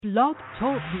Blog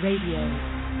Talk Radio.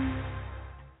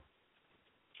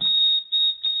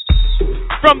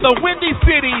 From the Windy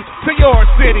City to your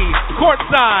city,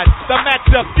 courtside, the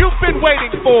matchup you've been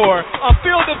waiting for. A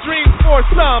field of dreams for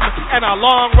some and a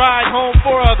long ride home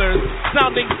for others.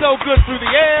 Sounding so good through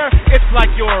the air, it's like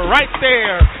you're right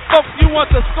there. Folks, you want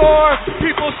the score?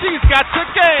 People, she's got your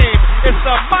game. It's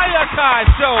the Akai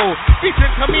Show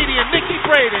featuring comedian Nikki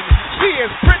Brayden. She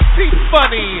is pretty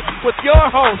funny with your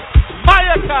host,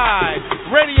 Akai.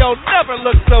 Radio never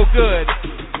looked so good.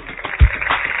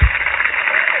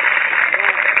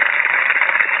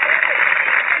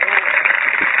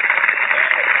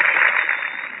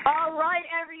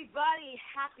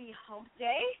 Happy Hump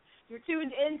Day. You're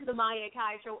tuned in to the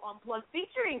Akai Show Unplugged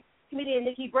featuring comedian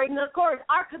Nikki Brayden. Of course,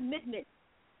 our commitment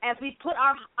as we put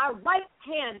our right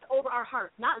hands over our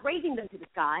hearts, not raising them to the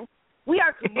sky, we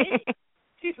are committed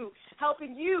to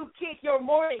helping you kick your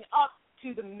morning up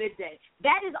to the midday.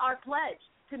 That is our pledge,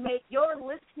 to make your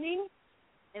listening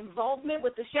involvement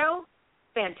with the show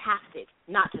fantastic,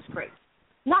 not just great.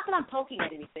 Not that I'm poking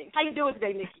at anything. How you doing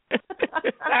today, Nikki?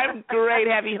 I'm great.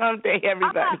 Happy Hump Day,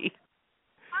 everybody.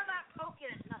 I'm not poking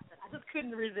at nothing. I just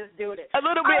couldn't resist doing it. A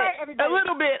little bit. Right, a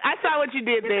little bit. I saw what you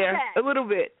did there. A little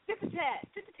bit. Just a tad.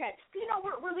 You know,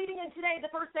 we're leading in today. The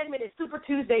first segment is Super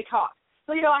Tuesday Talk.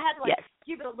 So, you know, I had to,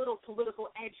 give it a little political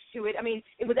edge to it. I mean,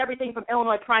 it was everything from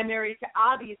Illinois primaries to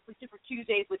obviously Super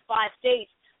Tuesdays with 5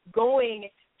 states going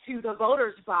to the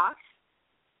voters' box,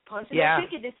 punching their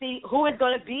ticket to see who is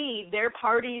going to be their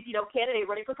party's, candidate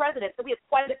running for president. So we have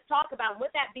quite a bit to talk about. And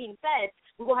with that being said,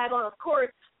 we will have on, of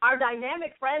course, our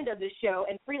dynamic friend of the show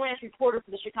and freelance reporter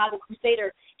for the Chicago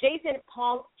Crusader, Jason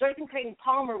Creighton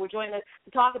Palmer, will join us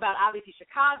to talk about, obviously,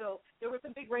 Chicago. There were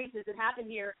some big races that happened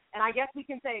here, and I guess we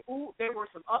can say, there were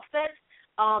some upsets.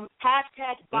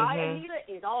 Hashtag Buy Anita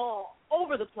is all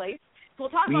over the place. So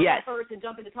we'll talk about that first and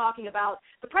jump into talking about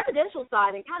the presidential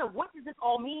side and kind of what does this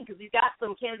all mean, because we've got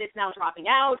some candidates now dropping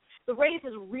out. The race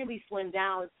has really slimmed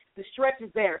down. The stretch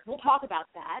is there. So we'll talk about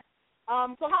that.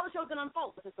 So how the show's going to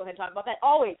unfold. Let's just go ahead and talk about that.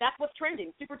 Always, that's what's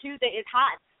trending. Super Tuesday is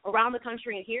hot around the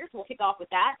country and here, so we'll kick off with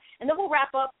that. And then we'll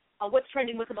wrap up what's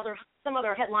trending with some other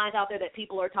headlines out there that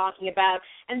people are talking about.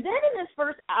 And then in this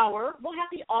first hour, we'll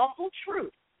have the awful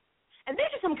truth. And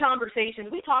these are some conversations.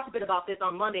 We talked a bit about this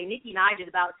on Monday. Nikki and I did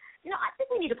about, I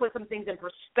think we need to put some things in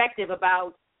perspective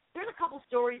about, there's a couple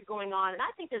stories going on, and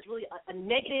I think there's really a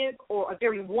negative or a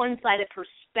very one-sided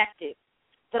perspective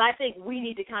that I think we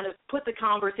need to kind of put the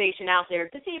conversation out there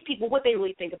to see if people, what they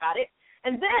really think about it.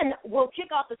 And then we'll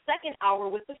kick off the second hour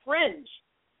with the Fringe.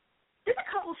 There's a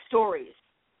couple stories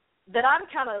that I'm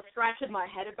kind of scratching my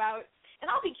head about, and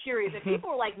I'll be curious if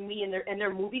people are like me and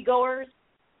they're moviegoers.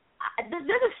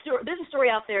 There's a story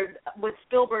out there with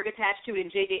Spielberg attached to it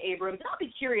and J.J. Abrams, and I'll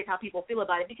be curious how people feel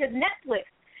about it, because Netflix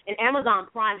and Amazon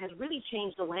Prime has really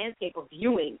changed the landscape of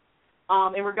viewing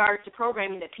in regards to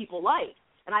programming that people like.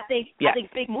 And I think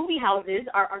big movie houses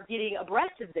are getting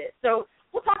abreast of this. So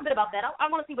we'll talk a bit about that. I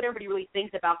want to see what everybody really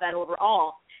thinks about that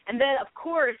overall. And then, of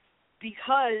course,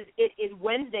 because it is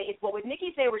Wednesday, it's what would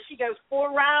Nikki say, where she goes 4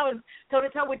 rounds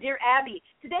toe-to-toe with Dear Abby.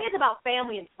 Today is about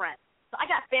family and friends. So I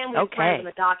got family and friends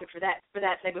in the docket for that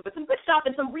segment, but some good stuff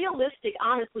and some realistic,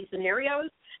 honestly,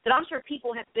 scenarios that I'm sure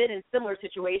people have been in similar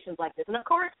situations like this. And, of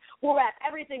course, we'll wrap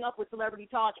everything up with celebrity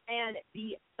talk and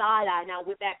the side-eye. Now,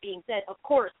 with that being said, of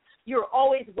course, you're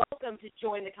always welcome to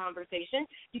join the conversation.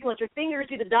 You can let your fingers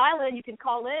do the dial-in. You can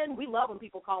call in. We love when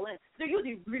people call in. They're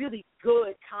usually really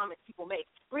good comments people make.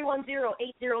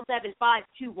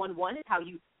 310-807-5211 is how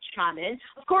you chime in.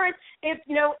 Of course, if,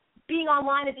 being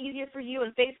online is easier for you,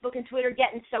 and Facebook and Twitter,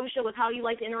 getting social is how you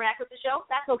like to interact with the show,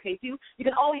 that's okay, too. You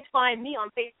can always find me on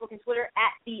Facebook and Twitter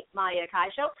at The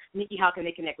Akai Show. Nikki, how can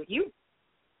they connect with you?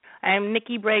 I am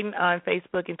Nikki Brayden on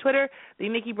Facebook and Twitter, the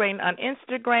Nikki Brayden on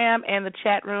Instagram, and the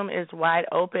chat room is wide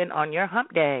open on your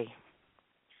hump day.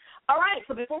 All right,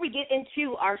 so before we get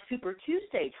into our Super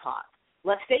Tuesday talk,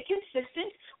 let's stay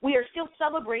consistent. We are still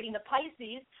celebrating the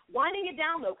Pisces, winding it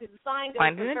down, though, because the sign goes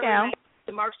from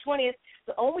to March 20th,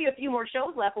 so only a few more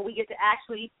shows left where we get to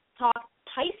actually talk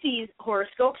Pisces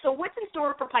horoscope. So what's in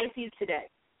store for Pisces today?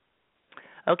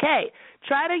 Okay,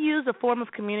 try to use a form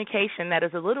of communication that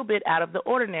is a little bit out of the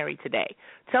ordinary today.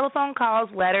 Telephone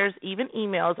calls, letters, even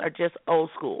emails are just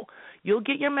old school. You'll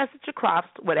get your message across,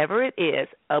 whatever it is,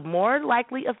 a more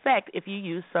likely effect if you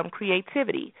use some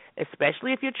creativity,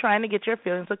 especially if you're trying to get your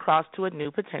feelings across to a new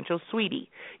potential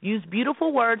sweetie. Use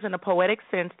beautiful words in a poetic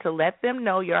sense to let them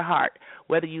know your heart.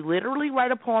 Whether you literally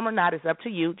write a poem or not is up to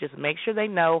you. Just make sure they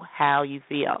know how you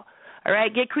feel. All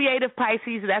right, get creative,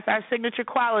 Pisces. That's our signature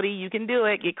quality. You can do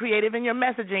it. Get creative in your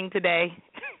messaging today.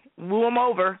 Woo them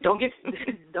over. Don't get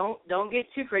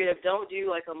too creative. Don't do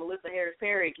like a Melissa Harris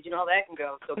Perry, because you know how that can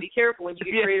go. So be careful when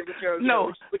you get creative with your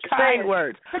with your kind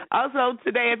words. Also,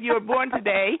 today, if you were born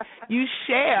today, you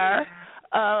share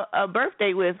a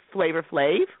birthday with Flavor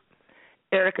Flav,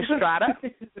 Eric Estrada,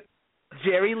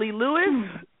 Jerry Lee Lewis,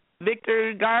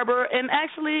 Victor Garber, and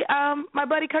actually my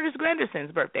buddy Curtis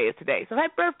Granderson's birthday is today. So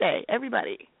happy birthday,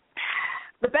 everybody.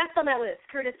 The best on that list,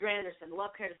 Curtis Granderson.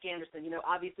 Love Curtis Granderson. You know,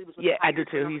 obviously was with the Tigers. I do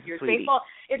too. He's a sweetie. Baseball.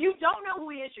 If you don't know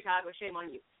who he is, Chicago, shame on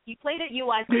you. He played at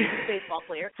UIC. He's a baseball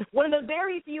player. One of the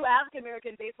very few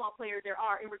African-American baseball players there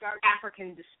are in regard to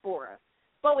African diaspora.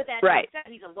 But with that being said,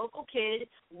 he's a local kid,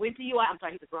 went to UI. I'm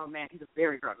sorry, he's a grown man. He's a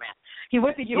very grown man. He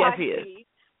went to UIC. Yes, he is.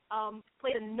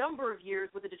 Played a number of years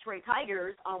with the Detroit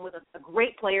Tigers, with a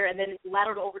great player, and then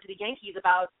laddered over to the Yankees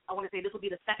about, I want to say this will be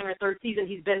the second or third season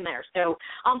he's been there. So,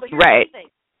 but here's the thing.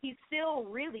 He's still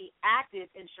really active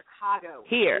in Chicago.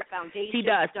 Here, he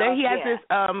does. He has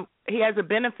this. He has a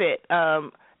benefit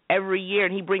every year,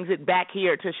 and he brings it back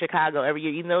here to Chicago every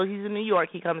year. Even though he's in New York,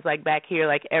 he comes like back here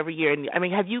like every year. And I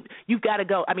mean, you've got to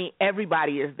go. I mean,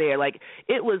 everybody is there. Like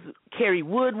it was Kerry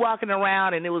Wood walking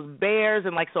around, and it was Bears,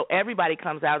 and like so everybody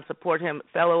comes out and support him.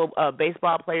 Fellow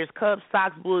baseball players, Cubs,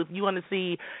 Sox, Blues. If you want to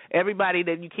see everybody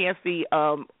that you can't see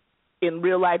in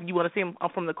real life, you want to see him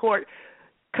from the court.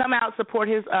 Come out, support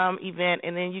his event,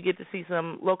 and then you get to see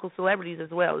some local celebrities as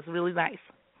well. It's really nice.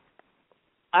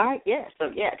 All right, yeah.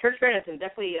 So, Curtis Granderson,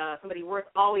 definitely somebody worth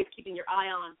always keeping your eye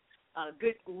on.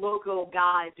 Good local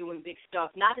guy doing big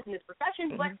stuff, not just in this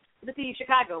profession, but for the city of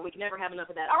Chicago. We can never have enough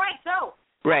of that. All right, so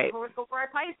horoscope for our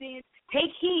Pisces.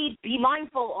 Take heed, be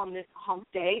mindful on this hump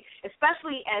day,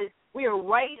 especially as we are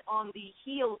right on the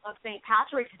heels of St.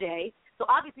 Patrick's Day. So,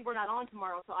 obviously, we're not on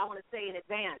tomorrow, so I want to say in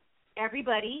advance,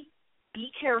 everybody, be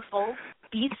careful,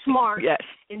 be smart,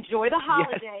 enjoy the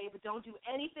holiday, but don't do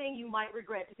anything you might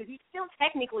regret, because you still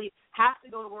technically have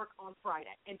to go to work on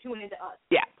Friday and tune into us.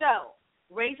 Yeah. So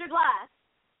raise your glass,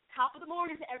 top of the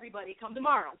morning to everybody, come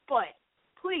tomorrow. But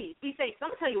please be safe. So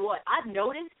I'm going to tell you what, I've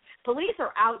noticed police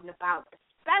are out and about,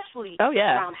 especially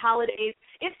around holidays.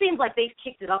 It seems like they've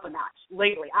kicked it up a notch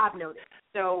lately, I've noticed.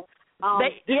 So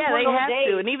they have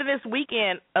to. And even this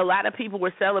weekend, a lot of people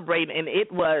were celebrating, and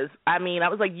it was, I mean, I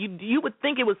was like, you would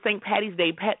think it was St. Patty's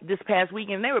Day this past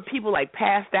weekend. There were people, like,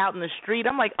 passed out in the street.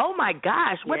 I'm like, oh, my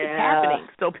gosh, what is happening?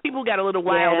 So people got a little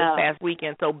wild this past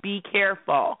weekend, so be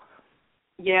careful.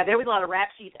 Yeah, there was a lot of rap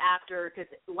sheets after, because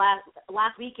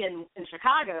last weekend in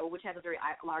Chicago, which has a very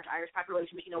large Irish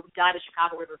population, but, you know, we got a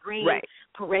Chicago River Green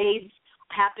parades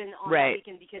happen on the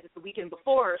weekend because it's the weekend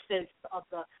before since of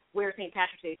the where St.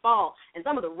 Patrick's Day fall, and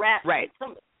some of the rap,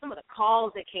 some of the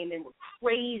calls that came in were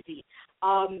crazy.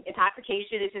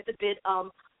 Intoxication is just a bit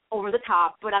over the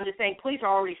top, but I'm just saying police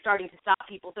are already starting to stop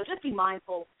people, so just be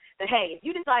mindful that, hey, if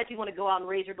you decide you want to go out and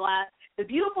raise your glass, the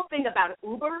beautiful thing about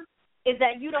Uber is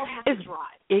that you don't have to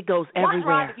drive. It goes everywhere. One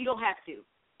drive if you don't have to.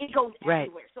 It goes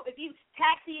everywhere. So if you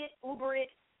taxi it, Uber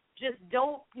it, just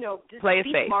don't, just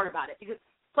be smart about it. Because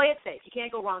play it safe. You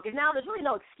can't go wrong. Because now there's really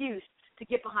no excuse to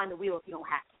get behind the wheel if you don't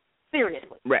have to.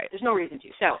 Seriously. Right. There's no reason to.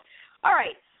 So, all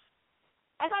right.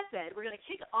 As I said, we're going to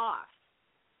kick off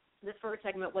this first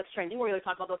segment, What's Trending. We're going to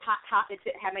talk about those hot topics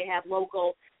that may have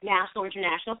local, national,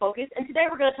 international focus. And today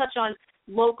we're going to touch on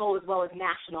local as well as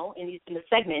national in the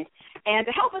segment. And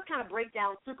to help us kind of break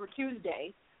down Super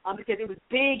Tuesday, because it was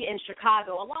big in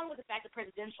Chicago, along with the fact the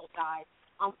presidential side,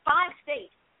 5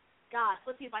 states. Gosh,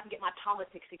 let's see if I can get my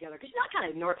politics together. Because I kind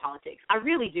of ignore politics. I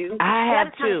really do. I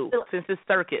have too, since it's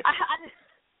circus. I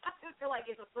just feel like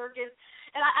it's a circus.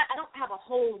 And I don't have a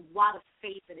whole lot of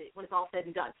faith in it when it's all said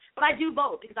and done. But I do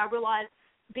vote because I realize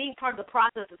being part of the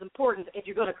process is important. If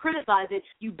you're going to criticize it,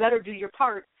 you better do your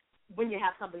part when you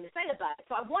have something to say about it.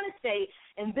 So I want to say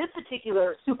in this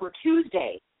particular Super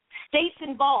Tuesday, states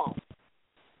involved,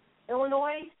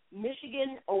 Illinois,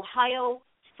 Michigan, Ohio,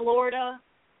 Florida.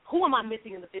 Who am I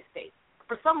missing in the 5th state?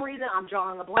 For some reason, I'm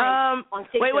drawing a blank on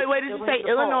states. Wait, did you say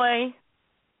Illinois?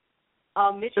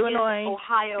 Michigan, Illinois,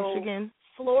 Ohio, Michigan,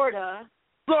 Florida.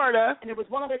 And there was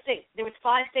one other state. There was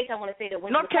 5 states I want to say that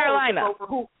went North to the Carolina. For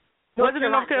who? Was it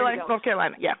North Carolina? North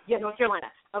Carolina, yeah. Yeah, North Carolina.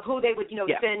 Of who they would,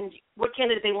 send, what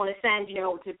candidate they want to send,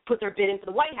 to put their bid in for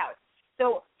the White House.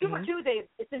 So Super Tuesday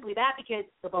is simply that because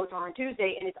the votes are on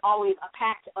Tuesday, and it's always a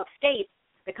pact of states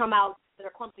that come out that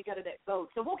are clumped together that vote.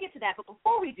 So we'll get to that. But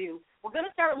before we do, we're going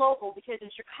to start local because in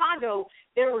Chicago,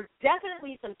 there were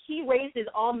definitely some key races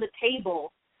on the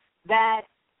table that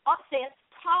upset's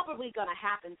probably going to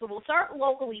happen. So we'll start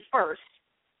locally first,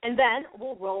 And then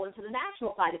we'll roll into the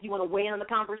national side. If you want to weigh in on the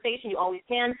conversation, you always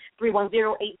can.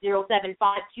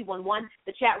 310-807-5211.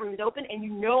 The chat room is open, and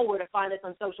you know where to find us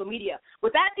on social media.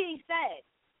 With that being said,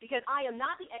 because I am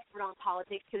not the expert on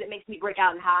politics because it makes me break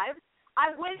out in hives,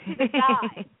 I went to the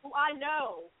guy who I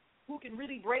know who can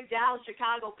really break down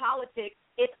Chicago politics.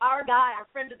 It's our guy, our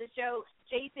friend of the show,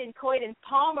 Jason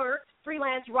Coyden-Palmer,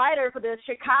 freelance writer for the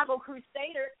Chicago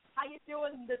Crusader. How you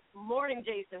doing this morning,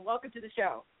 Jason? Welcome to the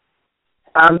show.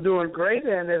 I'm doing great,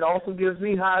 and it also gives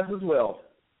me highs as well.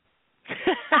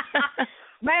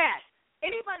 Man,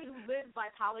 anybody who lives by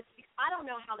politics, I don't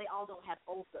know how they all don't have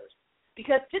ulcers.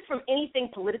 Because just from anything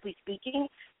politically speaking,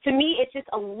 to me it's just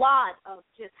a lot of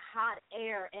just hot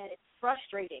air, and it's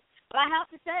frustrating. But I have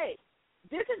to say,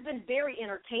 this has been very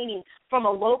entertaining from a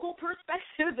local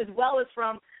perspective as well as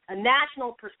from a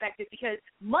national perspective, because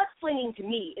mudslinging to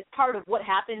me is part of what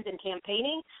happens in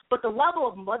campaigning, but the level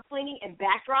of mudslinging and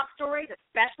backdrop stories,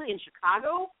 especially in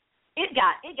Chicago, it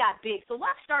got big. So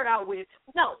let's start out with,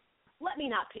 let me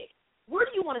not pick. Where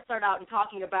do you want to start out in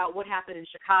talking about what happened in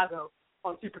Chicago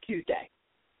on Super Tuesday?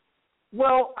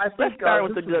 Well, I think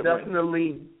this is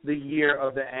definitely the year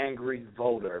of the angry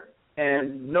voter,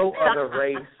 and no other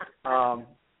race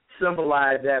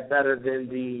symbolized that better than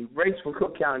the race for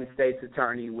Cook County State's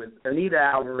Attorney with Anita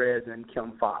Alvarez and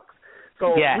Kim Foxx.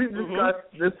 So we've discussed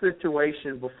this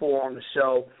situation before on the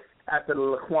show after the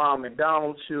Laquan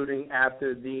McDonald shooting,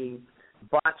 after the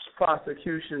botched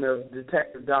prosecution of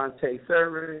Detective Dante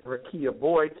Cervin, Rakia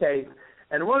Boyd case.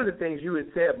 And one of the things you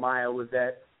had said, Maya, was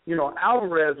that,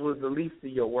 Alvarez was the least of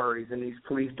your worries in these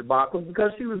police debacles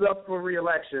because she was up for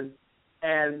re-election,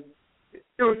 and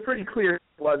it was pretty clear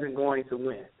she wasn't going to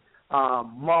win.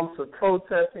 Months of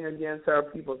protesting against her,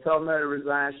 people telling her to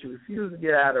resign. She refused to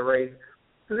get out of the race.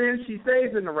 So then she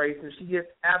stays in the race, and she gets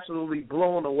absolutely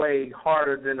blown away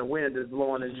harder than the wind is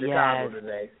blowing in Chicago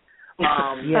today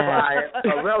by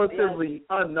a relatively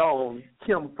unknown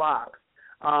Kim Foxx,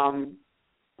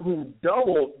 who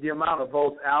doubled the amount of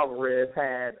votes Alvarez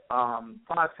had.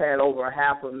 Foxx had over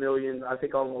 500,000, I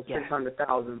think almost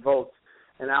 600,000 votes,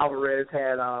 and Alvarez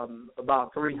had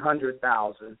about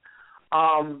 300,000.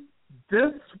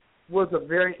 This was a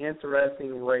very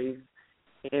interesting race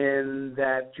in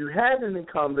that you had an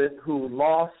incumbent who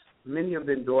lost many of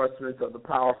the endorsements of the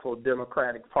powerful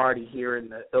Democratic Party here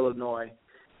in Illinois,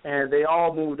 and they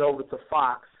all moved over to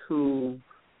Foxx, who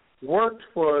worked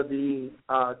for the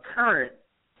current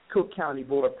Cook County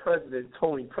Board President,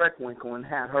 Toni Preckwinkle, and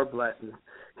had her blessings.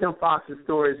 Kim Foxx's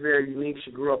story is very unique.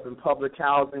 She grew up in public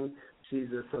housing.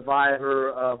 She's a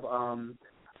survivor of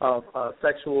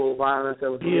sexual violence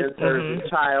that was against her as a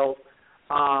child.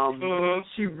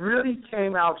 She really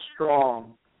came out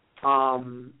strong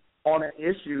on an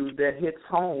issue that hits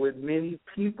home with many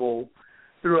people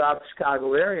throughout the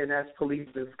Chicago area, and that's police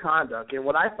misconduct. And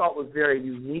what I thought was very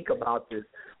unique about this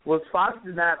was Foxx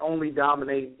did not only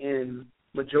dominate in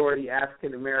majority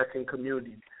African-American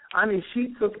communities. I mean,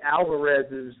 she took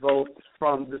Alvarez's votes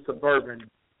from the suburban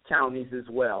counties as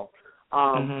well.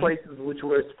 Places which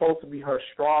were supposed to be her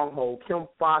stronghold. Kim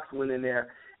Foxx went in there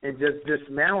and just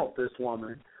dismantled this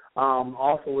woman,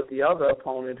 also with the other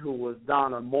opponent who was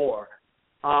Donna Moore.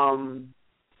 I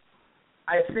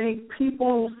think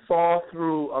people saw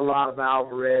through a lot of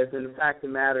Alvarez, and the fact of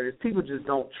the matter is people just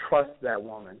don't trust that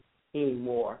woman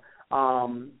anymore.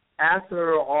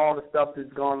 After all the stuff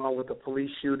that's gone on with the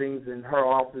police shootings and her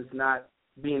office not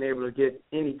being able to get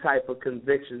any type of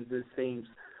convictions, it seems,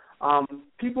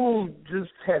 people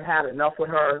just had enough with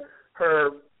her.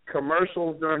 Her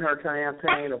commercials during her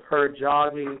campaign of her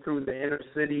jogging through the inner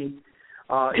city,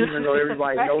 even though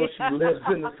everybody knows she lives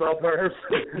in the suburbs.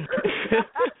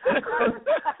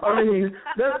 I mean,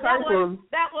 that type of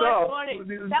stuff.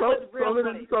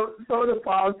 Some of the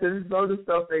politicians, some of the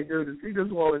stuff they do, she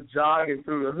just want to jogging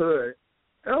through the hood.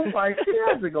 And I was like, she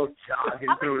has to go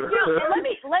jogging through the hood.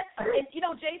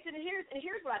 Jason,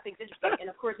 here's what I think is interesting. And,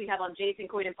 of course, we have on Jason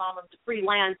Coyden-Palmer, the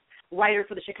freelance writer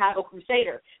for the Chicago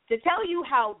Crusader, to tell you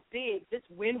how big this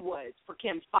win was for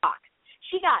Kim Foxx.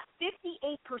 She got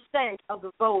 58% of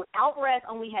the vote. Alvarez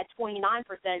only had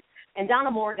 29%, and Donna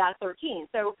Moore got 13%.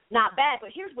 So not bad,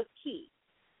 but here's what's key.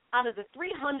 Out of the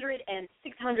 300 and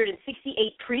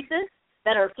 668 precincts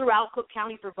that are throughout Cook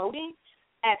County for voting,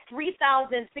 at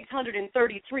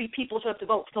 3,633 people showed up to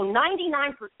vote. So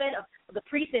 99% of the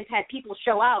precincts had people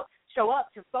show up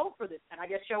to vote for this, and I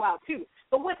guess show out too.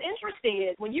 But what's interesting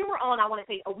is when you were on, I want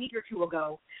to say a week or two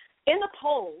ago, in the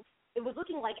polls, it was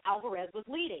looking like Alvarez was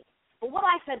leading. But what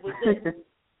I said was this.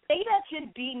 data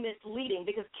can be misleading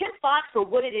because Kim Foxx, for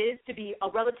what it is to be a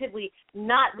relatively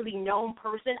not really known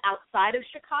person outside of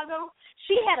Chicago,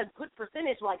 she had a good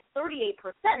percentage, like 38%.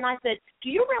 And I said, do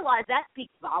you realize that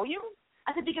speaks volumes?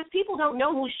 I said, because people don't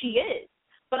know who she is.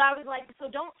 But I was like,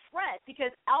 so don't fret,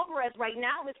 because Alvarez right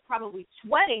now is probably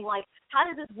sweating, like, how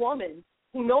does this woman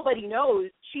who nobody knows,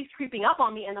 she's creeping up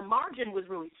on me, and the margin was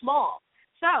really small.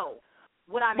 So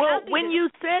what I'm happy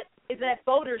is that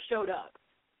voters showed up.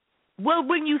 Well,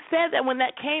 when you said that, when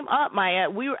that came up, Maya,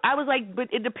 I was like, but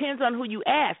it depends on who you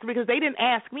asked, because they didn't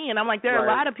ask me. And I'm like, there are a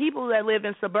lot of people that live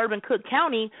in suburban Cook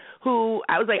County who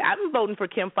I was like, I'm voting for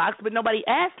Kim Foxx, but nobody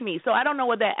asked me. So I don't know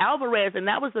what that Alvarez, and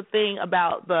that was the thing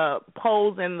about the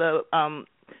polls and the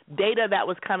data that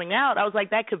was coming out. I was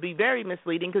like, that could be very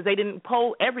misleading because they didn't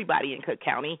poll everybody in Cook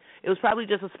County. It was probably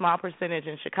just a small percentage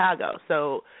in Chicago.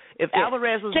 So if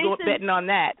Alvarez was betting on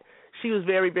that, she was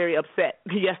very, very upset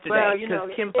yesterday because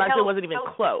Kim Foxx wasn't even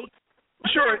close.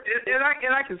 Sure, and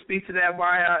I can speak to that,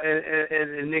 Maya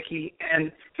and Nikki.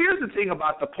 And here's the thing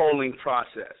about the polling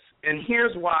process, and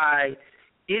here's why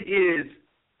it is.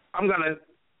 I'm going to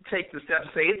take the step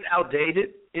and say it's outdated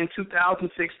in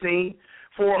 2016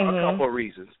 for a couple of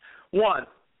reasons. One,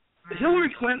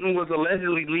 Hillary Clinton was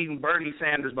allegedly leading Bernie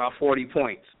Sanders by 40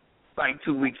 points like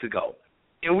 2 weeks ago.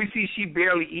 And we see she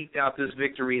barely eked out this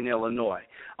victory in Illinois.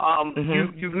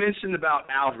 You mentioned about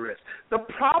Alvarez. The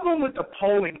problem with the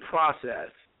polling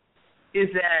process is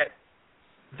that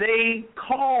they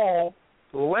call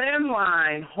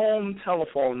landline home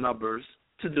telephone numbers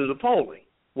to do the polling.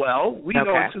 Well, we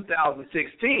know in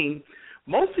 2016,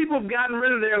 most people have gotten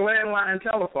rid of their landline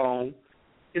telephone,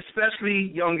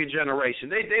 especially younger generation.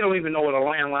 They don't even know what a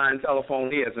landline telephone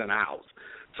is in a house.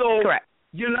 So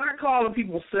you're not calling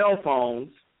people's cell phones,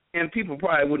 and people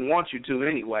probably wouldn't want you to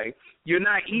anyway. You're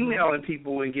not emailing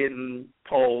people and getting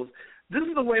polls. This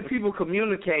is the way people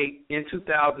communicate in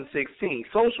 2016.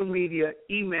 Social media,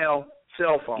 email,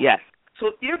 cell phone. Yes. So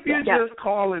if you're just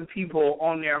calling people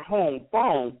on their home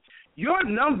phone, your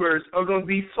numbers are going to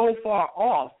be so far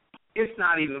off, it's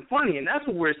not even funny. And that's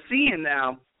what we're seeing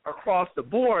now across the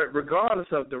board, regardless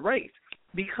of the race,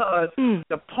 because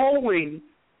the polling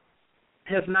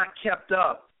has not kept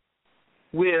up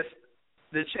with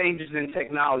the changes in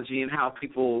technology and how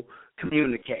people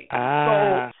communicate.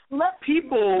 So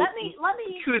people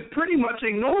could pretty much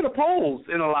ignore the polls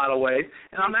in a lot of ways,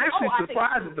 and I'm actually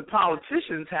surprised that the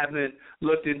politicians haven't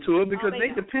looked into it because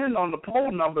they depend on the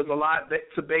poll numbers a lot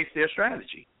to base their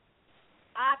strategy.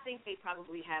 I think they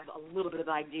probably have a little bit of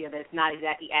idea that it's not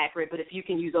exactly accurate, but if you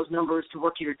can use those numbers to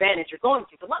work to your advantage, you're going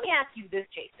to. But let me ask you this,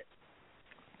 Jason.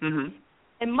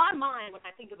 In my mind, when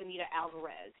I think of Anita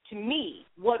Alvarez, to me,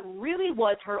 what really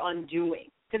was her undoing,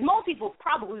 because most people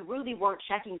probably really weren't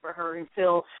checking for her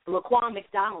until the Laquan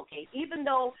McDonald case. Even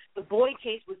though the Boyd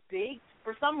case was big,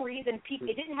 for some reason,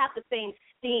 it didn't have the same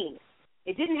sting.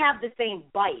 It didn't have the same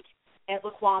bite as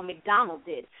Laquan McDonald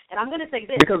did. And I'm going to say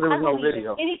this. Because there was no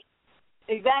video.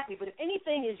 Exactly, but if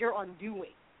anything is your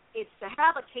undoing, it's to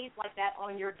have a case like that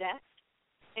on your desk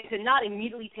and to not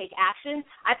immediately take action.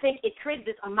 I think it created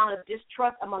this amount of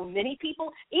distrust among many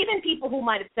people, even people who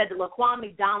might have said that Laquan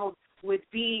McDonald was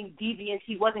being deviant,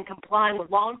 he wasn't complying with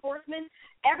law enforcement.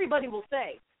 Everybody will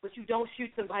say, but you don't shoot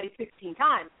somebody 16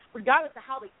 times, regardless of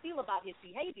how they feel about his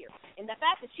behavior. And the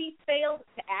fact that she failed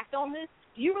to act on this,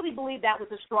 do you really believe that was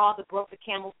the straw that broke the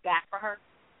camel's back for her?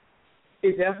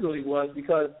 It definitely was,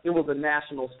 because it was a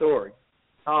national story.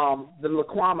 The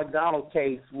Laquan McDonald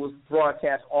case was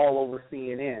broadcast all over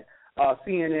CNN.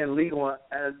 CNN legal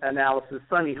analysis,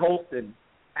 Sonny Holston,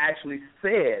 actually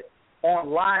said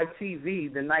on live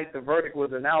TV the night the verdict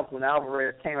was announced, when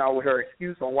Alvarez came out with her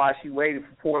excuse on why she waited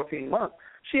for 14 months,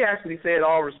 she actually said,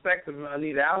 all respect to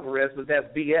Anita Alvarez, but that's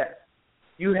BS.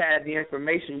 You had the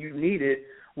information you needed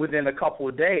within a couple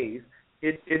of days.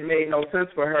 It made no sense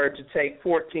for her to take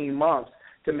 14 months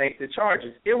to make the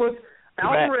charges.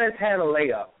 Alvarez had a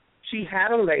layup. She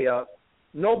had a layup,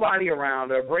 nobody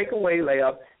around her, breakaway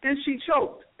layup, and she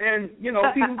choked. And,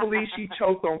 people believe she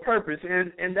choked on purpose,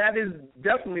 and that is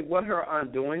definitely what her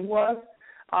undoing was.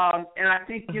 And I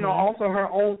think, also her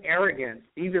own arrogance.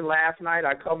 Even last night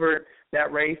I covered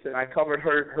that race, and I covered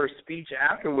her speech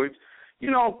afterwards.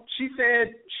 She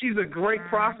said she's a great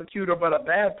prosecutor but a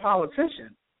bad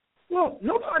politician. Well,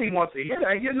 nobody wants to hear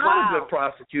that. You're not a good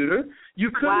prosecutor. You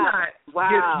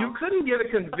couldn't get a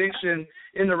conviction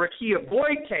in the Rakia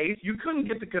Boyd case. You couldn't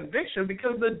get the conviction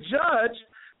because the judge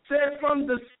said from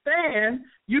the stand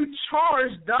you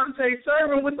charged Dante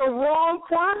Servin with the wrong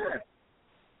crime.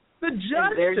 The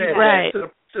judge said that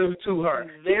to her.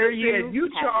 You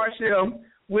charged him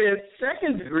with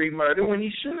second-degree murder when he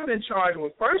should have been charged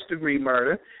with first-degree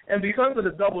murder, and because of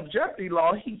the double jeopardy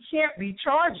law, he can't be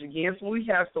charged again, so he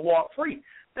has to walk free.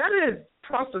 That is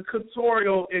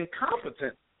prosecutorial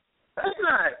incompetence. That's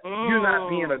not you not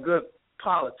being a good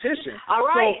politician. All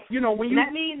right. So, when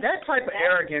that type of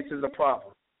arrogance is a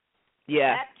problem.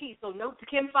 Yeah. That's key. So note to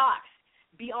Kim Fox,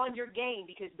 be on your game,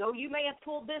 because though you may have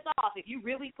pulled this off, if you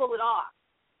really pull it off,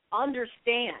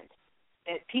 understand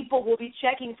that people will be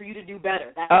checking for you to do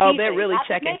better. That's they're really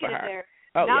checking for her. There.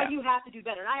 Oh, now yeah. you have to do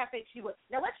better, and I have faith she will.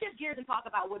 Now let's shift gears and talk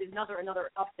about what is another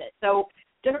upset. So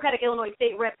Democratic Illinois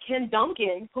State Rep Ken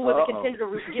Duncan, who was a contender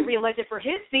to get reelected for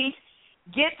his seat,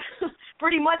 gets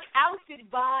pretty much ousted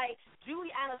by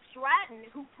Juliana Stratton,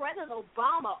 who President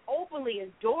Obama openly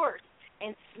endorsed,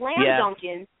 and slammed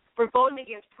Duncan for voting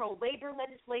against pro-labor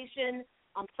legislation,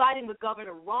 siding with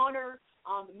Governor Rauner,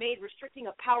 made restricting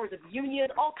of powers of union,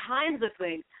 all kinds of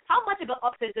things. How much of an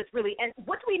upset is this really? And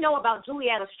what do we know about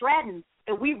Juliana Stratton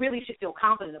that we really should feel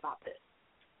confident about this?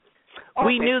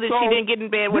 We knew that she didn't get in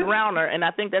bed with Rauner, and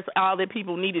I think that's all that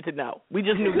people needed to know. We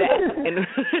just knew that. And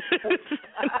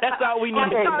that's all we needed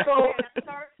to know.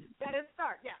 That is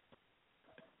start, yeah.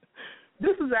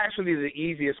 This is actually the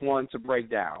easiest one to break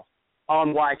down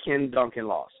on why Ken Duncan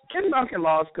lost. Ken Duncan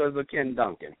lost because of Ken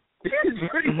Duncan. It's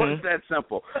pretty much that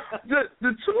simple.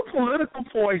 The two political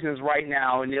poisons right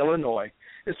now in Illinois,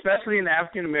 especially in the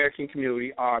African-American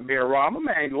community, are Mayor Rahm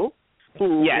Emanuel,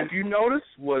 who, if you notice,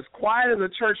 was quiet as a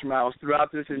church mouse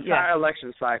throughout this entire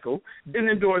election cycle, didn't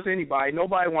endorse anybody,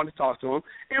 nobody wanted to talk to him,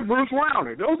 and Bruce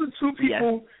Rauner. Those are two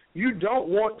people you don't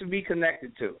want to be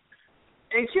connected to.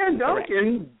 And Ken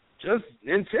Duncan just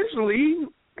intentionally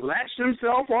latched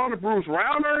himself on to Bruce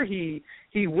Rauner. He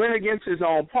went against his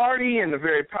own party and the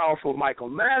very powerful Michael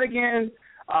Madigan.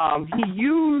 He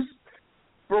used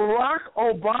Barack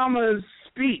Obama's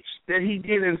speech that he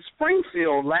did in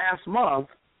Springfield last month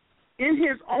in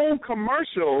his own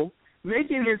commercial,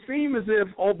 making it seem as if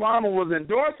Obama was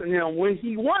endorsing him when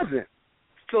he wasn't.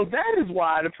 So that is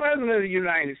why the President of the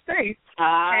United States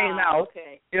came out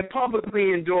and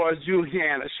publicly endorsed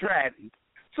Juliana Stratton.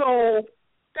 So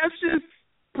that's just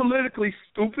politically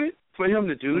stupid for him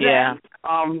to do that.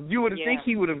 You would think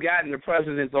he would have gotten the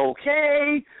president's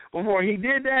okay before he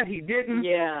did that. He didn't.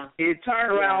 It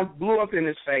turned around, blew up in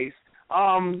his face.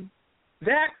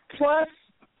 That plus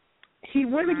he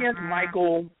went against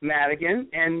Michael Madigan,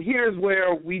 and here's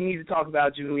where we need to talk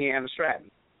about Juliana Stratton.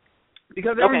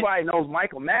 Because everybody knows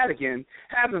Michael Madigan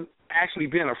hasn't actually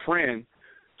been a friend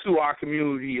to our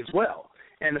community as well.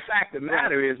 And the fact of the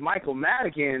matter is Michael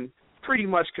Madigan pretty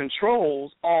much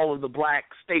controls all of the black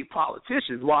state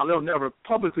politicians. While they'll never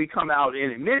publicly come out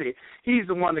and admit it, he's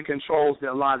the one that controls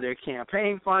a lot of their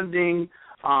campaign funding.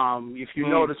 If you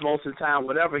notice, most of the time,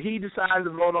 whatever he decides to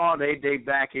vote on, they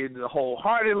back it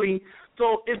wholeheartedly.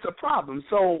 So it's a problem.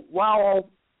 So while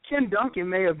Ken Duncan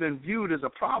may have been viewed as a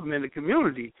problem in the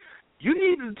community, you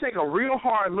need to take a real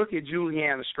hard look at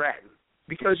Juliana Stratton,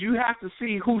 because you have to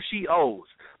see who she owes.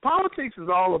 Politics is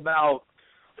all about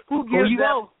who gives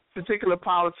that particular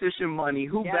politician money,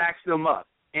 who backs them up.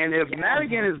 And if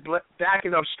Madigan is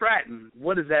backing up Stratton,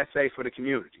 what does that say for the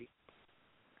community?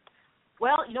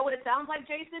 Well, you know what it sounds like,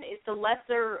 Jason? It's the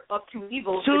lesser of two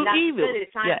evils. Two evils,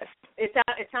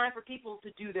 It's time for people to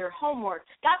do their homework.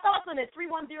 Got thoughts on it?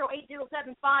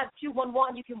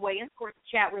 310-8075-211. You can weigh in. Of course, the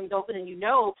chat room's open, and you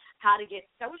know how to get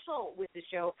social with the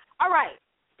show. All right.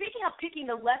 Speaking of picking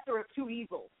the lesser of two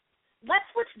evils, let's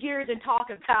switch gears and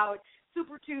talk about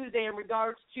Super Tuesday in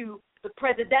regards to the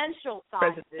presidential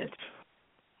side of this.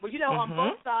 Well, you know, on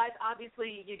both sides,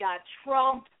 obviously, you got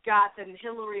Trump, got then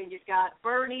Hillary, and you got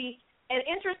Bernie. And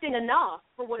interesting enough,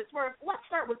 for what it's worth, let's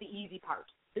start with the easy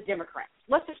part, the Democrats.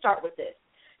 Let's just start with this.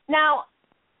 Now,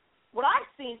 what I've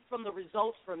seen from the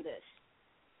results from this,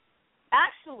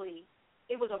 actually,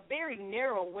 it was a very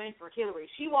narrow win for Hillary.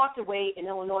 She walked away in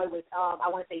Illinois with, I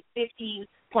want to say, 50.5%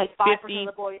 of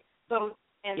the votes,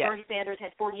 and Bernie Sanders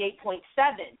had 48.7%.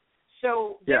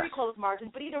 So very close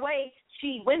margins. But either way,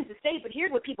 she wins the state. But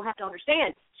here's what people have to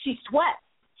understand. She swept.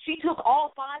 She took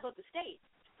all 5 of the states.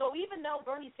 So even though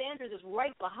Bernie Sanders is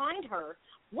right behind her,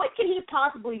 what can he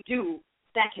possibly do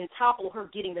that can topple her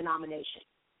getting the nomination?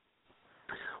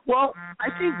 Well, I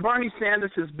think Bernie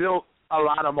Sanders has built a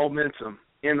lot of momentum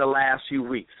in the last few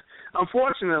weeks.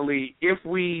 Unfortunately, if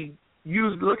we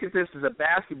look at this as a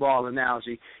basketball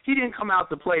analogy, he didn't come out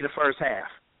to play the first half.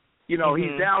 You know,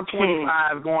 he's down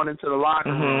 25 going into the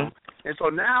locker room. And so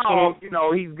now, you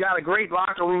know, he's got a great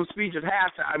locker room speech at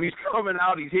halftime. He's coming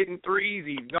out, he's hitting threes,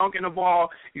 he's dunking the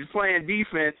ball, he's playing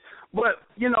defense. But,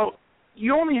 you know,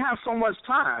 you only have so much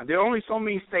time. There are only so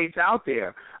many states out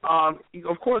there.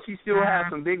 Of course, he still has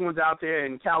some big ones out there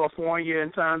in California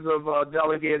in terms of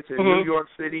delegates, in New York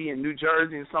City and New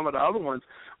Jersey and some of the other ones.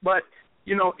 But,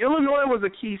 you know, Illinois was a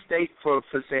key state for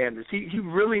Sanders. He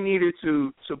really needed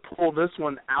to pull this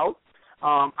one out.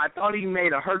 I thought he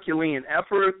made a Herculean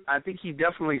effort. I think he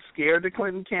definitely scared the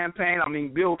Clinton campaign. I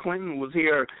mean, Bill Clinton was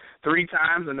here 3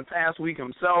 times in the past week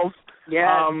himself,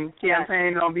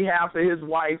 campaigning on behalf of his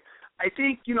wife. I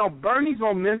think, you know, Bernie's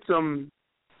momentum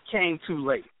came too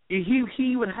late.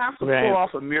 He would have to pull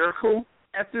off a miracle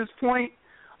at this point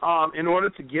in order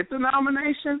to get the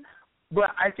nomination.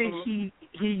 But I think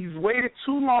he's waited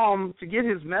too long to get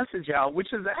his message out, which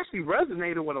has actually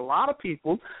resonated with a lot of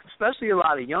people, especially a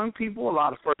lot of young people, a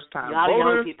lot of first-time voters. A lot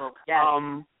of young people,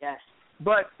 yes.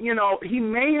 But, you know, he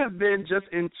may have been just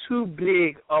in too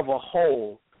big of a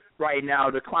hole right now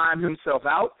to climb himself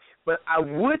out. But I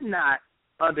would not,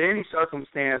 under any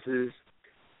circumstances,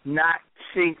 not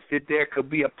think that there could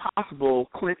be a possible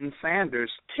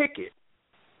Clinton-Sanders ticket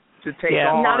to take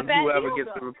on whoever gets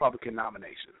the Republican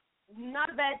nomination.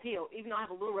 Not a bad deal. Even though I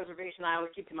have a little reservation, I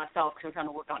always keep to myself because I'm trying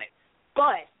to work on it.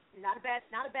 But not a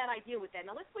bad idea with that.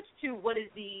 Now let's switch to what is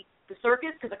the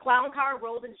circus, because the clown car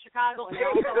rolled into Chicago and they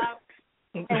all fell out.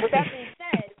 And with that being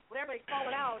said, with everybody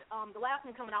falling out, the last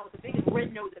one coming out with the biggest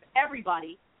red nose of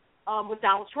everybody was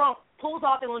Donald Trump. Pulls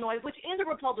off Illinois, which is a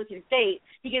Republican state.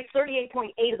 He gets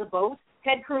 38.8 of the votes.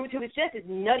 Ted Cruz, who is just as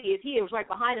nutty as he is, right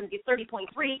behind him, gets 30.3.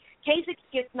 Kasich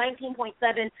gets 19.7.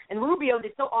 And Rubio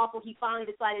did so awful he finally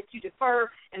decided to defer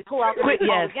and pull out the race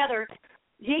altogether.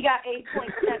 He got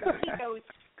 8.7. He goes,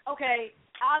 okay,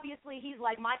 obviously he's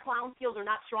like, my clown skills are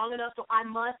not strong enough, so I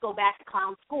must go back to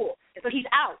clown school. And so he's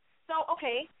out. So,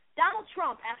 okay, Donald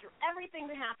Trump, after everything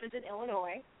that happens in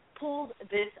Illinois, pulled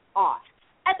this off.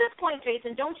 At this point,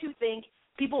 Jason, don't you think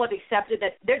people have accepted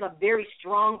that there's a very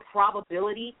strong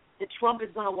probability that Trump is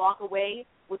going to walk away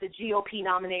with a GOP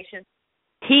nomination?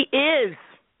 He is.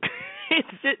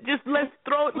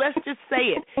 Let's just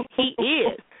say it. He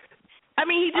is. I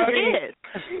mean, he just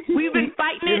is. We've been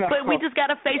fighting it, but we just got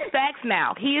to face facts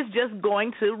now. He is just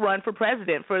going to run for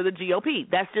president for the GOP.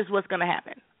 That's just what's going to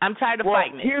happen. I'm tired of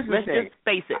fighting it. Let's just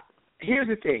face it. Here's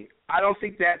the thing. I don't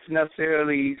think that's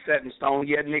necessarily set in stone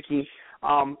yet, Nikki.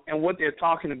 And what they're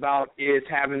talking about is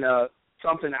having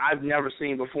something I've never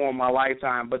seen before in my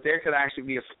lifetime, but there could actually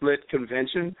be a split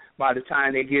convention by the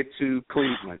time they get to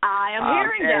Cleveland. I am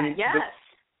hearing that, yes.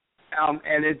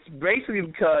 And it's basically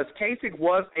because Kasich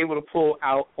was able to pull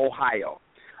out Ohio.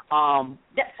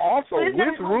 Also,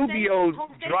 with Rubio's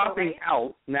dropping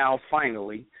out now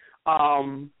finally,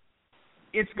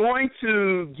 it's going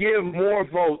to give more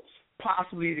votes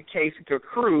possibly to Kasich or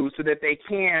Cruz so that they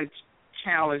can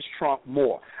challenge Trump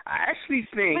more. I actually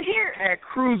think had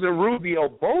Cruz and Rubio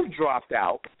both dropped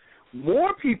out,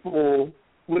 more people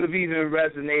would have even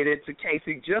resonated to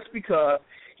Kasich just because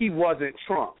he wasn't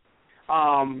Trump.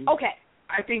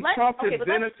 I think Trump has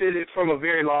benefited from a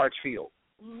very large field.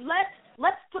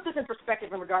 Let's put this in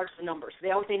perspective in regards to numbers.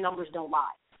 They always say numbers don't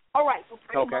lie. All right, so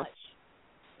pretty much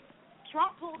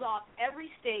Trump pulled off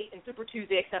every state in Super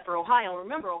Tuesday except for Ohio. And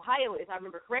remember, Ohio, if I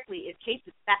remember correctly, is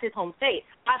Kasich. That's his home state.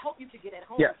 I hope you could get at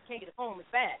home. If you can't get at home, it's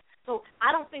bad. So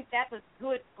I don't think that's a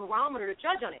good barometer to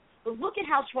judge on it. But look at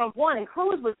how Trump won, and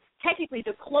Cruz was technically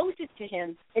the closest to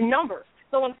him in numbers.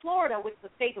 So in Florida, which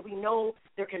is a state that we know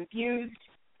they're confused,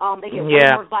 they get way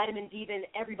more vitamin D than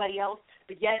everybody else,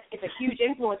 but yet it's a huge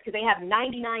influence because they have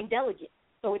 99 delegates.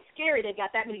 So it's scary they've got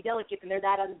that many delegates and they're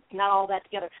not all that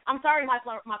together. I'm sorry, my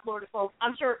Florida folks.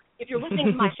 I'm sure if you're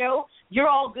listening to my show, you're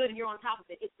all good and you're on top of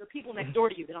it. It's the people next door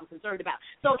to you that I'm concerned about.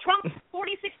 So Trump, 46%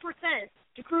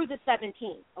 to Cruz is 17,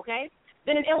 okay?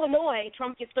 Then in Illinois,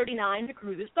 Trump gets 39 to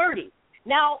Cruz is 30.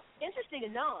 Now, interesting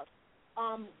enough,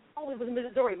 it was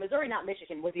Missouri. Missouri, not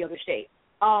Michigan, was the other state.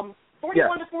 41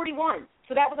 to 41.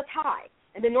 So that was a tie.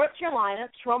 And then North Carolina,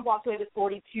 Trump walked away with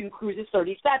 42, Cruz is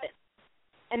 37.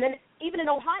 And then even in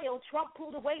Ohio, Trump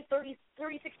pulled away 36%.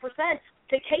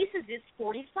 To Kasich is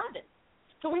 47.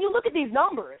 So when you look at these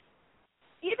numbers,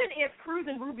 even if Cruz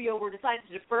and Rubio were decided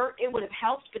to defer, it would have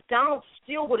helped, but Donald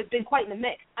still would have been quite in the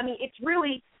mix. I mean, it's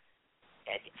really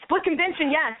split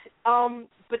convention, yes,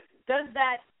 but does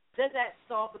that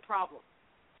solve the problem?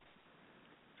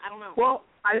 I don't know. Well,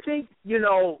 I think,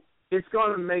 it's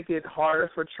going to make it harder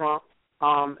for Trump.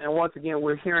 And once again,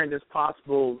 we're hearing this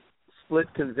possible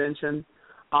split convention.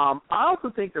 I also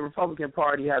think the Republican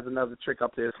Party has another trick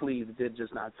up their sleeve that they're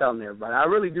just not telling everybody. I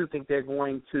really do think they're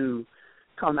going to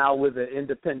come out with an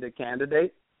independent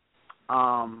candidate.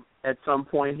 At some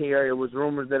point here, it was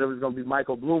rumored that it was going to be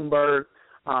Michael Bloomberg.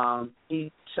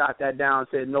 He shot that down and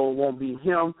said, no, it won't be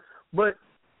him. But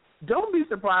don't be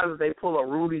surprised if they pull a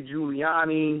Rudy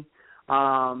Giuliani.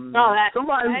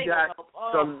 Somebody who's got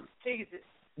some. Jesus.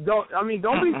 Don't be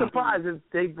surprised if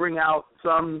they bring out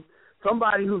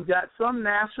somebody who's got some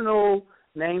national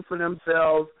name for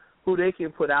themselves who they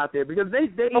can put out there, because they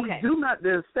do not.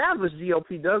 The established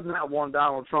GOP does not want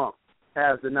Donald Trump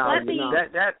as the nominee.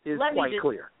 That is quite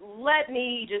clear. Let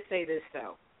me just say this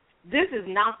though: this is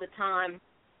not the time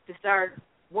to start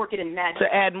working in magic.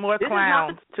 To add more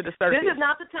clowns to the circus. This is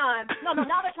not the time. No,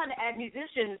 now they're trying to add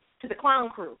musicians to the clown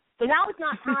crew. So now it's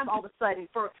not time all of a sudden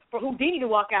for Houdini to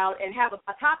walk out and have a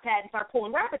top hat and start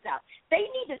pulling rabbits out. They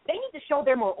need to show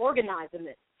they're more organized in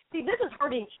this. See, this is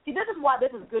hurting. See, this is why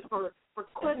this is good for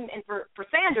Clinton and for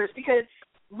Sanders, because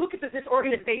look at this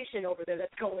organization over there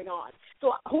that's going on.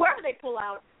 So whoever they pull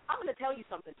out, I'm going to tell you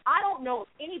something. I don't know if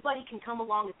anybody can come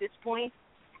along at this point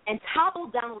and topple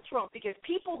Donald Trump, because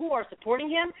people who are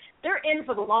supporting him, they're in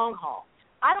for the long haul.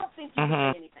 I don't think you can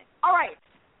do anything. All right,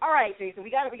 Jason, we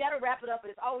got to wrap it up,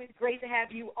 but it's always great to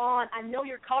have you on. I know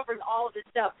you're covering all of this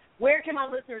stuff. Where can my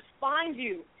listeners find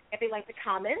you if they like to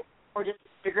comment or just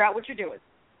figure out what you're doing?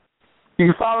 You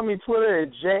can follow me on Twitter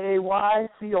at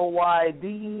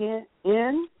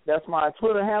JayCoyden. That's my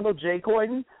Twitter handle, Jay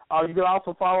Coyden. You can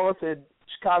also follow us at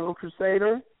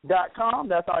ChicagoCrusader.com.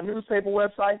 That's our newspaper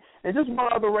website. And just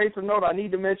one other race of note I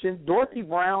need to mention, Dorothy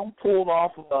Brown pulled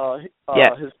off a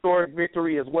historic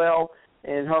victory as well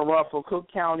in her run for Cook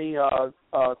County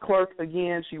clerk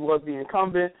again. She was the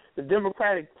incumbent. The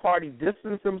Democratic Party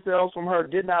distanced themselves from her,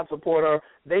 did not support her.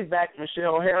 They backed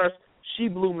Michelle Harris. She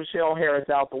blew Michelle Harris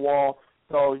out the wall.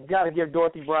 So you got to give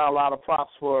Dorothy Brown a lot of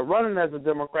props for running as a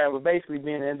Democrat, but basically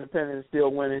being an independent and still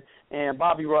winning. And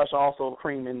Bobby Rush also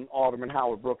creaming Alderman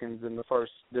Howard Brookins in the 1st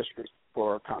District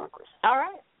for Congress. All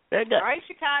right. Very good. All right,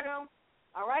 Chicago.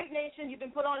 All right, nation, you've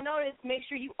been put on notice. Make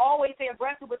sure you always stay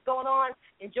abreast of what's going on.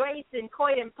 And Jason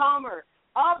Coyden Palmer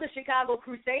of the Chicago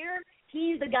Crusader,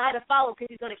 he's the guy to follow because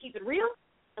he's going to keep it real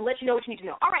and let you know what you need to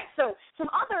know. All right, so some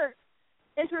other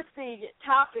interesting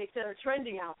topics that are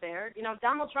trending out there. You know,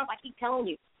 Donald Trump, I keep telling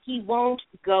you, he won't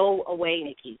go away,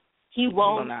 Nikki. He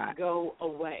won't go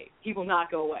away. He will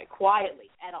not go away quietly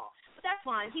at all. But that's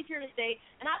fine. He's here to stay,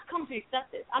 and I've come to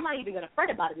accept this. I'm not even going to fret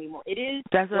about it anymore. It is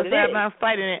That's what it is. I'm not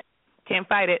fighting it. Can't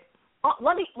fight it.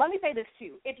 Let me say this,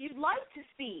 too. If you'd like to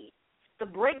see the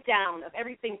breakdown of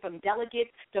everything from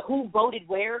delegates to who voted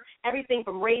where, everything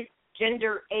from race,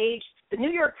 gender, age, the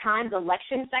New York Times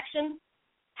election section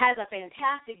has a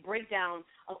fantastic breakdown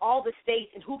of all the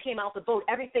states and who came out to vote,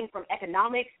 everything from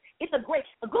economics. It's a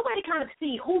good way to kind of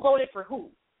see who voted for who.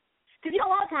 Because, you know,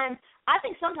 a lot of times, I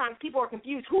think sometimes people are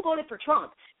confused who voted for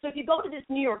Trump. So if you go to this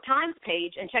New York Times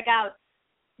page and check out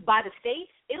by the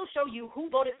states, it'll show you who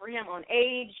voted for him on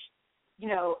age, you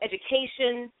know,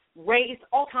 education, race,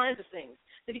 all kinds of things.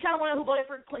 So if you kind of want to know who voted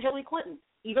for Hillary Clinton,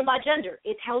 even by gender,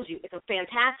 it tells you. It's a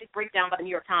fantastic breakdown by the New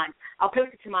York Times. I'll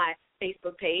post it to my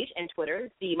Facebook page and Twitter,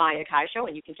 the Akai Show,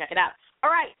 and you can check it out. All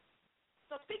right.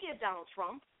 So speaking of Donald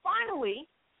Trump, finally,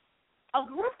 a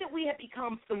group that we have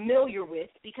become familiar with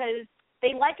because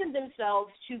they liken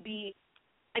themselves to be,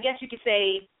 I guess you could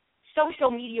say,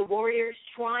 social media warriors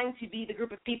trying to be the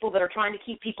group of people that are trying to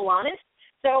keep people honest.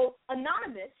 So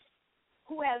Anonymous,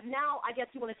 who has now, I guess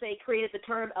you want to say, created the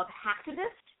term of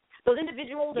hacktivist, those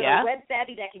individuals that are web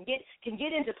savvy that can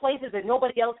get into places that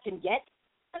nobody else can get,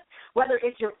 whether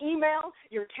it's your email,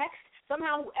 your text,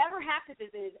 somehow whoever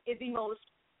hacktivist is the most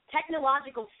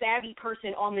technological savvy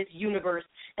person on this universe.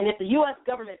 And if the U.S.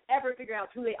 government ever figure out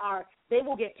who they are, they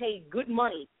will get paid good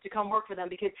money to come work for them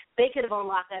because they could have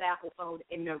unlocked that Apple phone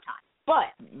in no time.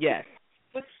 But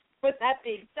with that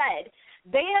being said,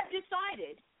 they have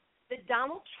decided that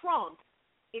Donald Trump,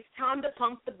 it's time to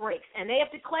pump the brakes. And they have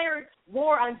declared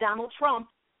war on Donald Trump.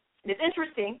 And it's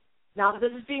interesting, now that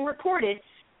this is being reported,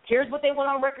 here's what they went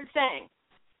on record saying.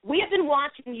 We have been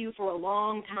watching you for a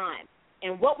long time,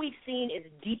 and what we've seen is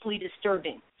deeply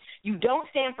disturbing. You don't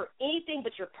stand for anything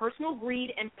but your personal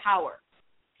greed and power.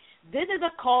 This is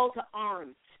a call to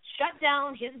arms. Shut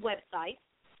down his website,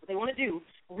 what they want to do,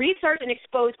 research and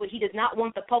expose what he does not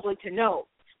want the public to know.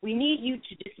 We need you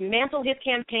to dismantle his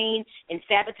campaign and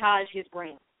sabotage his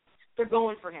brand. They're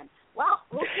going for him. Well,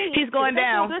 we'll see. He's going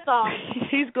down.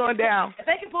 He's going down. If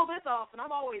they can pull this off, and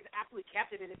I'm always absolutely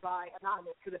captivated by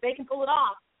Anonymous, because if they can pull it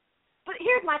off. But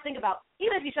here's my thing about,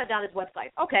 even if you shut down his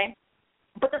website, okay,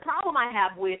 but the problem I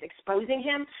have with exposing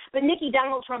him, but Nikki,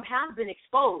 Donald Trump has been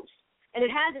exposed, and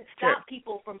it hasn't stopped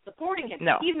people from supporting him.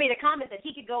 No. He even made a comment that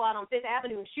he could go out on Fifth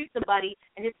Avenue and shoot somebody,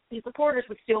 and his supporters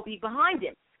would still be behind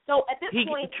him. So at this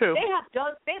point,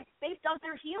 they've dug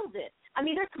their heels in. I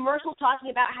mean, there's commercials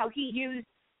talking about how he used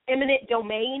eminent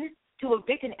domain to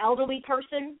evict an elderly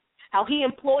person, how he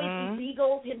employs these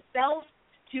illegals himself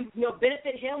to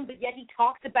benefit him, but yet he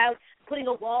talks about putting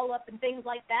a wall up and things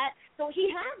like that. So he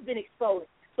has been exposed,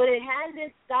 but it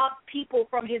hasn't stopped people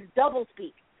from his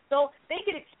doublespeak. So they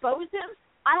could expose him.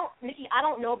 Nikki, I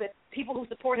don't know that people who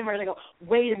support him are going to go,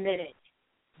 wait a minute,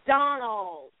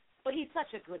 Donald, but he's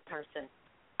such a good person.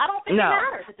 I don't think it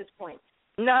matters at this point.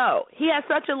 No, he has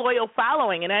such a loyal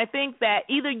following, and I think that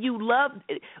either you love,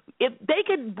 if they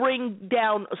could bring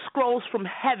down scrolls from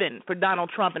heaven for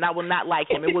Donald Trump, and I will not like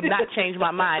him, it would not change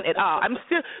my mind at all.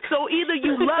 So either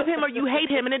you love him or you hate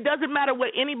him, and it doesn't matter what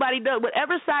anybody does.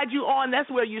 Whatever side you on,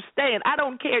 that's where you're staying. I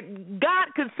don't care.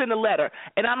 God could send a letter,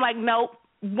 and I'm like, nope,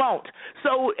 won't.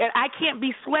 So I can't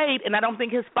be swayed, and I don't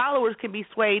think his followers can be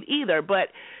swayed either. But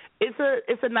it's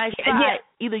a nice try.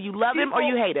 Either you love him or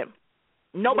you hate him.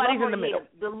 Nobody's in the middle.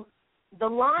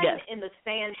 The line in the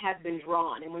sand has been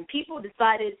drawn, and when people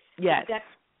decided that's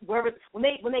when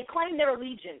they claimed their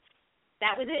allegiance,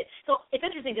 that was it. So it's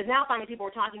interesting because now finally people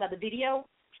were talking about the video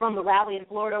from the rally in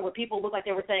Florida where people looked like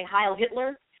they were saying Heil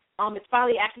Hitler. It's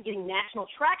finally actually getting national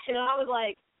traction, and I was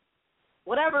like,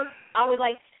 whatever. I was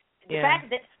like, the fact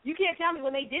that you can't tell me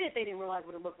when they did it they didn't realize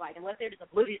what it looked like unless they're just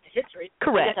oblivious to history.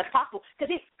 Correct. That's possible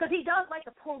because he does like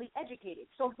the poorly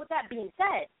educated. So with that being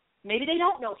said, maybe they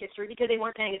don't know history because they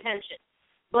weren't paying attention.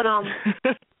 But I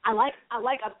like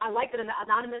that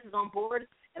Anonymous is on board,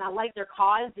 and I like their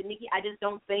cause. And Nikki, I just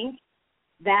don't think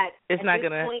that it's not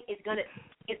going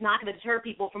to deter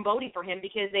people from voting for him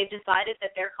because they've decided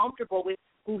that they're comfortable with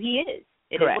who he is.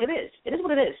 It is what it is. It is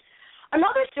what it is.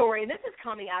 Another story, and this is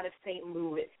coming out of St.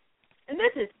 Louis, and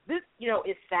this is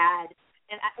sad.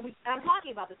 And I'm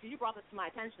talking about this because you brought this to my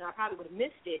attention. I probably would have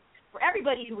missed it. For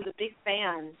everybody who was a big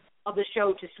fan of the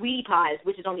show To Sweetie Pies,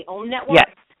 which is on the OWN network,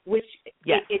 which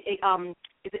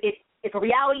it's a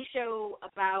reality show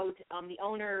about the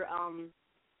owner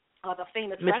of a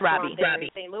famous restaurant in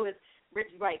St. Louis,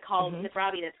 called Miss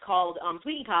Robbie. That's called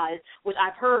Sweetie Pies, which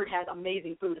I've heard has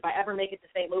amazing food. If I ever make it to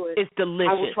St. Louis, it's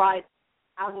delicious. I will try.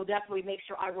 I will definitely make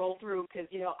sure I roll through because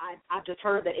I've just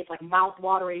heard that it's like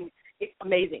mouth-watering. It's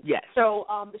amazing. Yes. So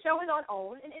the show is on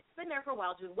OWN, and it's been there for a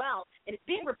while, doing well. And it's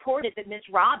being reported that Miss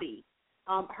Robbie,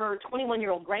 her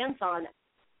 21-year-old grandson,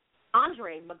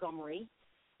 Andre Montgomery,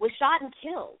 was shot and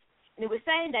killed. And it was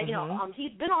saying that,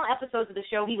 he's been on episodes of the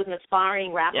show. He was an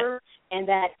aspiring rapper, and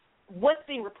that what's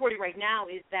being reported right now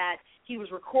is that he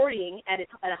was recording at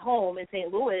a home in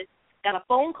St. Louis, got a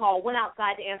phone call, went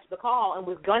outside to answer the call, and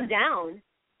was gunned down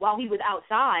while he was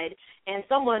outside, and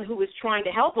someone who was trying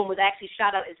to help him was actually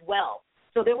shot out as well.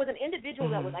 So there was an individual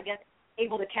that was, I guess,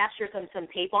 able to capture some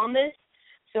tape on this.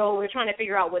 So we're trying to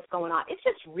figure out what's going on. It's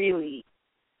just really,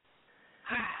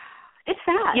 it's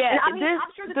sad. Yeah, I'm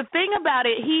sure the thing about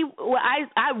it,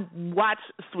 I watch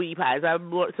Sweetie Pies, I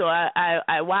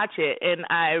watch it, and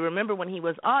I remember when he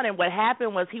was on, and what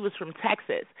happened was he was from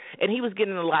Texas, and he was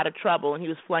getting in a lot of trouble, and he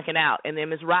was flunking out, and then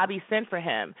Miss Robbie sent for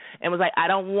him and was like, I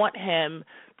don't want him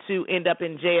to end up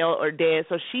in jail or dead.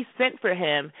 So she sent for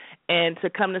him and to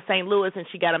come to St. Louis, and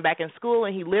she got him back in school,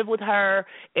 and he lived with her,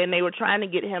 and they were trying to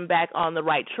get him back on the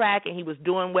right track, and he was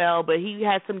doing well, but he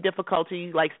had some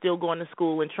difficulty, like still going to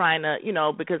school and trying to,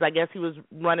 because I guess he was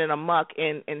running amok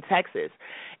in Texas.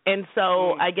 And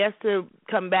so I guess to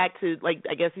come back to,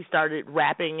 I guess he started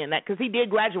rapping and that, because he did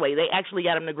graduate. They actually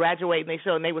got him to graduate,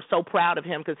 and they were so proud of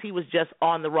him because he was just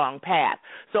on the wrong path.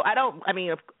 So I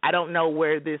don't know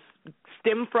where this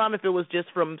stemmed from, if it was just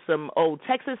from some old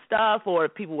Texas stuff or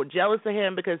if people were jealous of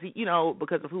him because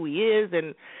because of who he is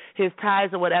and his ties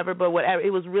or whatever. But whatever, it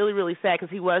was really, really sad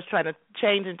because he was trying to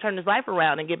change and turn his life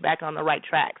around and get back on the right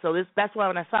track. So that's why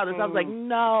when I saw this, I was like,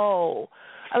 no.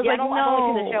 I've only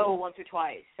seen the show once or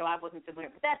twice, so I wasn't familiar.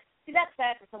 But that's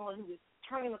sad for someone who was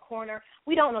turning the corner.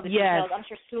 We don't know the details. I'm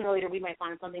sure sooner or later we might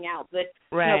find something out. But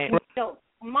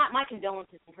my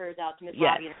condolences and prayers out to Miss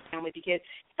Robbie and her family, because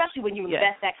especially when you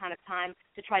invest that kind of time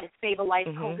to try to save a life,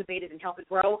 cultivate it, and help it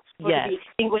grow, or to be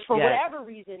extinguished for whatever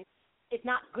reason, it's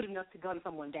not good enough to gun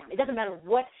someone down. It doesn't matter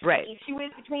what the issue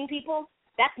is between people.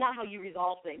 That's not how you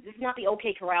resolve things. This is not the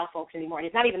OK Corral folks anymore, and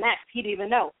it's not even that. He didn't even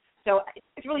know. So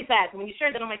it's really sad. So when you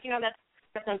shared that, I'm like,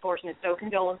 that's unfortunate. So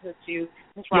condolences to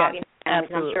Ms. Robbie and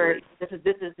I'm sure this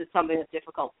is something that's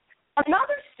difficult.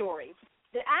 Another story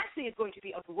that actually is going to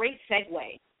be a great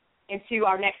segue into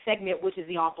our next segment, which is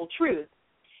The Awful Truth,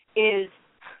 is,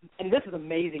 and this is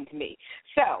amazing to me.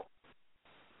 So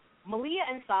Malia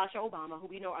and Sasha Obama, who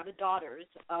we know are the daughters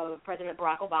of President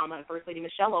Barack Obama and First Lady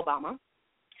Michelle Obama,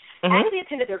 actually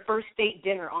attended their first state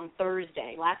dinner on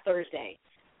last Thursday.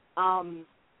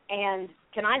 And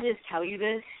can I just tell you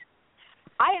this?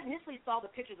 I initially saw the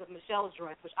pictures of Michelle's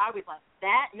dress, which I was like,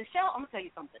 that Michelle. I'm gonna tell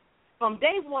you something. From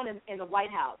day one in the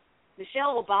White House,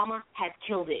 Michelle Obama has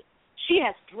killed it. She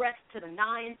has dressed to the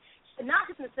nines, not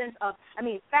just in the sense of,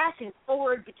 fashion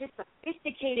forward, but just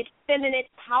sophisticated, feminine,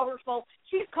 powerful.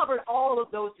 She's covered all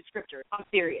of those descriptors. I'm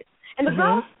serious. And the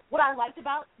girls, what I liked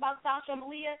about Sasha and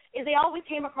Malia is they always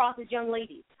came across as young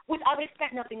ladies, which I would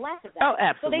expect nothing less of them. Oh,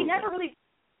 absolutely.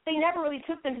 So they never really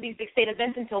took them to these big state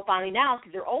events until finally now,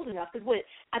 because they're old enough. Because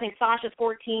I think Sasha's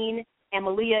 14 and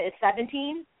Malia is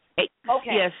 17.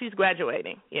 Okay. Yeah, she's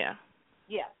graduating. Yeah.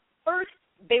 Yeah. First,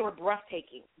 they were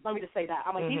breathtaking. Let me just say that.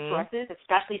 I'm like, these dresses,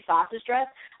 especially Sasha's dress,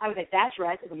 I was like, that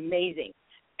dress is amazing.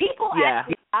 People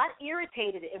actually got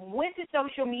irritated and went to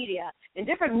social media, and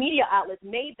different media outlets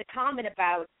made the comment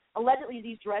about allegedly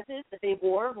these dresses that they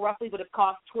wore roughly would have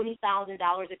cost $20,000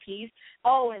 a piece.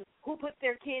 Oh, and who puts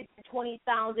their kids in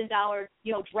 $20,000,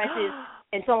 dresses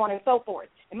and so on and so forth.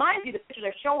 And mind you, the picture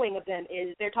they're showing of them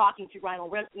is they're talking to Ryan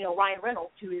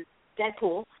Reynolds, who is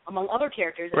Deadpool, among other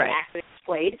characters that actually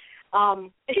played.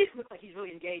 He looks like he's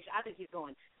really engaged. I think he's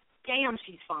going, damn,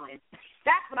 she's fine.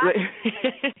 That's what I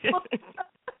think.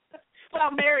 But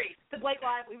I'm married to Blake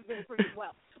Lively, who's been pretty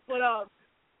well. But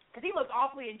because he looks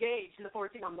awfully engaged in the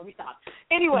 14. Let me stop.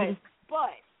 Anyway,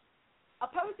 but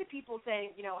opposed to people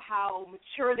saying, how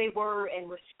mature they were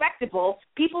and respectable,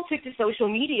 people took to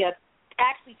social media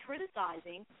actually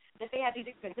criticizing that they had these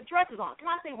expensive dresses on.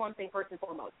 Can I say one thing first and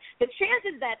foremost? The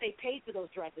chances that they paid for those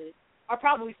dresses are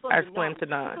probably slim to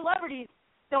none. Celebrities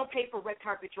don't pay for red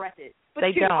carpet dresses. But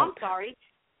they don't. I'm sorry.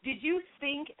 Did you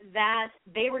think that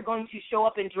they were going to show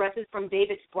up in dresses from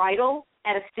David's bridal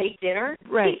at a state dinner?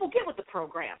 Right. People get with the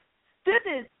program. This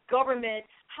is government,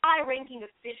 high-ranking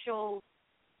officials.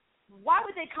 Why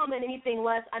would they come in anything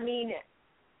less?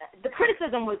 The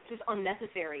criticism was just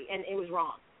unnecessary, and it was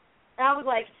wrong. And I was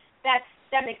like,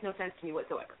 that makes no sense to me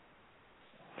whatsoever.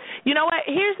 You know what?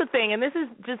 Here's the thing, and this is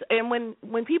just, and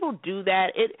when people do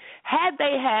that, had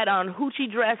they had on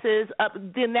hoochie dresses,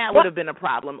 then that would have been a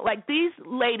problem. Like, these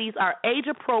ladies are age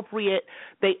appropriate.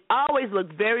 They always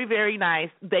look very, very nice.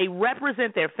 They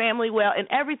represent their family well and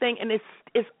everything, and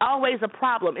it's always a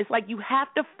problem. It's like you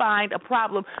have to find a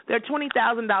problem. They're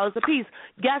 $20,000 a piece.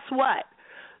 Guess what?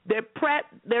 Their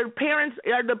parents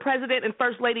are the president and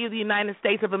first lady of the United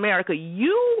States of America.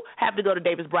 You have to go to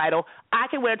David's bridal. I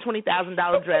can wear a $20,000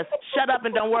 dress. Shut up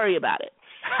and don't worry about it.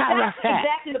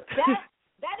 Exactly.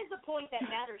 That is the point that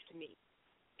matters to me.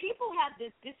 People have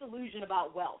this disillusion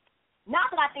about wealth.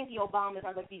 Not that I think the Obamas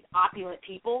are like these opulent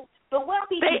people, but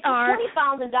wealthy people,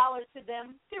 $20,000 to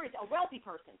them, seriously, a wealthy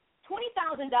person,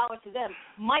 $20,000 to them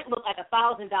might look like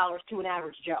 $1,000 to an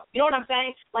average Joe. You know what I'm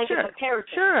saying? Like, sure, it's a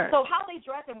character. Sure. So how they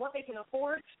dress and what they can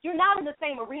afford, you're not in the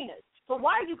same arenas. So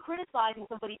why are you criticizing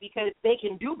somebody because they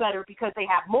can do better because they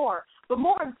have more? But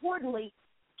more importantly,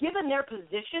 given their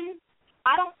position,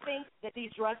 I don't think that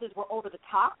these dresses were over the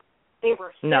top. They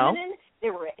were feminine.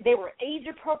 No. They were age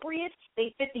appropriate.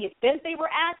 They fit the event they were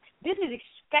at. This is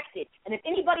expected. And if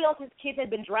anybody else's kids had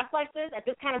been dressed like this at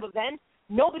this kind of event,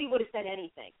 nobody would have said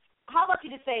anything. How about you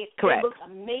just say correct, they look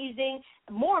amazing?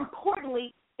 More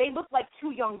importantly, they look like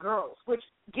two young girls, which,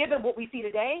 given what we see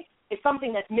today, is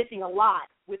something that's missing a lot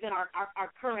within our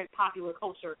current popular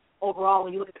culture overall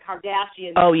when you look at the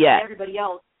Kardashians and everybody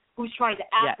else who's trying to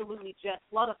absolutely just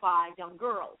sluttify young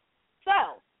girls.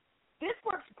 So this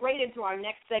works great into our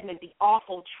next segment, The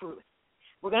Awful Truth.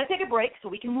 We're going to take a break so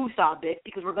we can woosah a bit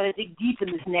because we're going to dig deep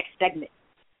in this next segment.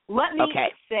 Let me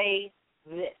say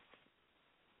this.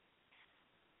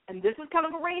 And this is kind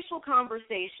of a racial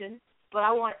conversation, but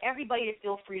I want everybody to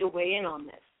feel free to weigh in on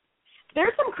this.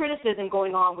 There's some criticism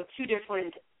going on with two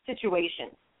different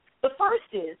situations. The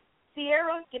first is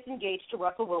Sierra gets engaged to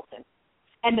Russell Wilson,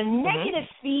 and the negative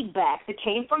feedback that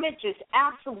came from it just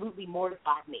absolutely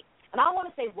mortified me. And I want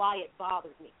to say why it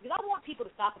bothers me, because I want people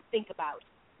to stop and think about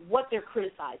what they're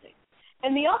criticizing.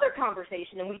 And the other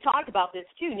conversation, and we talked about this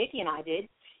too, Nikki and I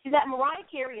did, is that Mariah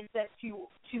Carey is set to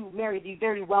marry the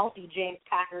very wealthy James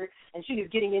Packard, and she is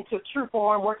getting into true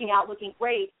form, working out, looking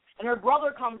great, and her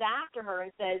brother comes after her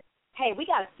and says, hey, we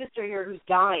got a sister here who's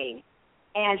dying,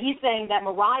 and he's saying that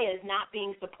Mariah is not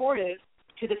being supportive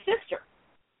to the sister.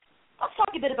 Let's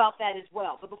talk a bit about that as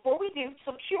well. But before we do,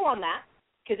 so chew on that,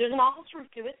 because there's an awful truth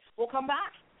to it. We'll come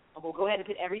back, and we'll go ahead and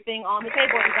put everything on the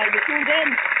table. Everybody get tuned in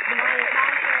to the Mariah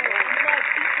Carey Show, Unplugged,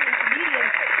 featuring comedian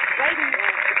Brayden.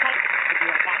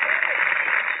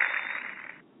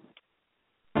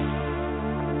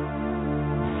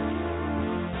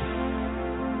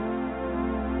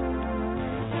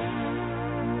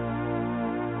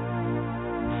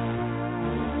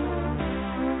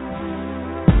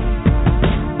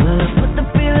 Put the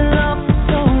feeling up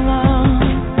so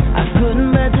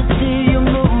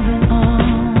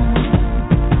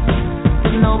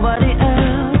nobody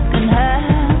else can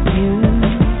have you.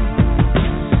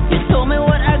 You told me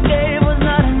what I gave was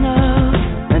not enough,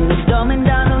 and the dumbing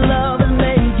down of love has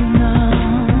made you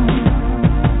numb.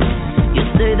 You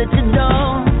say that you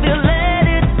don't feel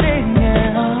anything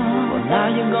at all. Well, now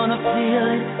you're gonna feel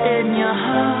it in your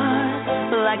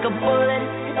heart, like a bullet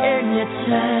in your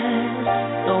chest.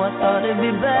 So I thought it'd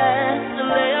be best to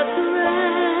lay us to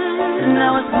rest. And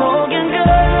now it's smoking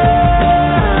good.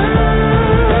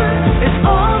 It's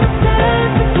all the time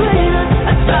between us.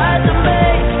 I tried to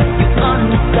make you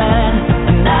understand,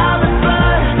 and now there's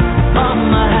blood on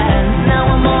my hands. Now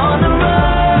I'm on the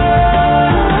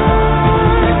run,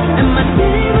 and my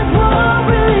demons won't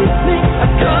release me. I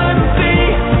couldn't be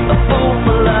a fool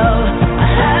for love. I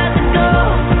had to go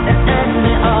and end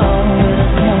it all with a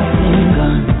smoking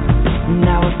gun.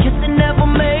 Now a kiss that never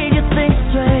made you think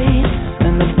straight,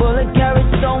 and the bullet carries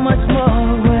so much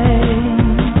more weight.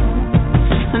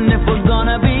 And if we're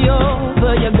gonna be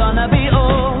over, you're gonna be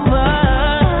over.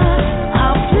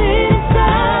 I'll plead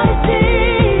insanity,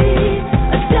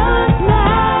 a dark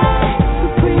night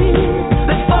supreme.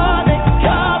 Before they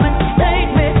come and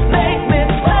take me, make me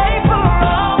pay for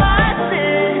all my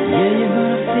sins. Yeah, you're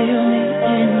gonna feel me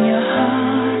in your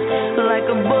heart, like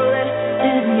a bullet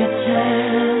in your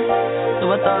chest.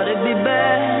 So I thought it'd be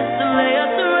best to lay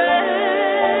us to rest.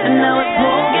 And now it's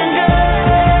smoking good.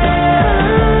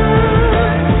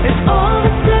 It's all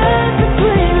the time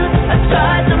between us. I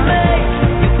tried to make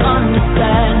you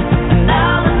understand, and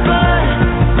now there's blood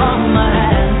on my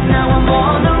hands. Now I'm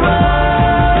on the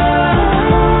run,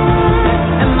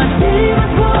 and my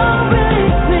demons won't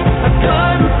release me. I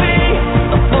couldn't be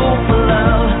a fool for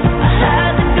love. I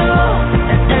had to go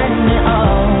and end it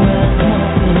all with a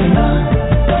smoking gun.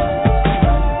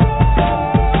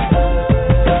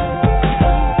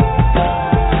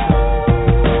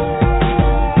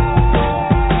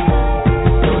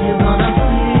 So you're gonna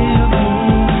feel me,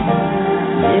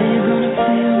 yeah, you're gonna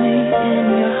feel me in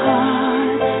your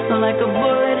heart, like a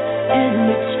bullet in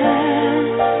your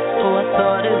chest. So I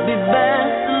thought it'd be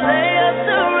best to lay us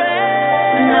to rest.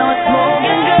 And now it's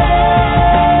smoking good.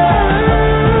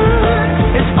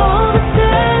 It's all the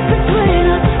time between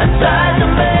us. I tried to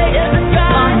make you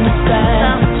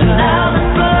understand, and now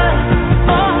there's blood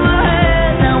on my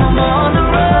hands. Now I'm on the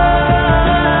run,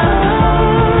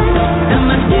 and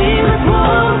my demons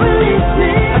won't release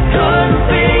me. I couldn't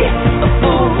be a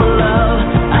fool for love.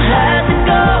 I had to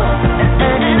go and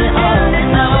end it all.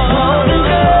 Now I'm smoking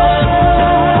good.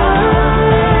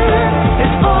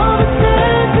 It's all the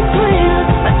time between us.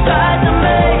 I tried to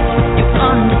make you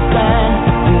understand,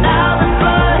 and now there's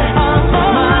blood on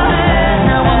my hands.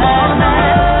 Now I'm on the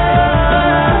run,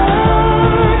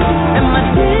 and my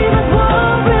demons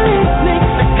won't release me.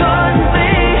 I couldn't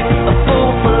be a fool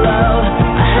for love.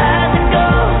 I had to go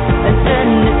and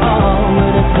end it all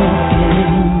with a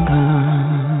smoking gun.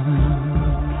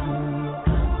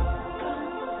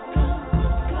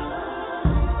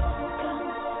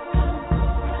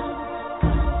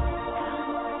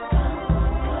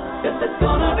 If it's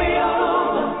gonna be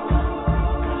over,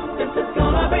 if it's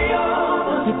gonna be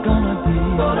over, it's gonna be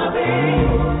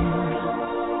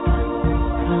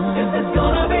if it's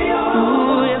gonna be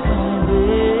over, if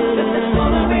it's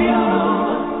gonna be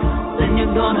over, then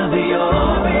you're gonna be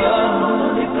over. You're gonna be,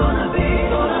 oh, you're gonna be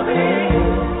over.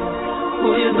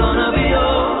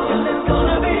 If it's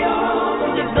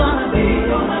gonna be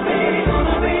over, you're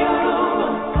gonna be over,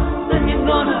 then you're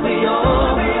gonna be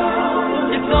over.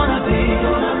 You're gonna be,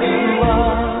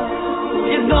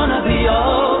 you're gonna be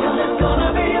over. It's gonna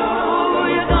be over.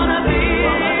 You're gonna be,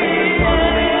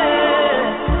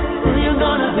 you're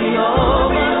gonna be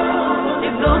over.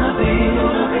 You're gonna be,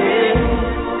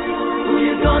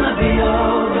 you're gonna be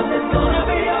over. It's gonna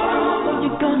be over.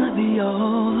 You're gonna be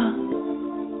over.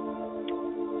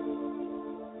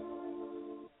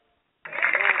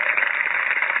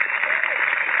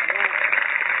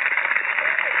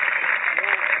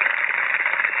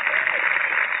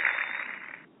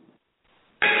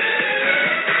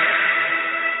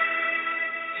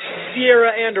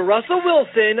 Sierra and Russell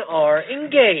Wilson are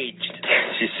engaged.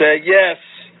 She said yes.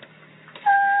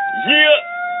 Yeah.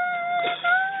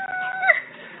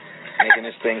 Making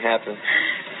this thing happen.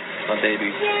 My baby.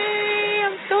 Yay,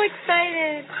 I'm so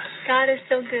excited. God is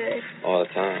so good. All the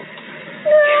time.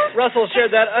 Russell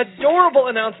shared that adorable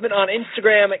announcement on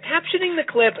Instagram, captioning the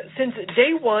clip, "Since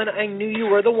day one, I knew you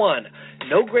were the one.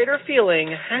 no greater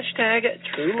feeling,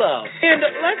 #true love. And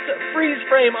let's freeze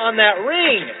frame on that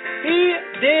ring. He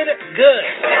did good.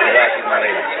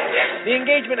 The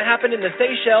engagement happened in the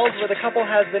Seychelles, where the couple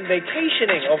has been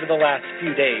vacationing over the last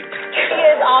few days. He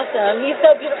is awesome. He's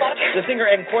so beautiful. The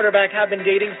singer and quarterback have been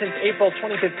dating since April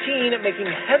 2015, making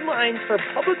headlines for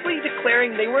publicly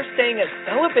declaring they were staying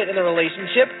celibate in the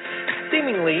relationship,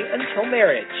 seemingly until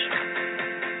marriage.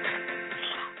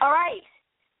 All right.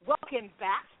 Welcome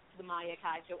back to the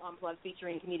Akai Show Unplugged,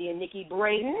 featuring comedian Nikki,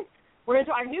 Brayden. We're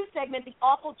into our new segment, The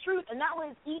Awful Truth, and that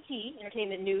was E.T.,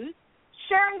 Entertainment News,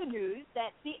 sharing the news that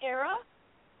Sierra,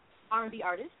 R&B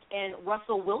artist, and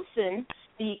Russell Wilson,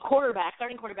 the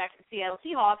starting quarterback for the Seattle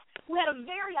Seahawks, who had a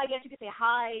very, I guess you could say,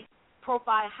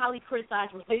 high-profile, highly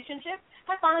criticized relationship,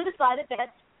 have finally decided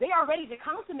that they are ready to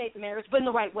consummate the marriage, but in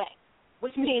the right way,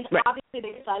 which means obviously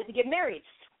they decided to get married.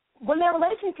 When their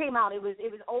relation came out, it was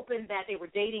open that they were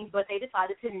dating, but they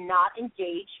decided to not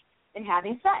engage in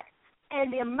having sex. And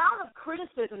the amount of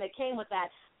criticism that came with that,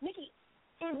 Nikki,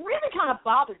 it really kind of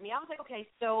bothered me. I was like, okay,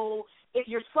 so if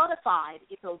you're solidified,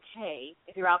 it's okay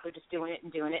if you're out there just doing it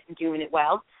and doing it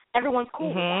well. Everyone's cool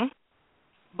with that.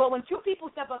 But when two people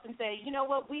step up and say, you know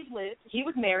what, we've lived, he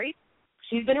was married,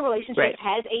 she's been in a relationship,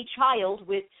 has a child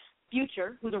with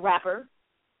Future, who's a rapper,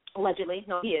 allegedly.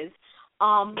 No, he is.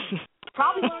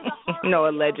 Probably one of the hardest. No,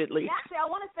 allegedly. Actually, I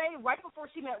want to say right before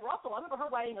she met Russell, I remember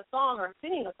her writing a song or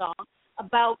singing a song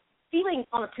about feeling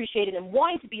unappreciated and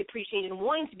wanting to be appreciated and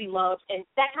wanting to be loved and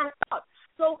that kind of stuff.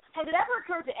 So has it ever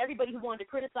occurred to everybody who wanted to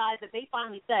criticize that they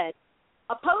finally said,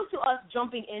 opposed to us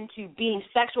jumping into being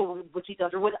sexual with each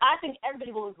other, which I think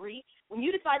everybody will agree, when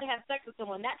you decide to have sex with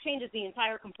someone, that changes the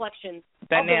entire complexion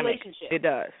of the relationship. It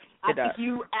does. I think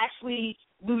you actually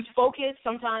lose focus.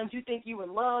 Sometimes you think you're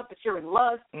in love, but you're in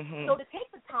lust. So to take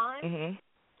the time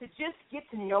to just get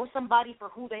to know somebody for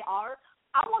who they are,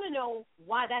 I want to know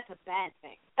why that's a bad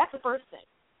thing. That's the first thing.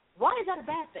 Why is that a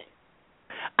bad thing?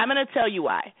 I'm going to tell you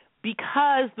why.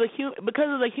 Because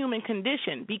of the human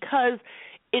condition. Because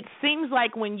it seems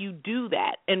like when you do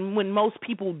that, and when most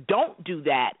people don't do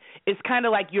that, it's kind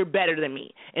of like you're better than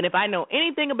me. And if I know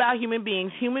anything about human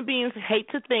beings hate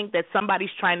to think that somebody's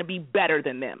trying to be better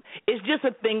than them. It's just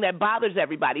a thing that bothers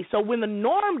everybody. So when the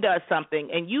norm does something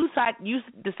and you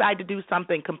decide to do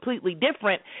something completely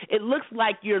different, it looks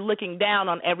like you're looking down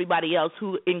on everybody else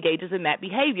who engages in that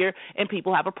behavior, and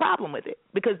people have a problem with it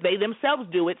because they themselves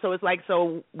do it. So it's like,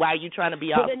 so why are you trying to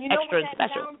be extra and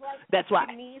special? That's why.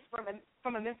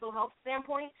 From a mental health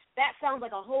standpoint, that sounds like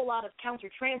a whole lot of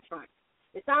counter-transference.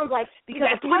 It sounds like, because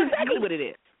that's exactly what it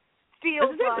is.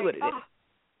 Feels exactly what it is.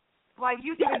 Like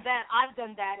you did that, I've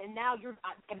done that, and now you're,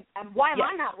 and why am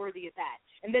I not worthy of that?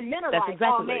 And then men are that's like,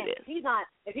 exactly oh man, what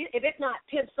it is. if it's not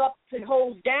tips up and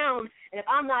holds down, and if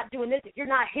I'm not doing this, if you're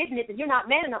not hitting it, then you're not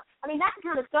man enough. I mean, that's the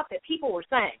kind of stuff that people were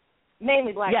saying,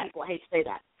 mainly black people. I hate to say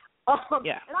that.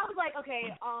 And I was like, okay,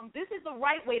 this is the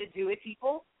right way to do it,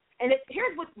 people. And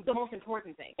here's what's the most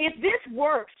important thing. If this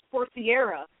works for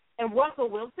Sierra and Russell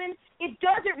Wilson, it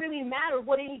doesn't really matter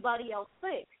what anybody else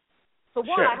thinks. So,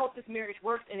 one, I hope this marriage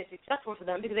works and it's successful for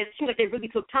them, because it seems like they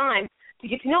really took time to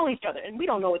get to know each other. And we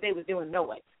don't know what they was doing, no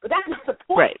way. But that's not the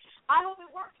point. I hope it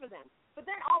works for them. But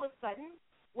then all of a sudden,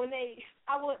 when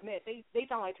I will admit, they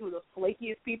sound like two of the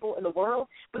flakiest people in the world,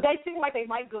 but they seem like they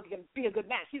might be a good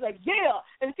match. He's like, yeah.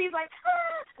 And she's like,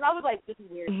 ah. And I was like, this is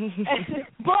weird.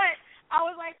 But I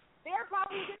was like, they're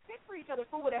probably a good fit for each other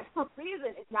for whatever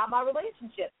reason. It's not my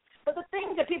relationship. But the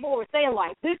things that people were saying,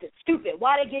 like, this is stupid.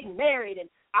 Why are they getting married? And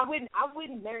I wouldn't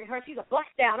marry her. She's a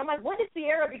bust down. I'm like, when did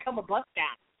Sierra become a bust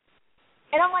down?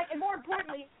 And I'm like, and more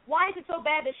importantly, why is it so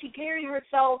bad that she carried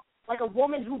herself like a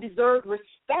woman who deserved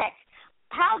respect?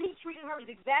 How he treated her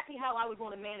is exactly how I would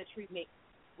want a man to treat me.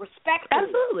 Respectfully.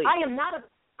 Absolutely. I am not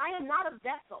a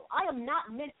vessel. I am not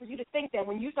meant for you to think that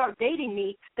when you start dating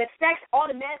me that sex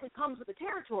automatically comes with the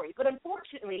territory. But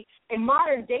unfortunately, in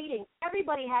modern dating,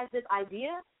 everybody has this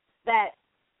idea that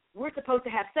we're supposed to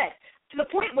have sex, to the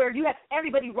point where you have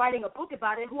everybody writing a book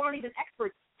about it who aren't even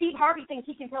experts. Steve Harvey thinks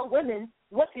he can tell women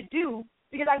what to do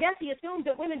because I guess he assumes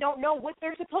that women don't know what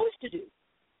they're supposed to do.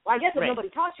 Well, I guess if nobody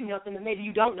taught you nothing, then maybe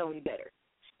you don't know any better.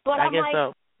 But I'm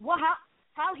like, well,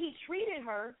 how he treated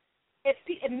her, if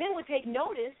men would take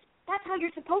notice, that's how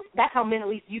you're supposed to. That's how men at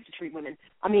least used to treat women.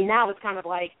 I mean, now it's kind of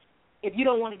like if you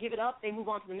don't want to give it up, they move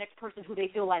on to the next person who they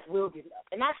feel like will give it up.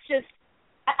 And that's just,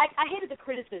 I hated the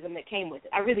criticism that came with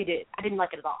it. I really did. I didn't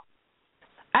like it at all.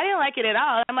 I didn't like it at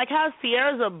all. I'm like, how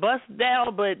Sierra's a bust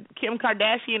down, but Kim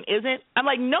Kardashian isn't? I'm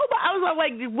like, nobody. I was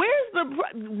like, where's the,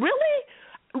 really?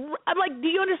 I'm like, do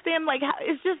you understand? Like, how,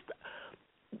 it's just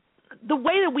the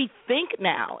way that we think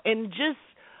now, and just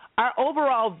our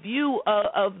overall view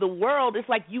of the world is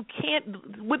like you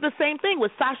can't, with the same thing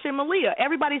with Sasha and Malia.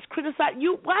 Everybody's criticizing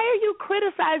you. Why are you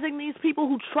criticizing these people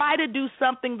who try to do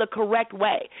something the correct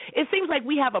way? It seems like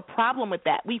we have a problem with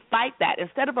that. We fight that.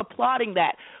 Instead of applauding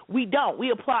that, we don't.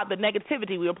 We applaud the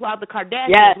negativity. We applaud the Kardashians.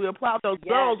 Yes. We applaud those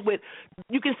girls with,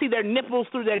 you can see their nipples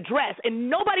through their dress, and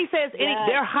nobody says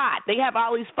they're hot. They have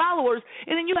all these followers,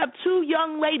 and then you have two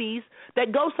young ladies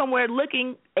that go somewhere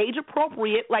looking age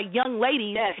appropriate, like young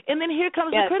ladies, and then here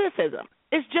comes the criticism.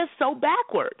 It's just so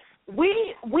backward.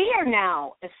 We are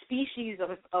now a species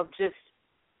of just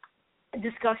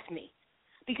disgust me,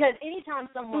 because anytime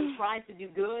someone tries to do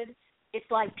good, it's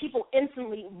like people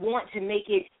instantly want to make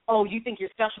it, oh, you think you're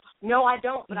special. No, I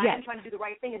don't, but I am trying to do the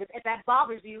right thing. And if that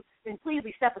bothers you, then please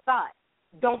step aside.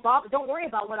 Don't worry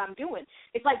about what I'm doing.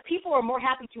 It's like people are more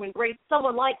happy to embrace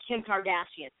someone like Kim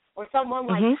Kardashian or someone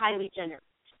like Kylie Jenner.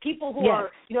 People who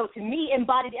are, to me,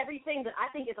 embodied everything that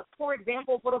I think is a poor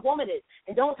example of what a woman is.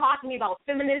 And don't talk to me about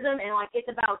feminism and like it's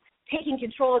about taking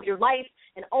control of your life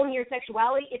and owning your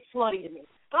sexuality. It's slutty to me.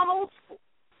 But I'm old school.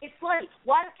 It's slutty.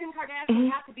 Why does Kim Kardashian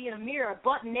have to be in a mirror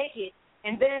butt naked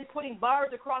and then putting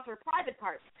bars across her private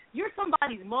parts? You're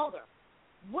somebody's mother.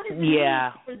 What is it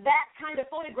mean for that kind of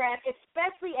photograph,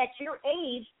 especially at your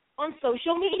age on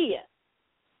social media?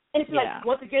 And it's like,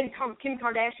 once again, Kim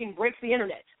Kardashian breaks the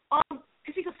internet.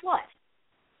 Because she's a slut.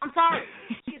 I'm sorry.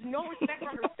 She has no respect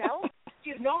for herself. She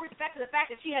has no respect for the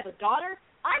fact that she has a daughter.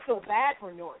 I feel bad for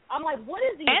North. I'm like, what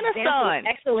is the example of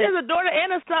excellence? She has a daughter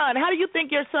and a son. How do you think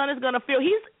your son is going to feel?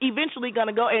 He's eventually going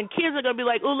to go, and kids are going to be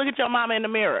like, oh, look at your mama in the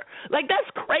mirror. Like, that's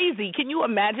crazy. Can you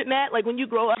imagine that? Like, when you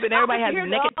grow up and everybody has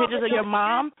naked pictures of your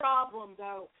mom? Problem,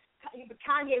 though.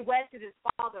 Kanye West is his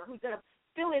father, who's going to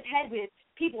fill his head with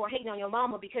people are hating on your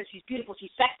mama because she's beautiful,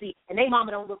 she's sexy, and they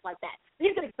mama don't look like that.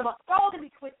 He's going to they're all going to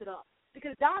be twisted up.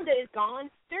 Because Donda is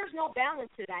gone, there's no balance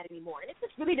to that anymore. And it's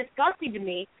just really disgusting to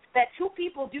me that two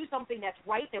people do something that's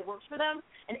right, that works for them,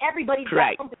 and everybody's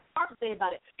got something hard to say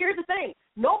about it. Here's the thing.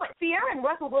 Nobody, Sierra and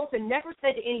Russell Wilson never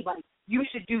said to anybody, you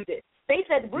should do this. They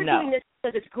said, we're doing this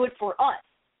because it's good for us.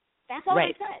 That's all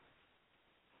they said.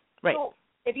 Right. So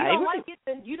if you don't like it,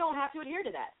 then you don't have to adhere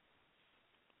to that.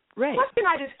 Right. Question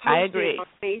I just posted on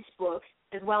Facebook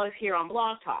as well as here on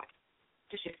Blog Talk,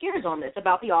 to shift gears on this,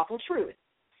 about the awful truth.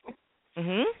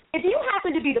 If you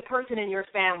happen to be the person in your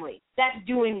family that's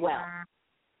doing well,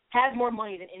 has more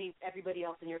money than everybody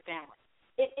else in your family,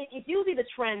 it's usually the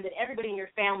trend that everybody in your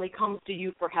family comes to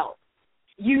you for help,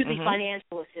 usually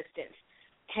financial assistance.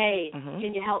 Hey,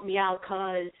 can you help me out,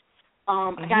 cuz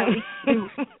I got to leave,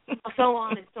 so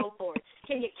on and so forth.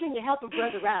 Can you help a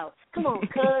brother out? Come on,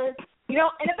 cuz.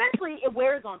 And eventually it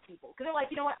wears on people because they're like,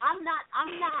 you know what, I'm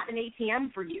not an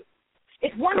ATM for you.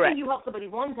 It's one thing you help somebody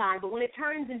one time, but when it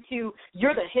turns into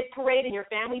you're the hit parade in your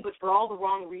family, but for all the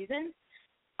wrong reasons,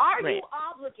 are you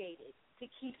obligated to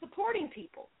keep supporting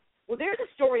people? Well, there's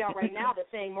a story out right now that's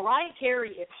saying Mariah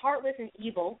Carey is heartless and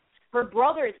evil. Her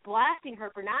brother is blasting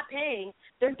her for not paying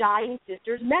their dying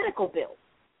sister's medical bills.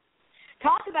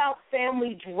 Talk about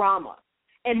family drama.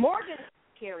 And Morgan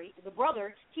Carey, the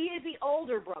brother, he is the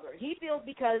older brother. He feels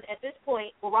because at this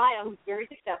point, Mariah, who's very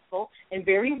successful and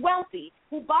very wealthy,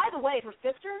 who, by the way, her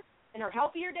sister, in her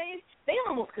healthier days, they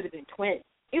almost could have been twins.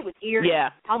 It was eerie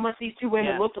how much these two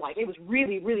women looked like. It was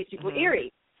really, really super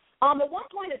eerie. At one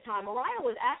point in time, Mariah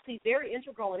was actually very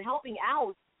integral in helping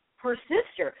out her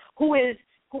sister, who is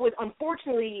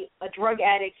unfortunately a drug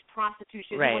addict,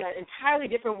 prostitution, who went an entirely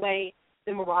different way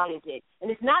than Mariah did. And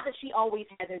it's not that she always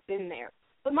hasn't been there.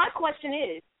 But my question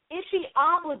is she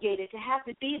obligated to have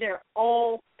to be there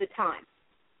all the time?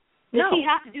 Does she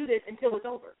have to do this until it's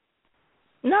over?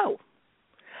 No.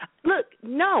 Look,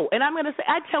 no. And I'm going to say,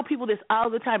 I tell people this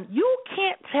all the time. You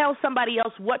can't tell somebody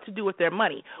else what to do with their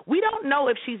money. We don't know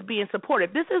if she's being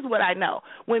supportive. This is what I know.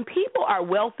 When people are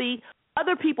wealthy,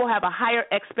 other people have a higher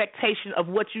expectation of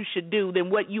what you should do than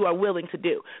what you are willing to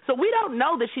do. So we don't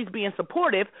know that she's being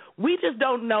supportive. We just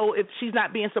don't know if she's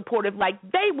not being supportive like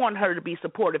they want her to be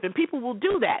supportive, and people will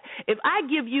do that. If I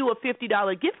give you a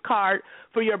 $50 gift card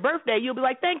for your birthday, you'll be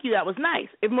like, thank you, that was nice.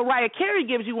 If Mariah Carey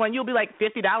gives you one, you'll be like,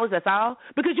 $50, that's all?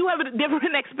 Because you have a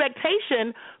different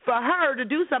expectation for her to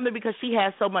do something because she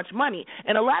has so much money.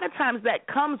 And a lot of times that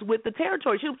comes with the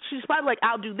territory. She's probably like,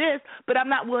 I'll do this, but I'm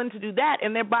not willing to do that.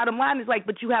 And their bottom line is like,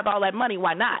 but you have all that money,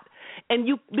 why not? And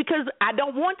because I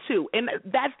don't want to. And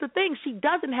that's the thing. She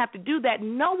doesn't have to do that.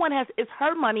 No one has, it's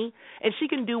her money, and she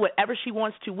can do whatever she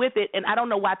wants to with it, and I don't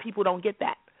know why people don't get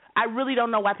that. I really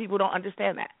don't know why people don't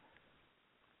understand that.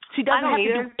 She doesn't have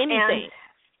to do anything.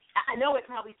 And I know it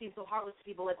probably seems so heartless to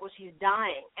people, like, well, she's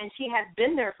dying, and she has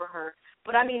been there for her.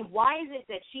 But, I mean, why is it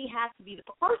that she has to be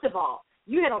first of all,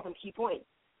 you hit on some key points.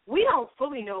 We don't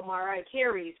fully know Mariah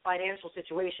Carey's financial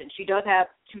situation. She does have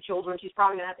 2 children. She's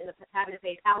probably going to end up having to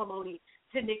pay alimony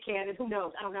to Nick Cannon. Who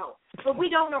knows? I don't know. But we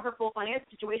don't know her full financial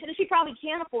situation, and she probably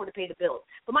can't afford to pay the bills.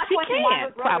 But my question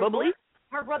is,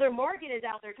 her brother Morgan is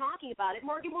out there talking about it.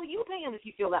 Morgan, will you pay him if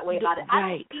you feel that way about it?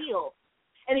 Right. I don't feel.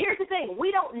 And here's the thing.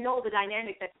 We don't know the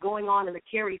dynamic that's going on in the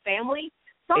Carey family.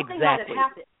 Something might have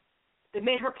happened that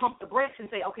made her pump the brakes and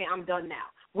say, okay, I'm done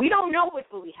now. We don't know what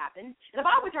fully happened. And if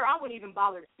I was her, I wouldn't even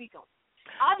bother to speak on it.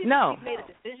 Obviously, she's made a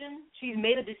decision. She's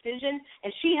made a decision,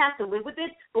 and she has to live with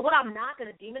it. But what I'm not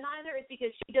going to demonize her is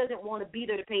because she doesn't want to be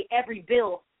there to pay every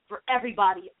bill for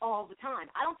everybody all the time.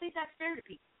 I don't think that's fair to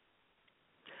people.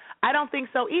 I don't think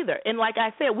so either. And like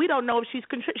I said, we don't know if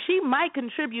she might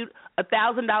contribute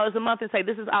 $1,000 a month and say,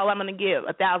 this is all I'm going to give,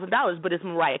 $1,000, but it's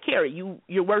Mariah Carey.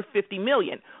 You're worth $50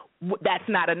 million. That's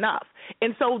not enough.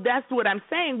 And so that's what I'm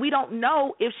saying. We don't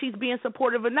know if she's being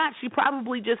supportive or not. She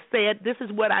probably just said, this is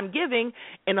what I'm giving.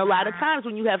 And a lot of times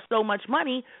when you have so much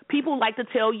money, people like to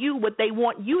tell you what they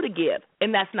want you to give.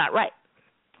 And that's not right.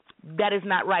 That is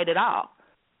not right at all.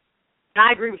 And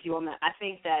I agree with you on that. I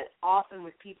think that often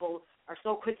with people are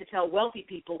so quick to tell wealthy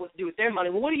people what to do with their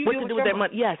money. Well, what do you do with their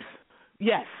money? Yes.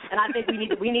 And I think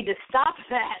we need to stop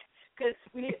that because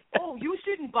you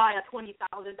shouldn't buy a $20,000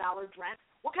 dress.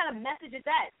 What kind of message is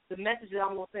that? The message that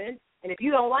I'm going to send. And if you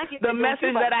don't like it, the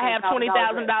message that I have $20,000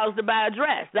 to buy a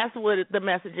dress. That's what the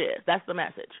message is. That's the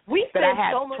message. We spend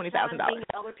so much time in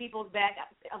other people's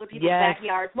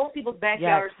backyards. Most people's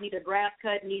backyards need a grass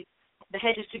cut, need the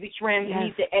hedges to be trimmed,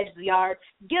 need to edge the yard.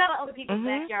 Get out of other people's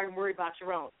backyard and worry about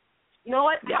your own. You know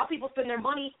what? How people spend their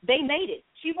money, they made it.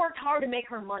 She worked hard to make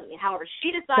her money. However,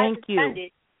 she decided to spend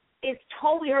it. It's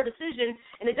totally her decision,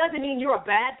 and it doesn't mean you're a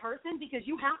bad person because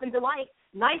you happen to like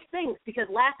nice things. Because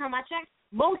last time I checked,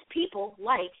 most people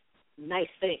like nice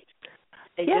things.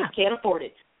 They just can't afford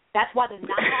it. That's why the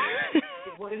knockoff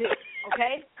is what it is,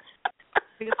 okay?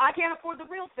 Because I can't afford the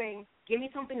real thing. Give me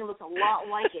something that looks a lot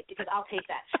like it because I'll take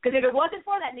that. Because if it wasn't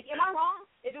for that, Nikki, am I wrong?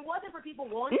 If it wasn't for people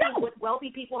wanting what wealthy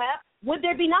people have, would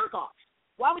there be knockoffs?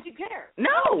 Why would you care?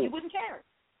 No. You wouldn't care.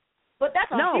 But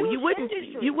that's a huge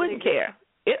industry. You wouldn't care.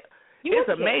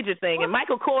 It's a major thing. And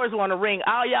Michael Kors want to ring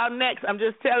all y'all necks. I'm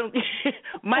just telling you,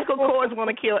 Michael Kors want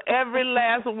to kill every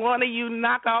last one of you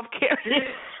knockoff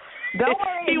characters. Don't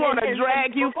worry. He want to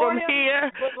drag you from here.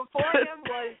 But before him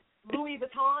was Louis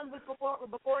Vuitton was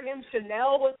before him.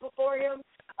 Chanel was before him.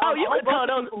 You could tell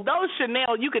those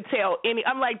Chanel, you could tell any.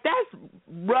 I'm like, that's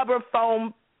rubber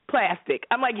foam plastic.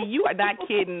 I'm like, you are not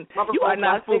kidding. You are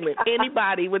not fooling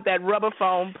anybody with that rubber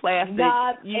foam plastic.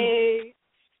 Not a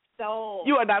soul.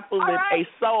 You are not fooling a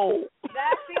soul.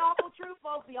 That's the awful truth,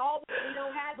 folks. We don't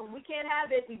have it. When we can't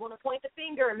have it, we want to point the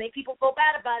finger and make people feel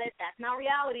bad about it. That's not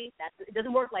reality. It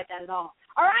doesn't work like that at all.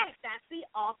 All right, that's the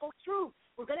awful truth.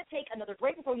 We're going to take another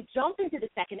break before we jump into the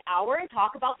second hour and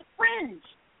talk about the fringe,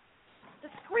 the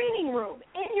screening room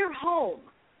in your home.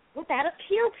 Would that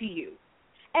appeal to you?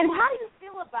 And how do you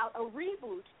feel about a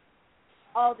reboot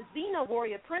of Xena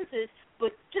Warrior Princess,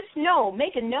 but just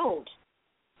make a note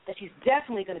that she's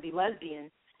definitely going to be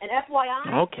lesbian. And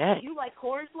FYI, if you like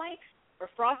Corn Flakes or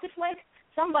Frosted Flakes,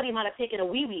 somebody might have taken a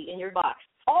wee-wee in your box.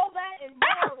 All that and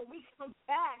more when we come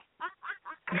back.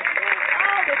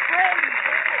 The Brayden.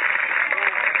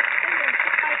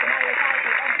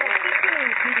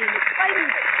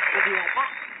 We'll be right back.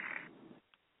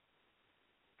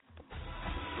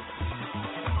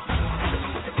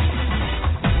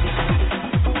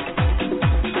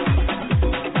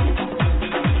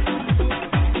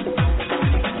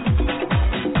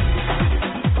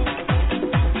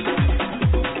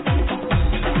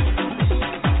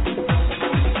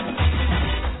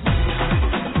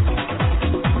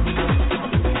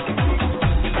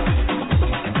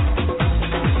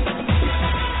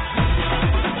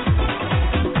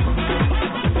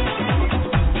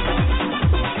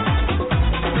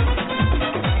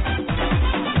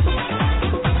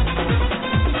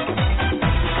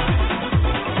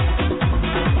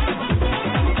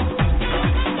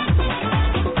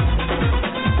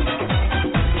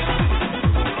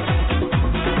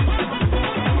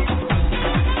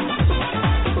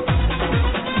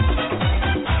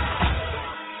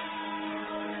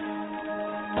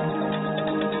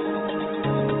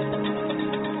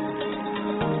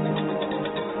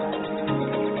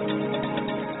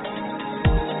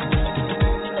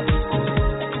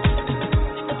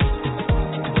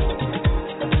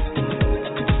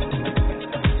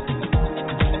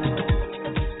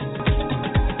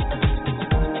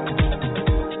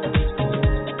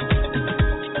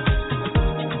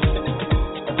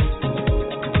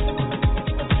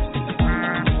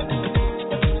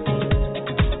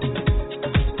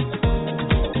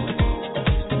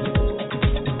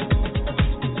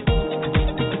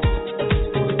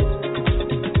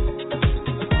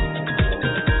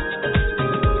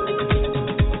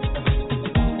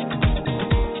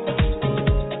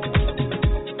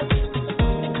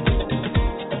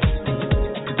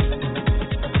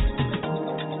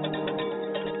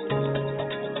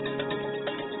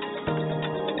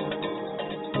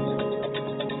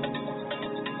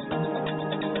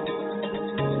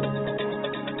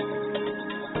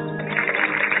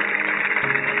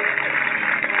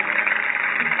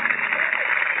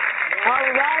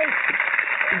 right.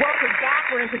 Welcome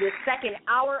back. We're into the second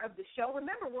hour of the show.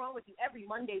 Remember, we're on with you every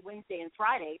Monday, Wednesday, and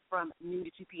Friday from noon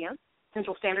to 2 p.m.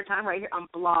 Central Standard Time right here on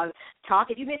Blog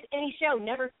Talk. If you miss any show,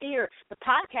 never fear. The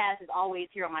podcast is always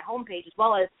here on my homepage, as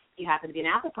well as if you happen to be an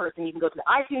Apple person, you can go to the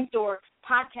iTunes Store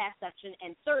podcast section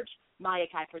and search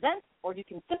Akai Presents, or you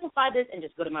can simplify this and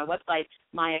just go to my website,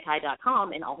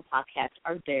 myakai.com, and all the podcasts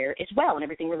are there as well and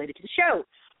everything related to the show.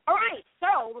 All right,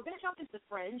 so we're going to jump into the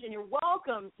fringe, and you're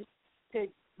welcome to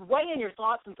weigh in your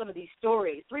thoughts on some of these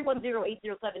stories.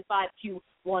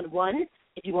 310-807-5211.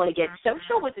 If you want to get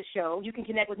social with the show, you can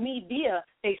connect with me via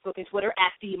Facebook and Twitter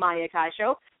at The Maya Akai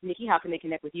Show. Nikki, how can they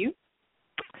connect with you?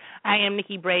 I am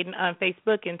Nikki Brayden on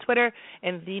Facebook and Twitter,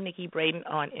 and The Nikki Brayden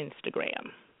on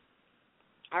Instagram.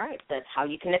 All right, that's how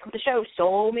you connect with the show.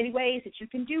 So many ways that you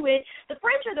can do it. The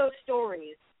fringe are those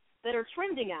stories that are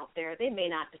trending out there. They may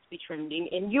not just be trending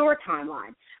in your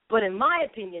timeline, but in my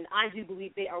opinion, I do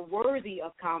believe they are worthy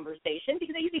of conversation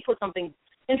because they usually put something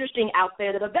interesting out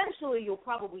there that eventually you'll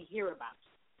probably hear about.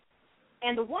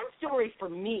 And the one story for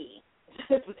me,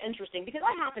 this was interesting because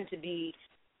I happen to be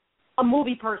a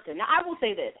movie person. Now, I will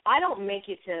say this. I don't make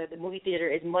it to the movie theater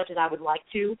as much as I would like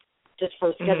to, just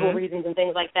for schedule reasons and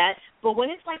things like that. But when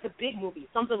it's like the big movies,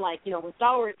 something like, when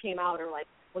Star Wars came out or like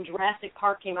when Jurassic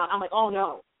Park came out, I'm like, oh,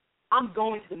 no. I'm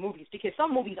going to the movies because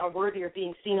some movies are worthy of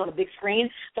being seen on a big screen.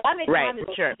 So I make time to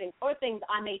go see things. Other things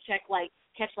I may catch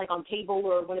on cable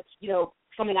or when it's,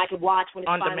 something I could watch when it's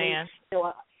on finally, demand.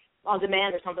 On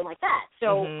demand or something like that.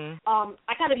 So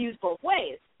I kind of use both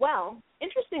ways. Well,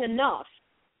 interesting enough,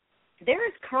 there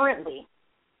is currently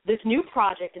this new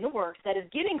project in the works that is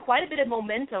getting quite a bit of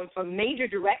momentum from major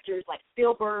directors like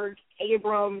Spielberg,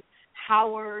 Abrams,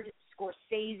 Howard,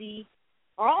 Scorsese,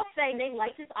 are all saying they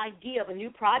like this idea of a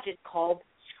new project called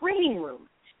Screening Room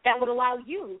that would allow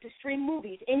you to stream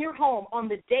movies in your home on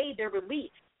the day they're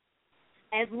released,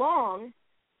 as long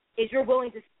as you're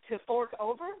willing to fork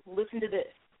over. Listen to this: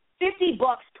 $50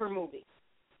 per movie.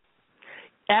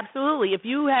 Absolutely. If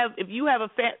you have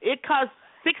it costs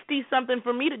 $60-something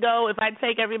for me to go if I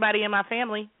take everybody in my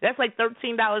family. That's like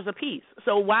 $13 a piece.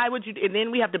 So why would you? And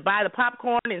then we have to buy the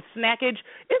popcorn and snackage.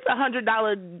 It's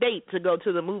 $100 date to go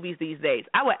to the movies these days.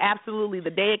 I would absolutely,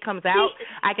 the day it comes out,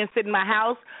 I can sit in my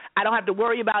house. I don't have to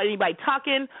worry about anybody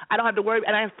talking. I don't have to worry.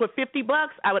 And I for $50,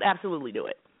 I would absolutely do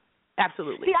it.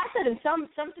 Absolutely. See, I said in some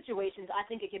situations, I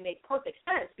think it can make perfect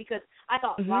sense because I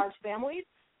thought large families,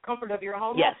 comfort of your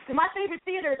home. Yes. So my favorite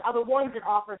theaters are the ones that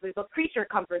offer the creature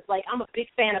comforts. Like, I'm a big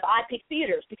fan of iPick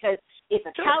Theaters because it's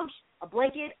a couch, a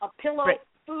blanket, a pillow,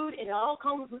 food, and it all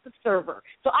comes with a server.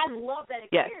 So I love that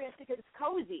experience because it's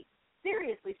cozy.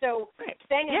 Seriously. So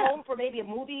staying at home for maybe a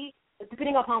movie,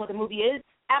 depending upon what the movie is,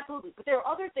 absolutely. But there are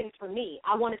other things for me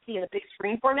I want to see in a big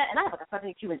screen format, and I have like a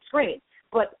 72-inch screen.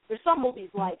 But there's some movies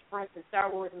like, for instance,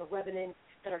 Star Wars and The Revenant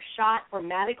that are shot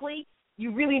formatically.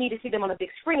 You really need to see them on a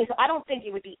big screen. So I don't think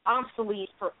it would be obsolete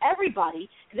for everybody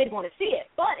because they'd want to see it.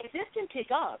 But if this can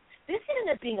pick up, this can end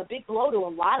up being a big blow to a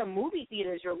lot of movie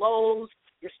theaters, your Lowe's,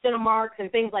 your Cinemarks,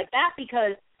 and things like that,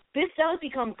 because this does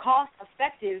become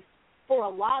cost-effective for a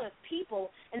lot of people.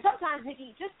 And sometimes,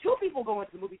 Nikki, just two people going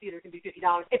to the movie theater can be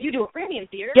 $50. If you do a premium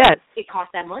theater, it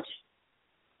costs that much.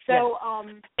 So,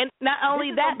 and not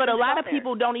only that, but a lot of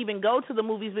people don't even go to the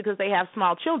movies because they have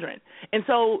small children. And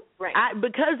so,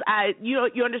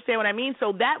 you understand what I mean?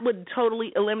 So that would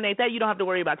totally eliminate that. You don't have to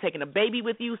worry about taking a baby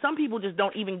with you. Some people just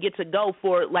don't even get to go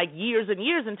for like years and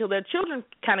years until their children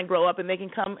kind of grow up and they can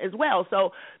come as well.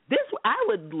 So I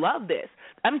would love this.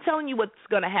 I'm telling you what's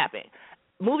going to happen.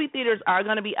 Movie theaters are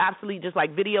going to be obsolete just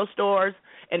like video stores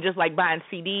and just like buying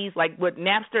CDs, like what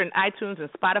Napster and iTunes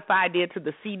and Spotify did to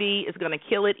the CD is going to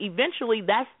kill it. Eventually,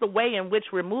 that's the way in which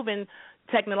we're moving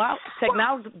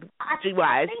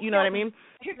technology-wise. You know what I mean?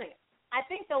 Here's the thing. I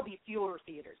think there'll be fewer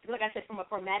theaters. Like I said, from a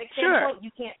formatic standpoint,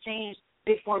 you can't change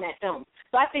big format films.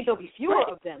 So I think there'll be fewer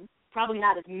of them, probably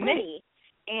not as many.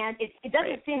 And it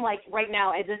doesn't seem like right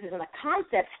now, as this is in a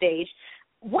concept stage,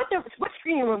 what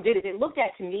Screening Room did is it looked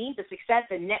at, to me, the success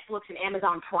that Netflix and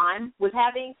Amazon Prime was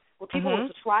having, where people were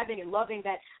subscribing and loving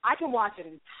that I can watch an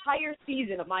entire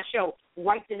season of my show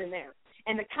right then and there.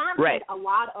 And the content a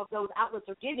lot of those outlets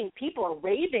are giving, people are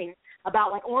raving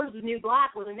about, like Orange is the New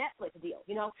Black was a Netflix deal,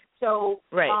 So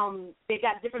they've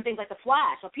got different things like The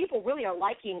Flash. So people really are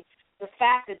liking the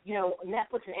fact that,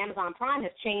 Netflix and Amazon Prime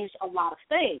have changed a lot of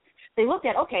things. They looked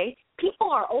at, okay, people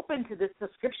are open to this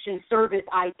subscription service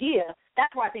idea.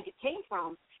 That's where I think it came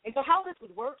from. And so how this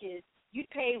would work is you'd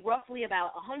pay roughly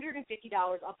about $150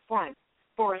 up front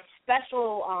for a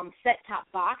special set-top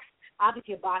box.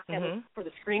 obviously a box set for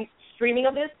the streaming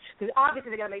of this, because obviously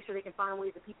they got to make sure they can find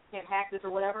ways that people can't hack this or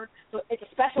whatever. So it's a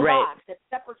special box that's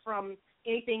separate from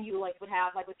anything you would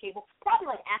have with cable, probably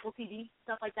like Apple TV,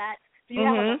 stuff like that. So you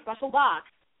have a special box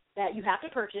that you have to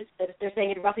purchase. That they're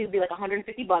saying it roughly would be like $150.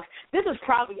 This is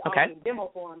probably in demo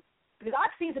form, because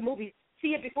I've seen the movies,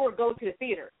 see it before it goes to the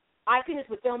theater. I've seen this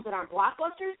with films that aren't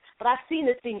blockbusters, but I've seen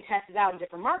this being tested out in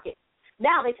different markets.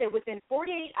 Now they say within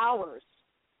 48 hours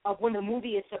of when the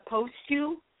movie is supposed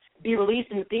to be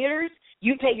released in the theaters,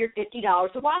 you pay your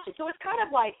 $50 to watch it. So it's kind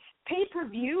of like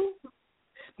pay-per-view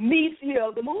meets,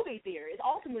 the movie theater. It's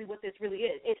ultimately what this really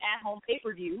is. It's at-home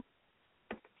pay-per-view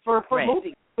for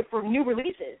movies, but for new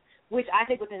releases, which I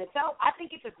think within itself, I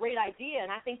think it's a great idea,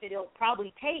 and I think that it'll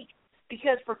probably take,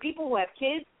 because for people who have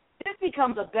kids, this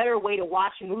becomes a better way to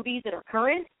watch movies that are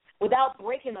current without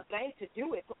breaking the bank to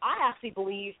do it. So I actually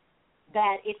believe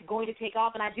that it's going to take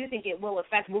off, and I do think it will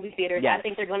affect movie theaters. Yes. I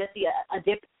think they're going to see a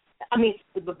dip. I mean,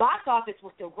 the box office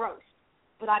will still gross,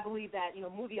 but I believe that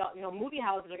movie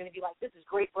houses are going to be like, this is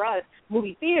great for us.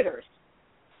 Movie theaters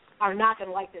are not going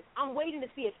to like this. I'm waiting to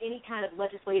see if any kind of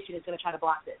legislation is going to try to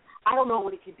block this. I don't know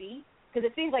what it could be, because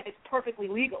it seems like it's perfectly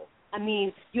legal. I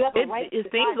mean, you have the right to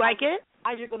decide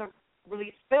how you're going to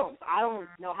release films. I don't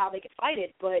know how they could fight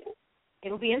it, but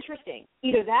it'll be interesting.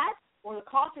 Either that or the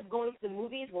cost of going to the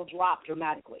movies will drop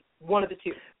dramatically. One of the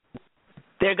two.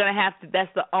 They're going to have to, that's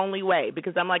the only way,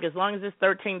 because I'm like, as long as it's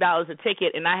 $13 a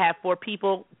ticket and I have 4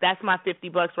 people, that's my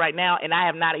 $50 right now, and I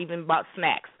have not even bought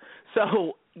snacks.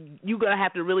 So you're going to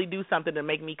have to really do something to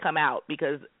make me come out,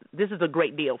 because this is a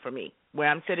great deal for me. Where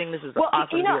I'm sitting, this is an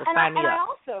awesome deal. Sign me up. I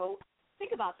also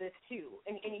think about this, too,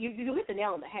 and you hit the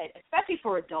nail on the head, especially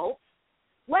for adults.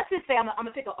 Let's just say I'm going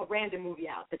to pick a random movie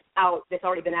that's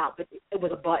already been out, but it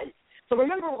was a buzz. So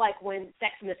remember, like, when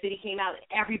Sex and the City came out and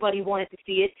everybody wanted to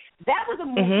see it? That was a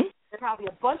movie that probably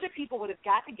a bunch of people would have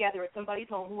got together at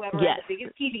somebody's home, whoever had the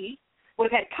biggest TV,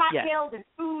 would have had cocktails and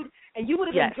food, and you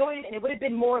would have enjoyed it, and it would have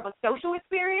been more of a social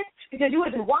experience, because you would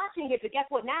have been watching it, but guess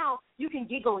what? Now you can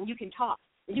giggle and you can talk.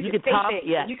 And you can say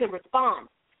things, and you can respond.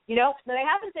 Now, they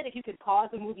haven't said if you could pause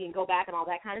the movie and go back and all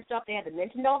that kind of stuff. They haven't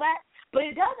mentioned all that. But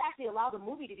it does actually allow the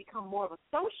movie to become more of a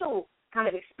social kind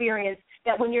of experience,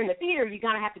 that when you're in the theater, you're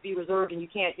going to have to be reserved and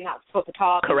you're not supposed to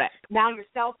talk. Correct. Now your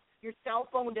cell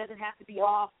phone doesn't have to be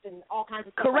off and all kinds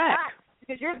of stuff like that.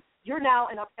 Because you're now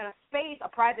in a space, a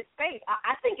private space.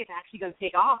 I think it's actually going to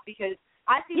take off, because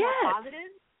I see more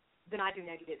positives than I do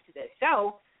negatives to this.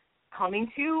 So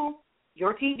coming to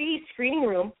your TV screening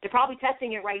room, they're probably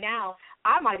testing it right now.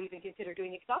 I might even consider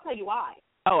doing it, because I'll tell you why.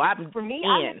 Oh, I'm For me,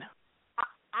 in.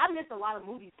 I miss a lot of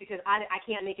movies because I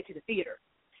can't make it to the theater.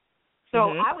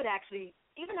 So I would actually,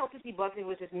 even though $50 it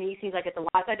was just me, seems like it's a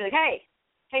lot, I'd be like, hey,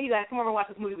 you guys, come over and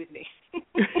watch this movie with me.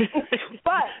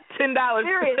 But $10.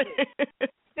 Seriously.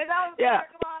 $10, yeah.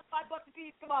 Come on, $5 a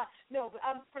piece, come on. No, but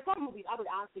for some movies, I would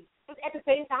honestly, but at the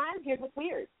same time, here's what's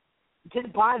weird.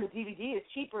 Just buying the DVD is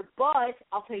cheaper, but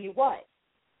I'll tell you what,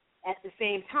 at the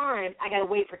same time, I got to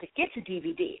wait for it to get to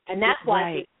DVD, and that's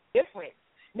why it's different.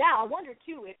 Now, I wonder,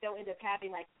 too, if they'll end up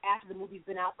having, like, after the movie's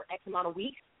been out for X amount of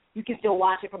weeks, you can still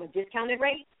watch it from a discounted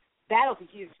rate. That'll be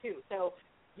huge, too. So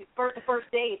the first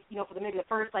day, for maybe the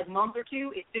first, month or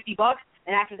two, it's $50,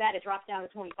 and after that, it drops down to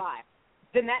 $25.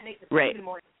 Then that makes it even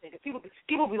more interesting.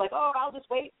 People will be like, oh, I'll just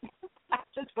wait. I'll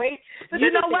just wait. So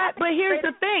you know what? But here's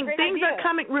the thing. Things are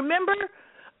coming. Remember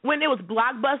when it was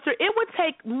Blockbuster, it would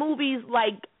take movies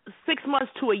like 6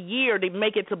 months to a year to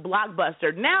make it to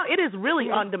Blockbuster. Now it is really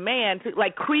on demand.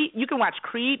 Like Creed, you can watch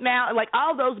Creed now. Like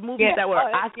all those movies that were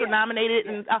Oscar nominated,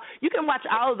 and you can watch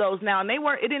all of those now. And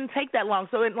it didn't take that long.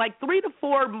 So in like 3 to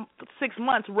 4, 6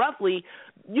 months roughly,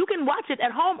 you can watch it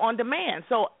at home on demand.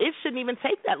 So it shouldn't even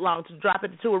take that long to drop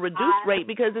it to a reduced rate,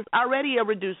 because it's already a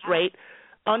reduced rate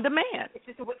on demand. It's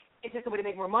just a way to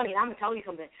make more money. And I'm going to tell you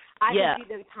something. I can see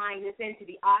them tying this into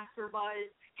the Oscar buzz.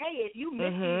 Hey, if you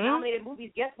miss these nominated movies,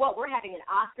 guess what? We're having an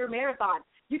Oscar marathon.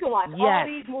 You can watch all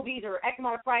these movies or X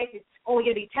amount of price. It's only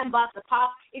going to be $10 a pop.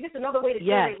 It's just another way to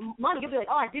generate money. You'll be like,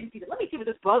 oh, I didn't see this. Let me see what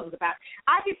this buzz is about.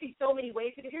 I can see so many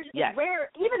ways. Because here's it's rare.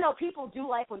 Even though people do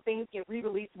like when things get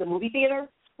re-released to the movie theater,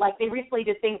 like they recently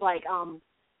did things like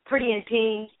Pretty in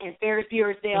Pink and Ferris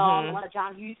Bueller's Day Off, a lot of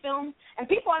John Hughes films, and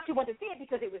people actually went to see it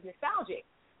because it was nostalgic.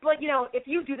 But, if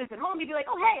you do this at home, you'd be like,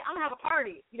 oh, hey, I'm going to have a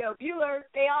party. Bueller,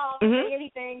 Day Off,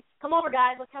 anything. Come over,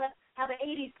 guys. Let's have an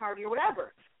 80s party or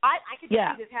whatever. I could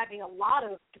see this having a lot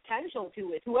of potential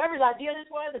to it. Whoever's idea this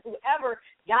was, and whoever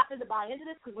got them to buy into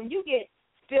this, because when you get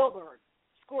Spielberg,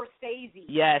 Scorsese,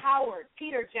 Howard,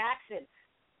 Peter Jackson,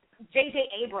 J.J.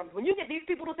 Abrams, when you get these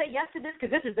people to say yes to this because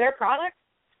this is their product,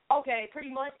 Okay, pretty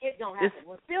much it don't happen.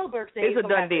 When Spielberg says it's a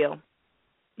done deal.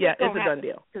 Yeah, it's a done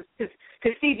deal.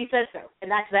 Because Stevie says so,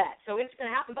 and that's that. So it's going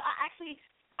to happen. But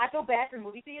I feel bad for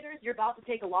movie theaters. You're about to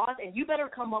take a loss, and you better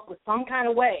come up with some kind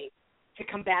of way to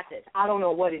combat this. I don't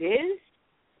know what it is,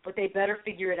 but they better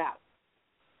figure it out.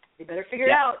 They better figure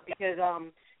it out because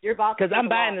you're about to. Because I'm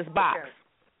buying this box. Sure.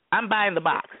 I'm buying the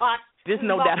box. There's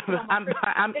no doubt. I'm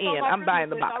in. I'm buying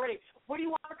the box. Already. What do you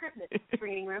want for Christmas?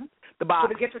 Screening room. The box.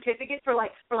 With a gift certificate for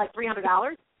like $300.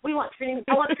 What do you want?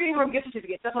 I want screening room gift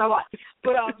certificates. That's what I want.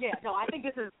 But yeah, no, I think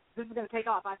this is going to take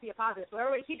off. I see a positive. So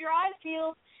everybody, keep your eyes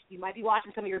peeled. You might be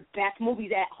watching some of your best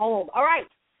movies at home. All right.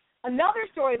 Another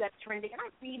story that's trending, and I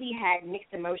really had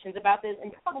mixed emotions about this,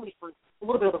 and probably for a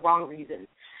little bit of the wrong reasons.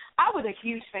 I was a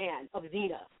huge fan of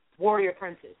Xena, Warrior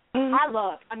Princess.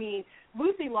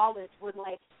 Lucy Lawless was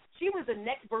like, she was the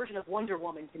next version of Wonder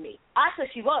Woman to me. I thought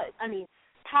she was.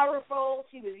 Powerful.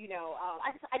 She was,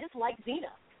 I just liked Xena.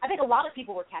 I think a lot of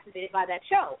people were captivated by that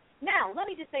show. Now, let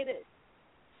me just say this.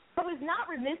 I was not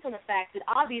remiss on the fact that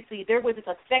obviously there was this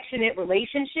affectionate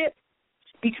relationship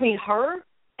between her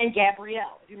and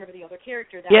Gabrielle. If you remember the other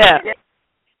character.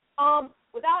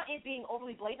 Without it being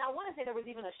overly blatant, I want to say there was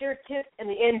even a shared kiss in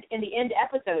the end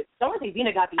episode. Someone say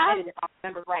Xena got beheaded, if I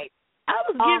remember right. I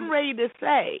was getting ready to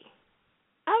say.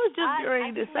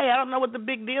 I don't know what the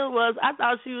big deal was. I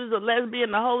thought she was a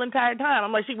lesbian the whole entire time.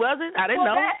 I'm like, she wasn't? I didn't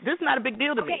know. This is not a big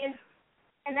deal to me.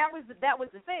 And that was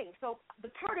the thing. So the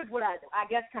part of what I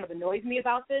guess kind of annoys me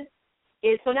about this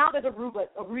is, so now there's a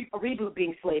reboot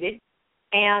being slated.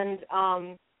 And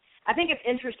I think it's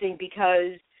interesting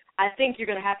because I think you're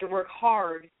going to have to work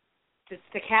hard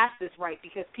to cast this right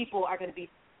because people are going to be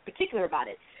particular about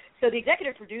it. So the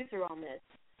executive producer on this,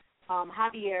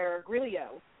 Javier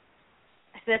Grillo,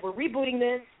 said, we're rebooting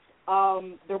this.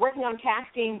 They're working on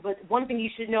casting, but one thing you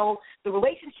should know, the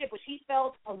relationship which he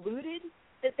felt alluded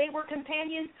that they were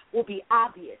companions will be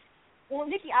obvious. Well,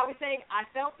 Nikki, I was saying I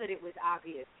felt that it was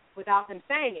obvious without them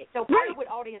saying it. So part of what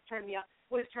audience turned me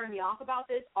off about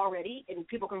this already, and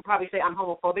people can probably say I'm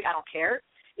homophobic, I don't care,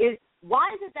 is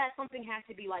why is it that something has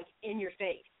to be, like, in your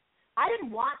face? I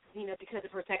didn't want Xena because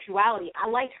of her sexuality. I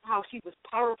liked how she was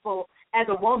powerful as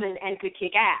a woman and could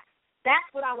kick ass. That's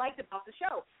what I liked about the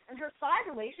show. And her side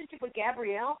relationship with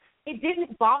Gabrielle, it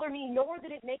didn't bother me, nor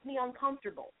did it make me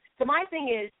uncomfortable. So my thing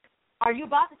is, are you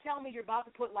about to tell me you're about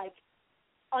to put, like,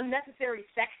 unnecessary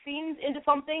sex scenes into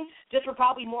something just for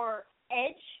probably more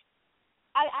edge?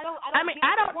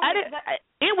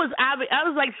 It was obvious. I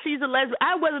was like, she's a lesbian.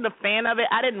 I wasn't a fan of it.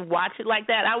 I didn't watch it like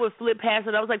that. I would flip past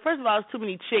it. I was like, first of all, there's too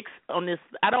many chicks on this.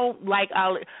 I don't like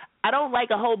a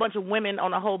whole bunch of women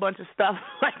on a whole bunch of stuff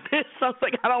like this. So I was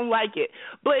like, I don't like it.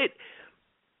 But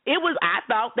I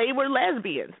thought they were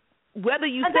lesbians. Whether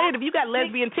you say it, if you got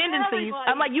lesbian tendencies,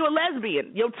 I'm like, you're a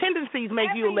lesbian. Your tendencies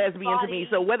make you a lesbian to me.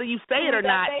 So whether you say it or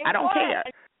not, I don't care.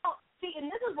 See, and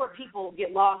this is where people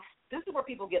get lost. This is where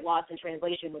people get lost in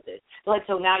translation with this. Like,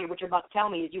 so now what you're about to tell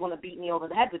me is you want to beat me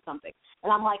over the head with something. And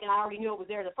I'm like, and I already knew it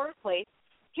was there in the first place.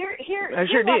 I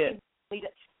sure did.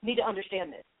 Need to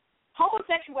understand this.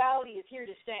 Homosexuality is here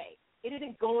to stay. It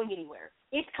isn't going anywhere.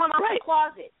 It's come out of the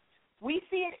closet. We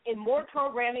see it in more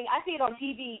programming. I see it on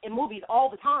TV and movies all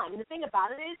the time. And the thing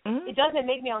about it is, it doesn't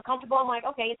make me uncomfortable. I'm like,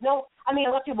 okay,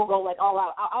 unless people go like all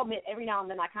out. I'll admit every now and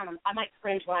then I might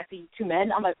cringe when I see two men.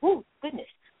 I'm like, ooh,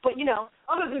 goodness. But,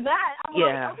 other than that, I'm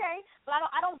like, okay. But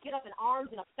I don't get up in arms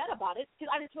and upset about it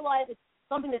because I just realize it's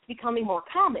something that's becoming more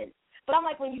common. But I'm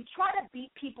like, when you try to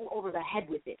beat people over the head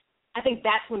with it, I think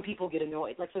that's when people get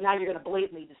annoyed. Like, so now you're going to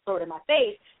blatantly just throw it in my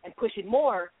face and push it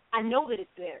more. I know that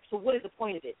it's there. So what is the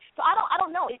point of it? So I don't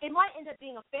know. It might end up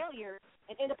being a failure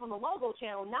and end up on the logo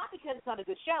channel, not because it's not a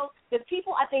good show, because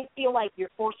people, I think, feel like you're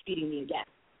force-feeding me again.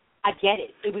 I get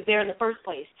it. It was there in the first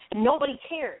place. And nobody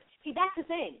cared. See, that's the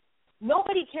thing.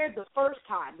 Nobody cared the first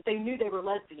time, but they knew they were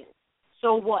lesbians.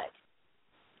 So what?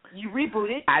 You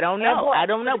rebooted. I don't know.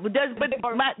 But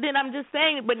then I'm just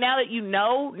saying. But now that you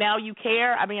know, now you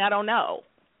care. I mean, I don't know.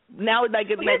 Now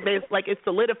it's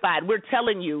solidified. We're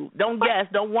telling you. Don't guess.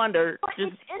 Don't wonder.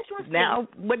 Just it's interesting. Now,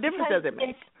 what difference does it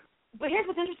make? But here's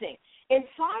what's interesting. In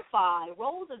sci-fi,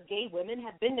 roles of gay women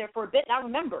have been there for a bit. I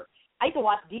remember. I used to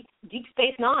watch Deep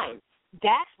Space Nine.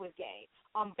 Dax was gay.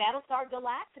 Battlestar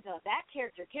Galactica. That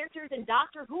characters in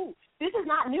Doctor Who. This is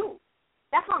not new.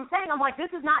 That's what I'm saying. I'm like,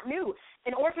 this is not new.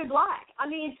 And Orphan Black. I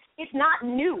mean, it's not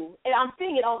new. And I'm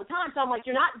seeing it all the time. So I'm like,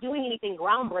 you're not doing anything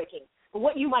groundbreaking. But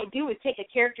what you might do is take a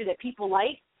character that people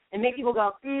like and make people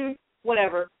go,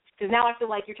 whatever. Because now I feel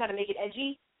like you're trying to make it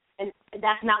edgy, and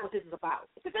that's not what this is about.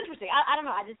 It's just interesting. I don't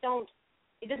know. I just don't.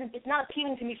 It's not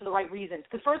appealing to me for the right reasons.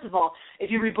 Because first of all, if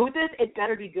you reboot this, it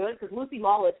better be good. Because Lucy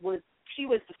Lawless was she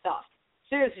was the stuff.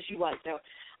 Seriously, she was. So,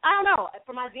 I don't know.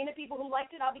 For my Xena people who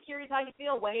liked it, I'll be curious how you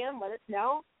feel. Weigh in, let us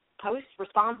know. Post,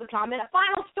 responsive comment. A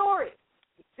final story.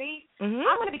 See,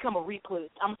 I'm going to become a recluse.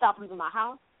 I'm going to stop leaving my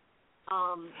house.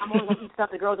 I'm only going to eat stuff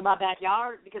that grows in my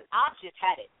backyard because I've just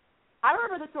had it. I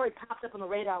remember the story popped up on the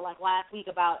radar like last week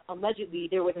about allegedly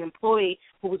there was an employee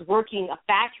who was working a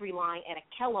factory line at a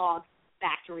Kellogg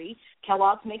factory.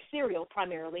 Kellogg's makes cereal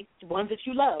primarily, the ones that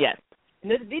you love. Yes. And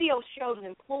this video showed an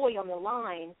employee on the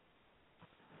line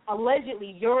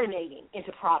allegedly urinating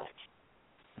into product.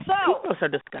 So, people are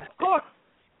disgusting. Of course,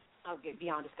 I would get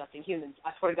beyond disgusting. Humans,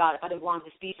 I swear to God, if I didn't belong to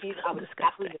the species, I would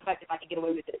absolutely defect if I could get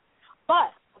away with it.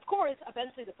 But, of course,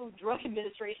 eventually the Food and Drug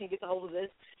Administration gets a hold of this,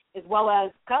 as well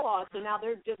as Kellogg. So now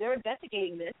they're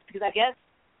investigating this because I guess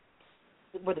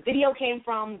where the video came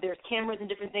from, there's cameras and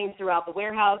different things throughout the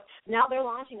warehouse. Now they're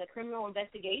launching a criminal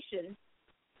investigation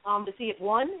to see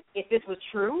if this was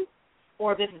true,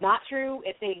 or if this is not true,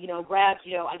 if they, grabbed,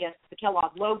 I guess the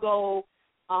Kellogg logo.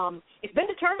 It's been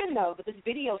determined, though, that this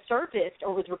video surfaced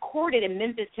or was recorded in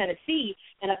Memphis, Tennessee,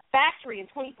 in a factory in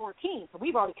 2014. So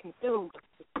we've already consumed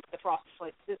the Frosted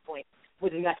Flakes at this point,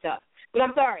 which is messed up. But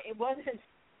I'm sorry, it wasn't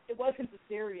the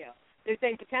cereal. They're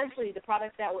saying potentially the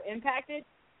products that were impacted,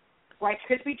 Rice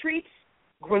Krispie treats,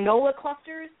 granola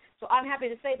clusters. So I'm happy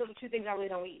to say those are two things I really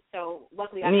don't eat. So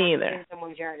luckily I'm not eating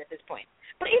someone's urine at this point.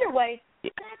 But either way,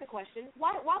 can I ask a question?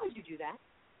 Why would you do that?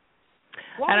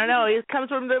 I don't know. It comes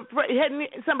from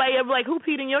somebody ever like, who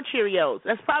peed in your Cheerios?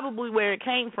 That's probably where it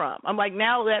came from. I'm like,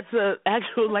 now that's an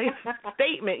actual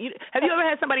statement. Have you ever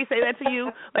had somebody say that to you?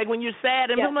 Like when you're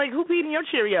sad, and I'm like, who peed in your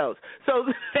Cheerios? So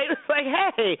they was like,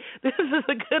 hey, this is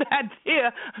a good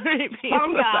idea.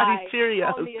 Some guy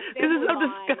Cheerios. On the this is so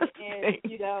disgusting.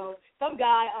 And, some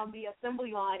guy on the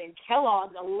assembly line in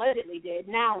Kellogg's allegedly did.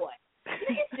 Now what?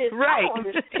 It's just, right. I don't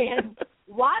understand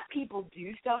why people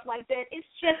do stuff like that. It's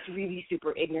just really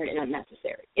super ignorant and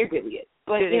unnecessary. It really is.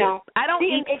 But I don't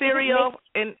eat cereal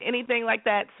and anything like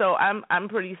that, so I'm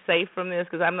pretty safe from this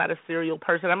because I'm not a cereal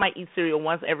person. I might eat cereal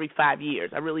once every 5 years.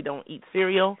 I really don't eat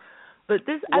cereal, but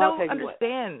this I don't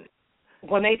understand.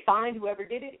 When they find whoever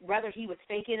did it, whether he was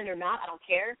faking it or not, I don't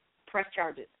care. Press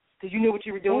charges. Because you knew what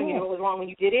you were doing, you knew what was wrong when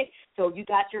you did it. So you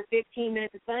got your 15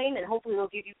 minutes of fame, and hopefully they'll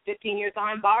give you 15-year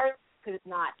time bars because it's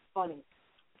not funny.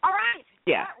 All right.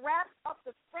 Yeah. That wraps up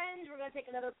the Friends. We're going to take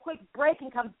another quick break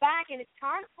and come back, and it's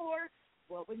time for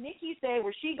what would Nikki say,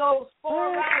 where she goes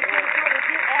 4 rounds with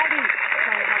Abby.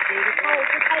 Trying to help David Cole.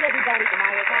 Good night, everybody. The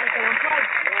Mario Chronicle Unplugged.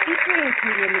 Featuring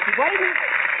comedian Nikki Brayden.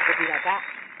 We'll be right back.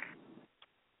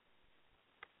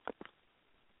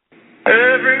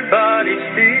 Everybody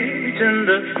speeds in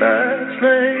the fast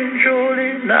lane,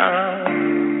 surely now.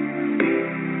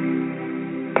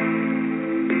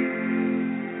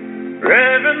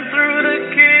 Revving through the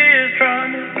gears,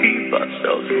 trying to keep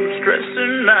ourselves from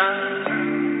stressing out.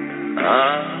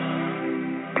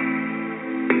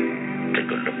 Take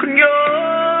a look in your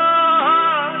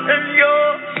heart and your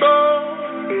soul.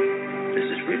 This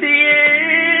is really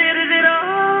it, is it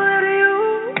all that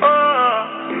you are?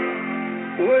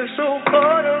 We're so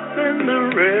caught up in the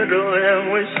riddle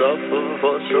and we suffer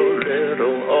for so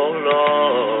little, oh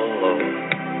Lord.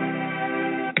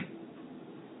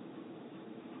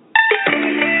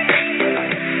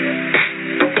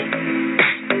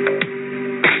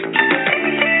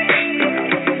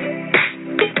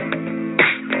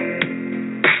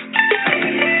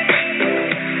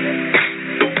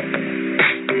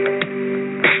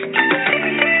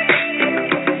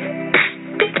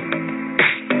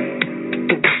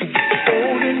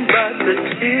 Holding back the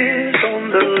tears on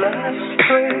the last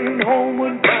train home.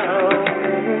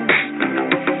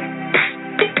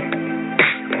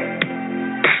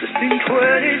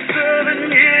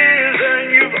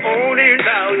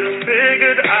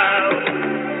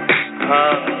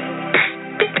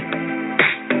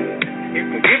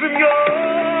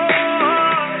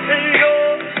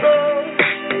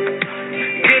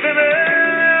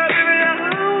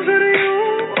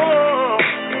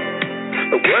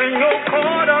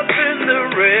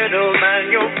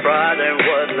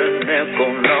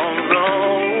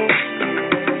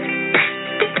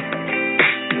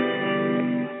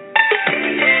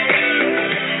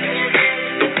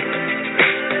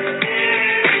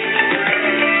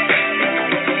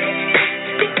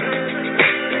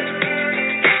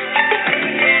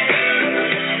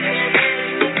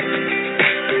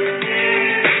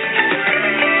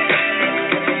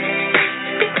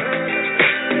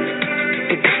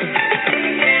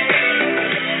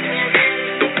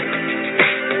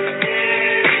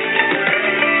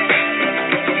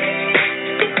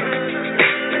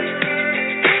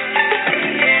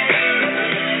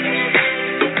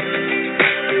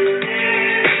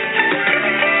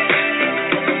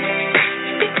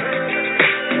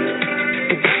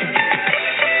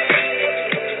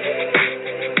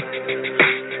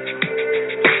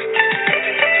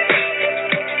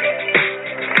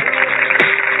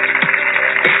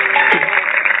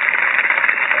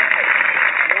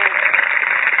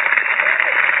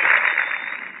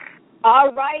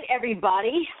 right,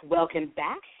 everybody. Welcome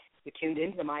back. You're tuned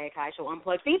in to the Akai Show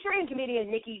Unplugged, featuring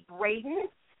comedian Nikki, Brayden.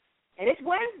 And it's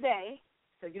Wednesday,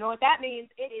 so you know what that means.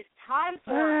 It is time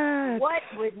for What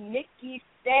Would Nikki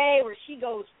Say, where she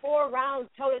goes 4 rounds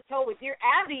toe-to-toe with Dear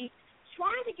Abby,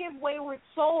 trying to give wayward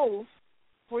souls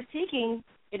for seeking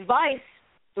advice,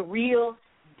 the real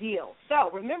deal. So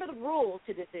remember the rules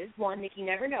to this is, 1, Nikki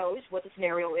never knows what the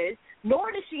scenario is,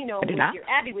 nor does she know what Dear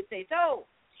Abby would say. So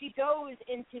she goes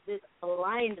into this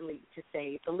blindly, to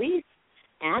say the least.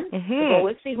 And the goal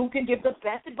is to see who can give the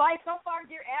best advice. So far,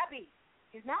 Dear Abby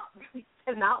has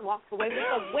not walked away with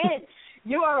a win.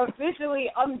 You are officially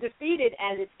undefeated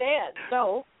as it stands.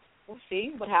 So we'll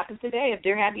see what happens today if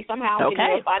Dear Abby somehow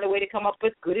can find a way to come up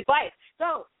with good advice.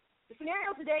 So the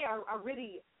scenarios today are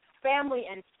really family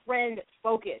and friend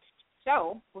focused.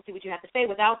 So we'll see what you have to say.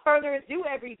 Without further ado,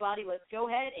 everybody, let's go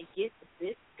ahead and get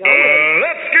this going.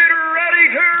 Let's get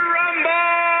ready to rumble!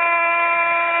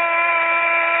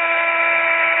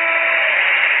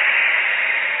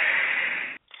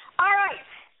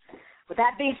 With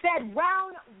that being said,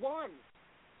 round 1.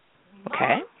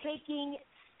 Mom taking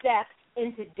steps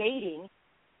into dating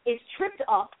is tripped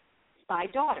up by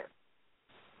daughter.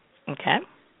 Okay.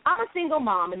 I'm a single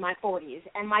mom in my 40s,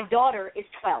 and my daughter is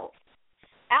 12.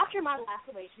 After my last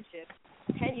relationship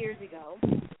 10 years ago,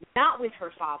 not with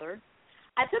her father,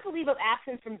 I took a leave of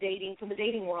absence from the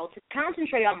dating world to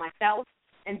concentrate on myself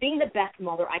and being the best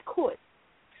mother I could.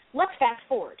 Let's fast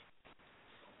forward.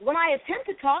 When I attempt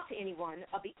to talk to anyone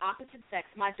of the opposite sex,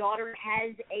 my daughter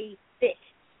has a fit.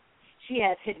 She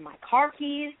has hidden my car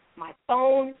keys, my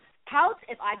phone, pouts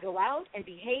if I go out, and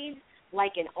behaves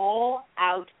like an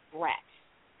all-out brat.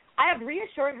 I have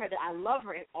reassured her that I love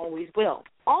her and always will.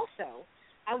 Also,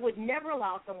 I would never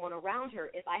allow someone around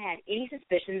her if I had any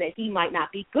suspicion that he might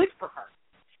not be good for her.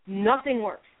 Nothing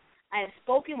works. I have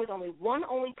spoken with only one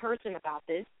person about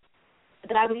this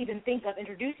that I would even think of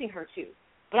introducing her to.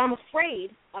 But I'm afraid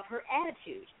of her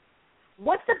attitude.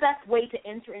 What's the best way to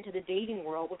enter into the dating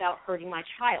world without hurting my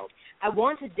child? I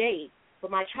want to date,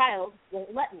 but my child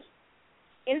won't let me.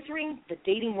 Entering the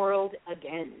dating world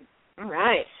again. All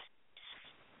right.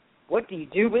 What do you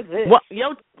do with this? Well,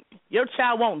 your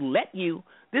child won't let you.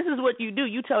 This is what you do.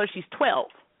 You tell her she's 12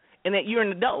 and that you're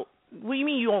an adult. What do you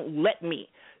mean you won't let me?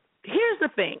 Here's the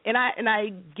thing, and I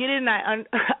get it, and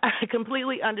I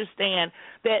completely understand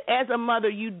that as a mother,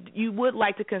 you would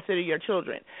like to consider your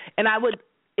children, and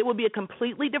it would be a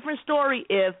completely different story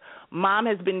if mom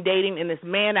has been dating and this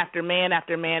man after man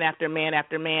after man after man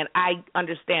after man. I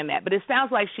understand that, but it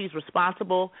sounds like she's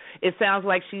responsible. It sounds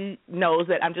like she knows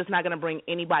that I'm just not going to bring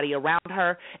anybody around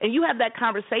her, and you have that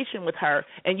conversation with her,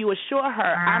 and you assure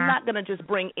her, I'm not going to just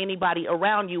bring anybody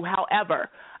around you.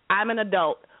 However, I'm an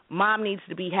adult. Mom needs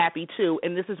to be happy, too,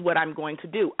 and this is what I'm going to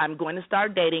do. I'm going to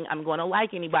start dating. I'm going to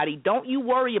like anybody. Don't you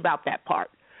worry about that part.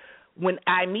 When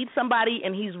I meet somebody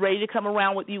and he's ready to come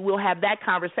around with you, we'll have that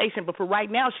conversation. But for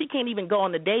right now, she can't even go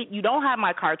on the date. You don't have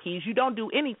my car keys. You don't do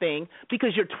anything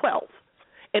because you're 12.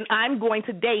 And I'm going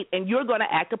to date, and you're going to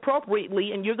act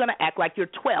appropriately, and you're going to act like you're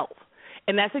 12.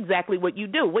 And that's exactly what you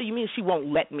do. What do you mean she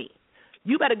won't let me?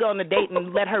 You better go on the date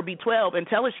and let her be 12 and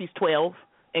tell her she's 12.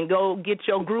 And go get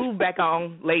your groove back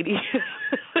on, lady.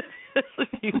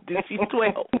 She's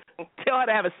 12. Tell her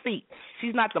to have a seat.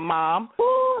 She's not the mom.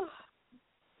 Ooh.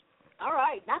 All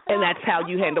right. And that's how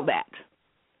you handle that.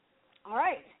 All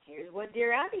right. Here's what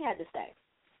Dear Abby had to say.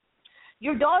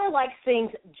 Your daughter likes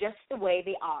things just the way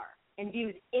they are and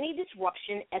views any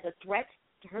disruption as a threat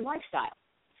to her lifestyle.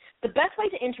 The best way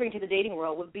to enter into the dating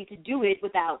world would be to do it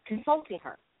without consulting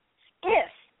her.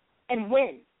 If and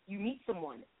when you meet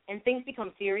someone and things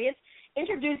become serious,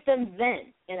 introduce them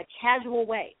then in a casual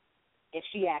way. If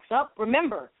she acts up,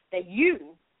 remember that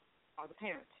you are the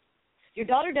parent. Your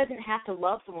daughter doesn't have to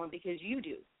love someone because you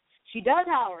do. She does,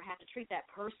 however, have to treat that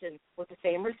person with the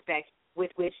same respect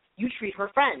with which you treat her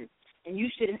friends, and you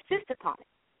should insist upon it.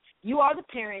 You are the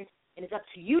parent, and it's up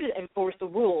to you to enforce the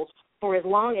rules for as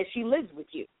long as she lives with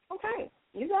you. Okay.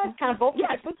 You guys kind of both put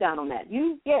your foot down on that.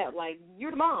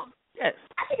 You're the mom. Yes.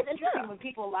 I think it's interesting when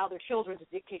people allow their children to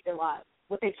dictate their lives,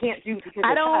 what they can't do because they're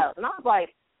child. And I was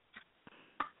like,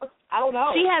 I don't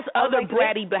know. She has other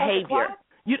bratty behavior.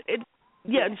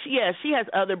 She has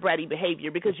other bratty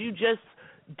behavior because you just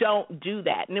don't do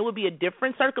that. And it would be a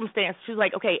different circumstance. She's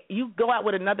like, okay, you go out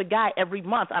with another guy every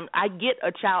month. I get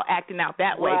a child acting out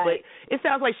that way, but it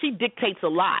sounds like she dictates a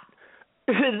lot.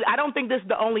 I don't think this is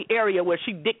the only area where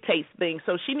she dictates things.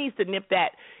 So she needs to nip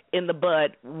that in the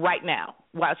bud right now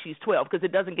while she's 12 because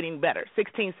it doesn't get any better.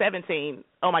 16, 17,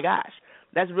 oh, my gosh,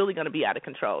 that's really going to be out of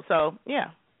control. So, yeah,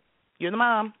 you're the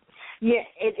mom. Yeah,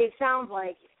 it sounds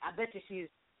like I bet you she's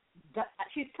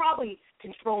she's probably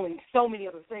controlling so many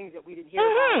other things that we didn't hear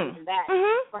about, even that,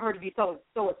 for her to be so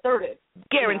assertive.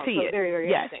 Guarantee so it. Very, very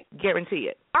interesting. Guarantee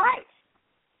it. All right.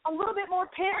 A little bit more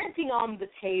parenting on the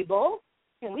table.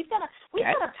 And we've kind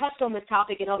of touched on this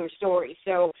topic in other stories,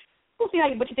 so we'll see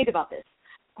what you think about this.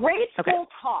 Grade school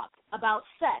talk about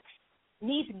sex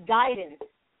needs guidance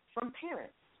from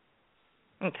parents.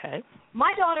 Okay.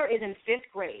 My daughter is in 5th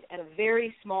grade at a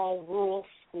very small rural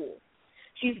school.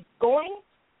 She's going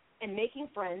and making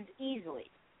friends easily.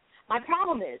 My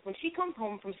problem is when she comes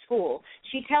home from school,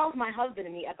 she tells my husband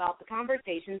and me about the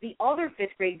conversations the other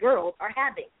 5th grade girls are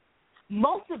having.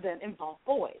 Most of them involve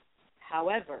boys.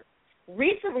 However,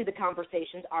 recently the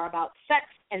conversations are about sex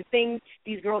and things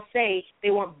these girls say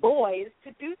they want boys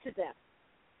to do to them,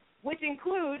 which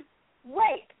include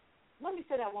rape. Let me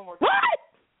say that one more time. What?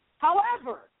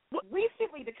 However,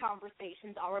 recently the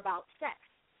conversations are about sex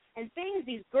and things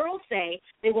these girls say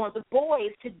they want the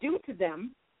boys to do to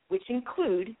them, which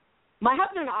include, my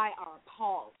husband and I are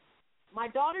appalled. My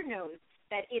daughter knows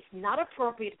that it's not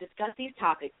appropriate to discuss these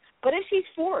topics, but if she's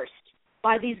forced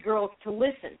by these girls to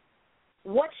listen,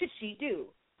 what should she do?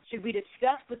 Should we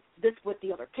discuss this with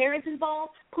the other parents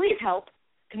involved? Please help.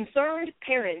 Concerned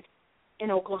parents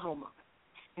in Oklahoma.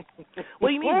 What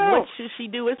do you mean? What should she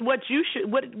do? Is what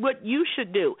you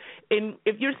should do. And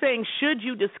if you're saying should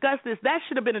you discuss this, that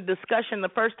should have been a discussion the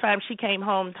first time she came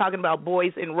home talking about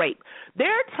boys and rape.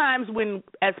 There are times when,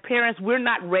 as parents, we're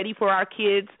not ready for our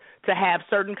kids to have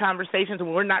certain conversations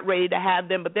and we're not ready to have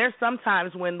them, but there's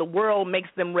sometimes when the world makes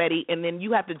them ready and then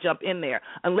you have to jump in there.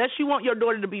 Unless you want your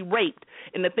daughter to be raped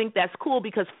and to think that's cool,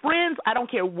 because friends, I don't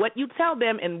care what you tell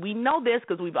them, and we know this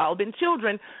because we've all been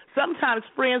children, sometimes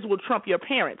friends will trump your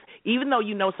parents, even though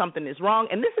you know something is wrong.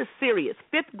 And this is serious.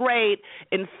 5th grade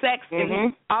and sex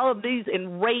and all of these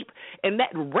and rape, and that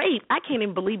rape, I can't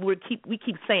even believe we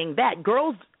keep saying that.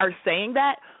 Girls are saying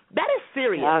that. That is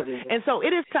serious. And so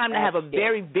it is time to have a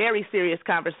very, very serious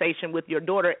conversation with your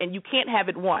daughter, and you can't have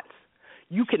it once.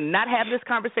 You cannot have this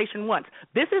conversation once.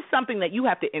 This is something that you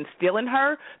have to instill in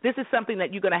her. This is something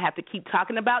that you're going to have to keep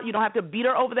talking about. You don't have to beat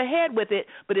her over the head with it,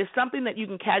 but it's something that you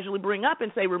can casually bring up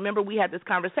and say, remember, we had this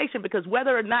conversation, because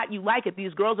whether or not you like it,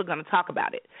 these girls are going to talk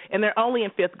about it. And they're only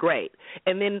in 5th grade.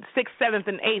 And then 6th, 7th,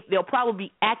 and 8th, they'll probably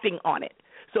be acting on it.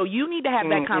 So you need to have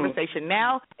that conversation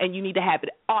now, and you need to have it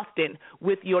often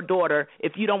with your daughter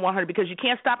if you don't want her, because you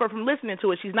can't stop her from listening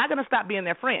to it. She's not going to stop being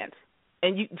their friend.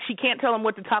 And she can't tell them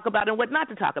what to talk about and what not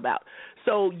to talk about.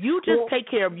 So you just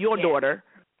take care of your daughter,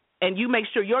 and you make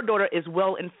sure your daughter is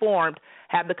well informed.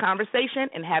 Have the conversation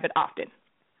and have it often.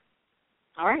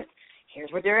 All right.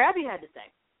 Here's what dear Abby had to say.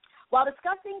 While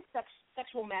discussing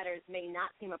sexual matters may not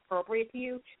seem appropriate to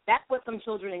you, that's what some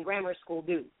children in grammar school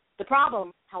do. The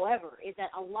problem, however, is that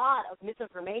a lot of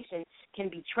misinformation can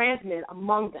be transmitted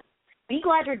among them. Be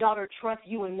glad your daughter trusts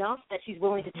you enough that she's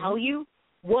willing to tell you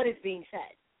what is being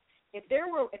said. If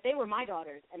they were my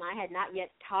daughters and I had not yet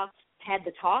had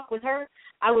the talk with her,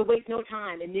 I would waste no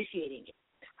time initiating it.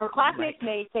 Her classmates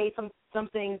may say some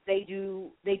things they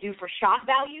do for shock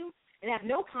value and have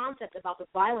no concept about the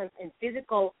violence and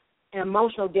physical and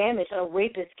emotional damage that a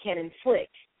rapist can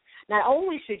inflict. Not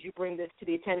only should you bring this to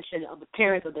the attention of the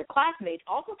parents of their classmates,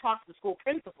 also talk to the school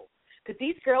principal, because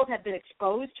these girls have been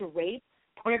exposed to rape,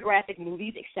 pornographic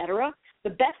movies, etc.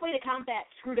 The best way to combat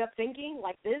screwed up thinking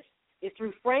like this is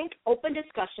through frank, open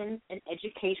discussion and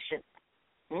education.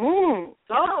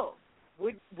 So,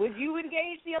 would you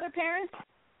engage the other parents?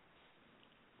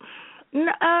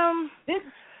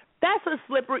 That's a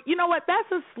slippery. You know what?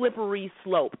 That's a slippery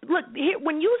slope. Look,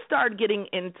 when you start getting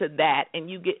into that, and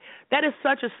that is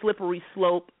such a slippery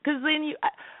slope, because then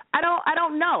I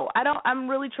don't know. I'm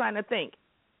really trying to think.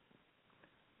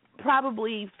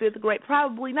 Probably 5th grade,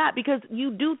 probably not, because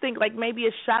you do think like maybe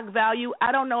a shock value.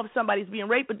 I don't know if somebody's being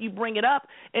raped, but you bring it up,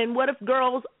 and what if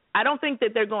girls? I don't think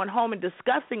that they're going home and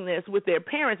discussing this with their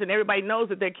parents and everybody knows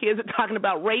that their kids are talking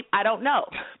about rape. I don't know.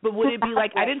 But would it be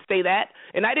like, I didn't say that,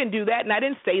 and I didn't do that, and I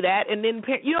didn't say that, and then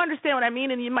you understand what I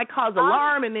mean? And you might cause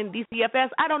alarm, and then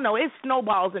DCFS. I don't know. It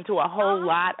snowballs into a whole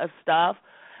lot of stuff.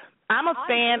 I'm a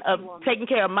fan of taking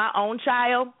care of my own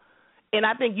child, and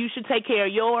I think you should take care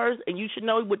of yours, and you should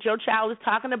know what your child is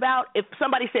talking about. If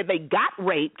somebody said they got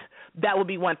raped, that would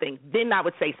be one thing. Then I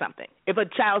would say something. If a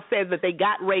child says that they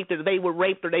got raped or they were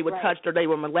raped or they were touched or they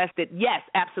were molested, yes,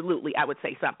 absolutely, I would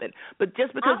say something. But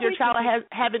just because your child has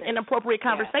having inappropriate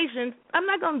conversations, I'm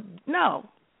not going to, no.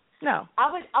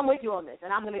 I'm with you on this,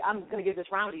 and I'm gonna give this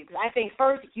round to you, because I think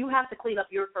first you have to clean up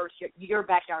your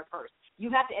backyard first. You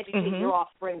have to educate your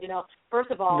offspring.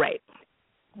 First of all,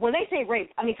 when they say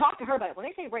rape, I mean, talk to her about it. When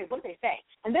they say rape, what do they say?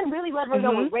 And then really let her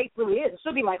know what rape really is.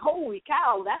 She'll be like, holy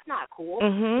cow, that's not cool.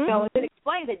 So then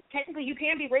explain that technically you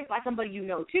can be raped by somebody you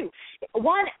know, too.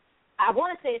 One, I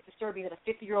want to say it's disturbing that a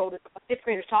fifth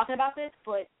grader is talking about this,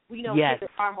 but we know kids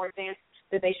are far more advanced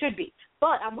than they should be.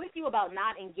 But I'm with you about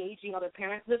not engaging other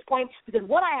parents at this point, because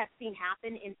what I have seen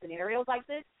happen in scenarios like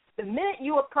this, the minute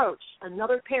you approach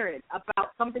another parent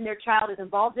about something their child is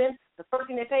involved in, the first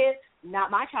thing they say is,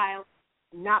 not my child,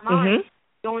 not mine.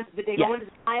 They go into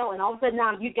denial, and all of a sudden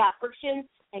now you've got friction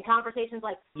and conversations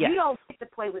like, you don't get to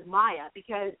play with Maya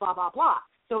because blah, blah, blah.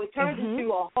 So it turns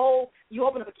into a whole, you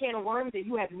open up a can of worms that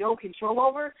you have no control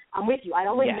over. I'm with you. I'd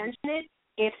only mention it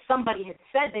if somebody had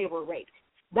said they were raped.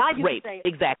 Now you can say,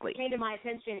 exactly. It came to my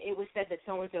attention, it was said that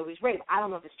so-and-so was raped. I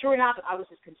don't know if it's true or not, but I was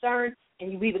just concerned,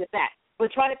 and you leave it at that.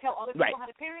 But try to tell other people how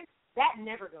to parent, that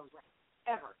never goes right,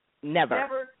 ever.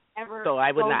 Never, ever so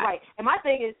I would goes not. right. And my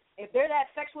thing is, if they're that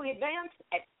sexually advanced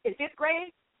in fifth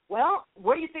grade, well,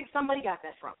 where do you think somebody got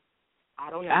that from? I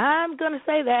don't know. I'm going to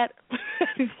say that.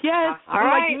 Yes. All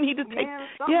right. Like you need to take,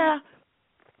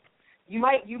 You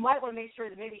might want to make sure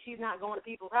that maybe she's not going to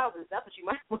people's houses. That's what you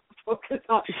might want to focus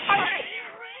on. All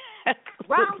right.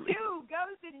 Round 2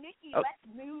 goes to Nikki. Let's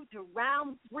move to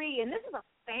round 3. And this is a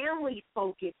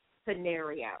family-focused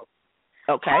scenario.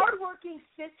 Okay. Hardworking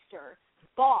sister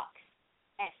balks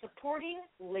at supporting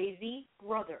lazy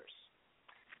brothers.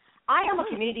 I am a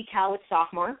community college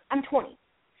sophomore. I'm 20.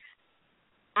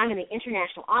 I'm in the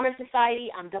International Honor Society.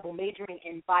 I'm double majoring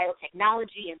in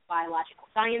biotechnology and biological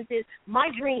sciences. My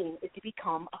dream is to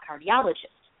become a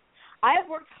cardiologist. I have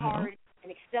worked hard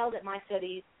and excelled at my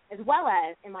studies as well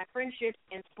as in my friendships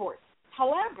and sports.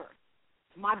 However,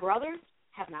 my brothers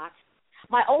have not.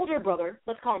 My older brother,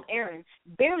 let's call him Aaron,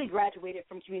 barely graduated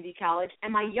from community college,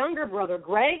 and my younger brother,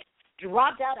 Greg,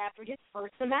 dropped out after his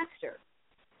first semester.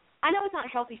 I know it's not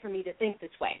healthy for me to think this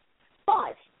way,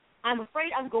 but I'm afraid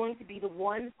I'm going to be the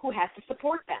one who has to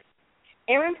support them.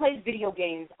 Aaron plays video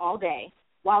games all day,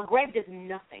 while Greg does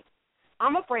nothing.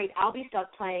 I'm afraid I'll be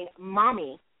stuck playing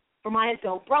mommy for my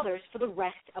adult brothers for the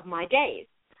rest of my days.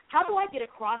 How do I get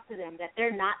across to them that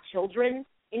they're not children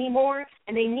anymore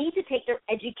and they need to take their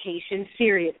education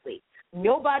seriously?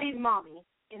 Nobody's mommy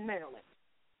in Maryland.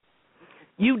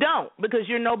 You don't, because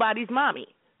you're nobody's mommy.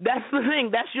 That's the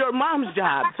thing. That's your mom's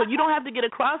job. So you don't have to get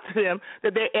across to them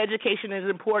that their education is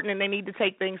important and they need to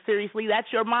take things seriously. That's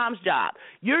your mom's job.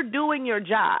 You're doing your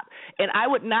job. And I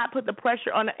would not put the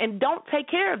pressure on, and don't take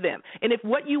care of them. And if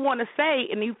what you want to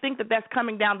say and you think that that's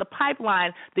coming down the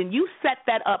pipeline, then you set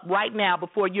that up right now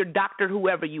before you're doctor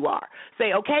whoever you are.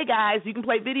 Say, okay, guys, you can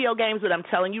play video games, but I'm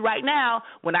telling you right now,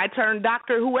 when I turn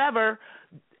doctor whoever,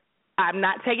 I'm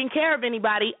not taking care of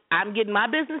anybody. I'm getting my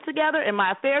business together and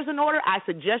my affairs in order. I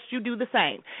suggest you do the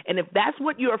same. And if that's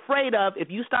what you're afraid of, if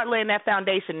you start laying that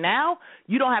foundation now,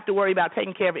 you don't have to worry about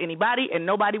taking care of anybody, and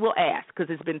nobody will ask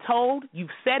because it's been told, you've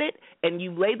said it, and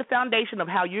you've laid the foundation of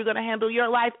how you're going to handle your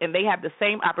life, and they have the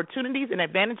same opportunities and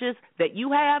advantages that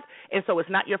you have, and so it's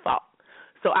not your fault.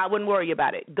 So I wouldn't worry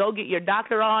about it. Go get your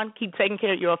doctor on, keep taking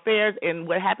care of your affairs, and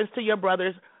what happens to your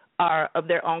brothers are of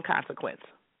their own consequence.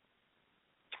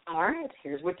 All right,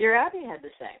 here's what your Abby had to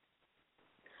say.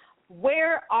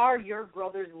 Where are your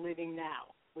brothers living now?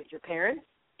 With your parents?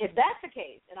 If that's the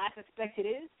case, and I suspect it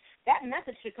is, that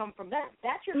message should come from them.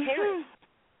 That's your parents.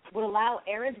 Would allow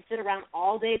Aaron to sit around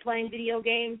all day playing video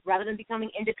games rather than becoming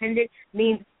independent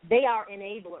means they are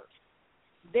enablers.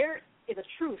 There is a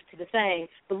truth to the saying,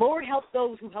 the Lord helps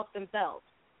those who help themselves.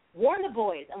 Warn the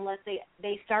boys, unless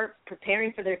they start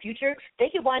preparing for their future, they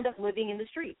could wind up living in the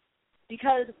streets.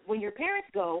 Because when your parents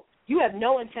go, you have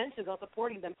no intention of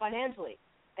supporting them financially.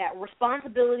 That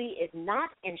responsibility is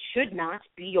not and should not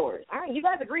be yours. All right, you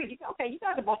guys agreed. Okay, you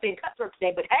guys are both being cutthroat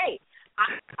today, but hey,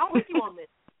 I'm with you on this.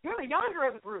 You're the younger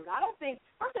of the group. I don't think,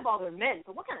 first of all, they're men,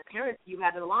 so what kind of parents do you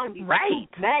have that allow these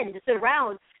men to sit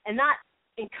around and not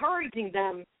encouraging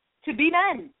them to be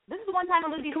men? This is the one time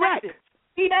I'm going to be sexist.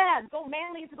 Be man. Go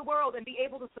manly into the world and be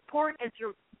able to support and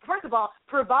to, first of all,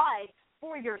 provide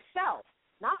for yourself.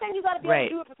 Not saying you got to be able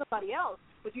to do it for somebody else,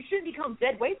 but you shouldn't become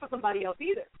dead weight for somebody else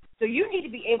either. So you need to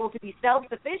be able to be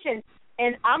self-sufficient.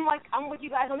 And I'm with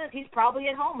you guys on this. He's probably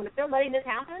at home, and if they're letting this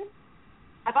happen,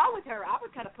 if I was her, I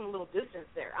would kind of put a little distance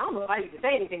there. I don't know if I need to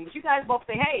say anything, but you guys both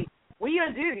say, hey, what are you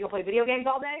going to do? You going to play video games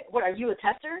all day? What, are you a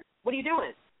tester? What are you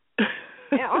doing?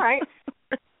 Yeah, all right.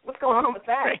 What's going on with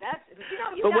that? Right.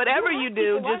 But whatever you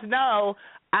do, just know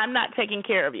I'm not taking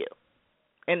care of you.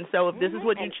 And so if this is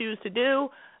what you choose to do,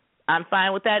 I'm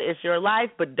fine with that. It's your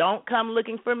life, but don't come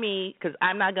looking for me because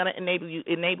I'm not going to enable you.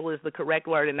 Enable is the correct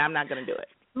word, and I'm not going to do it.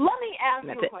 Let me ask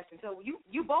you a question. So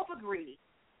you both agree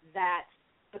that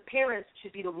the parents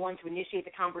should be the one to initiate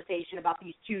the conversation about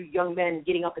these two young men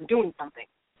getting up and doing something.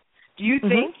 Do you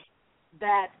think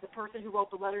that the person who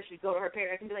wrote the letter should go to her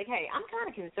parents and be like, hey, I'm kind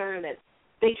of concerned that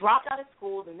they dropped out of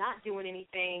school, they're not doing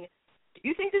anything. Do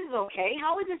you think this is okay?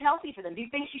 How is this healthy for them? Do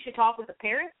you think she should talk with the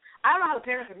parents? I don't know how the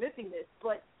parents are missing this,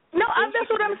 but... No, that's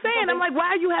what I'm saying. I'm like,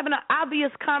 why are you having an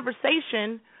obvious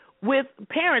conversation with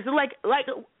parents? Like,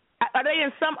 are they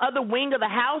in some other wing of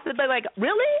the house? They're like,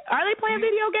 really? Are they playing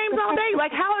video games all day?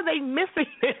 Like, how are they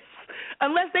missing this?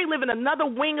 Unless they live in another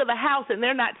wing of the house and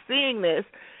they're not seeing this,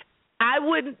 I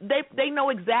wouldn't. They know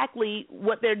exactly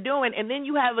what they're doing, and then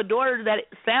you have a daughter that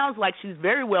sounds like she's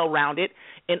very well-rounded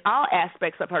in all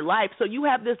aspects of her life. So you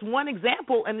have this one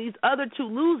example and these other two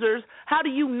losers. How do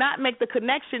you not make the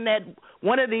connection that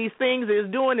one of these things is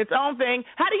doing its own thing?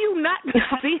 How do you not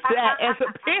see that as a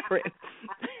parent?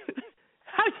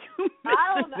 How do you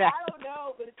miss that? I don't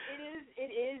know, but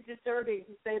it is disturbing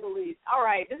to say the least. All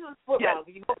right, this is football.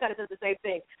 You both kind of said the same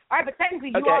thing. All right, but technically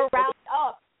you are rounded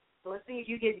up. So let's see if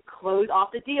you can close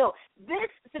off the deal. This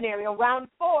scenario, round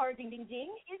 4, ding, ding, ding,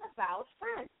 is about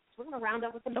friends. We're going to round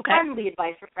up with some friendly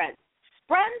advice for friends.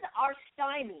 Friends are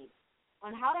stymied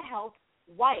on how to help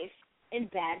wife in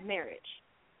bad marriage.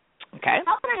 Okay.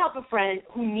 How can I help a friend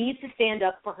who needs to stand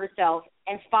up for herself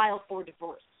and file for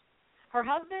divorce? Her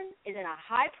husband is in a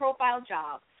high-profile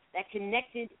job that's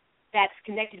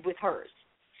connected with hers.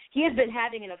 He has been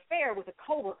having an affair with a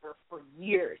coworker for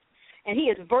years. And he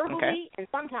is verbally and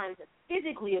sometimes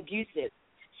physically abusive.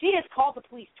 She has called the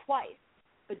police twice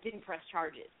but didn't press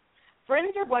charges.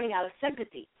 Friends are running out of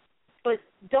sympathy but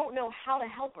don't know how to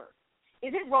help her.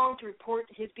 Is it wrong to report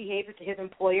his behavior to his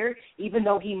employer even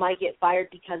though he might get fired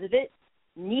because of it?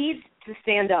 Needs to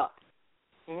stand up.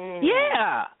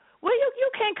 Yeah. Well,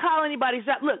 you can't call anybody's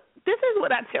job. Look, this is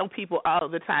what I tell people all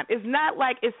the time. It's not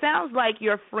like – it sounds like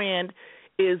your friend –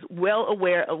 is well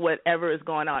aware of whatever is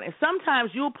going on. And sometimes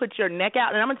you'll put your neck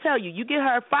out, and I'm going to tell you, you get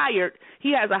her fired,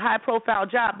 he has a high-profile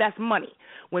job, that's money.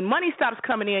 When money stops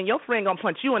coming in, your friend going to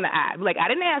punch you in the eye. Like, I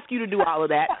didn't ask you to do all of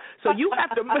that, so you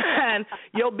have to mind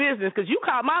your business because you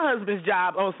called my husband's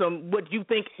job on some what you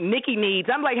think Nikki needs.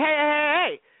 I'm like,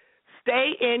 hey,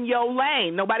 stay in your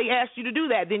lane. Nobody asked you to do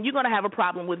that. Then you're going to have a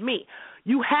problem with me.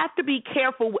 You have to be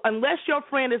careful unless your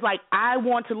friend is like, I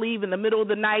want to leave in the middle of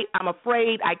the night. I'm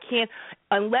afraid I can't.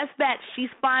 Unless that, she's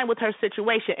fine with her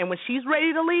situation. And when she's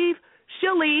ready to leave,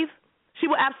 she'll leave. She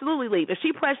will absolutely leave. If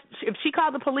she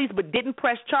called the police but didn't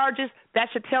press charges, that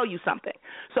should tell you something.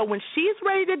 So when she's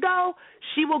ready to go,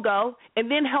 she will go and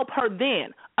then help her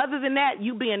then. Other than that,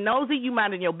 you being nosy, you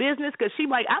minding your business because she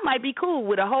I might be cool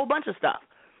with a whole bunch of stuff.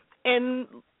 And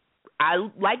I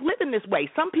like living this way.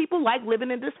 Some people like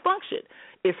living in dysfunction.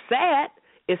 It's sad.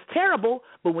 It's terrible.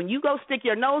 But when you go stick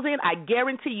your nose in, I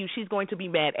guarantee you she's going to be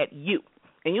mad at you.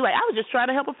 And you're like, I was just trying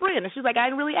to help a friend. And she's like, I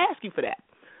didn't really ask you for that.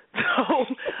 So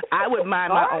I would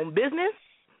mind my own business.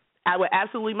 I would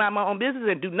absolutely mind my own business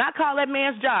and do not call that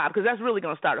man's job because that's really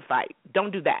going to start a fight.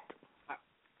 Don't do that.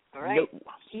 All right. No.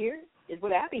 Here is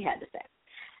what Abby had to say.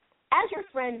 As your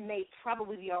friend may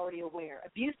probably be already aware,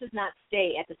 abuse does not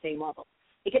stay at the same level.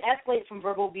 It can escalate from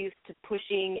verbal abuse to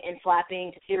pushing and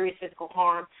slapping to serious physical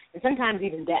harm and sometimes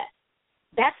even death.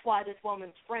 That's why this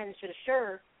woman's friends should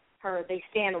assure her they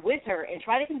stand with her and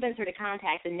try to convince her to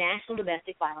contact the National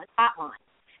Domestic Violence Hotline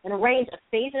and arrange a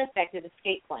safe and effective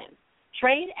escape plan.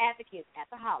 Trained advocates at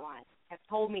the hotline have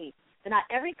told me that not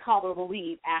every caller will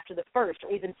leave after the first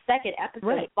or even second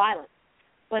episode of violence,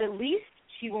 but at least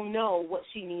she will know what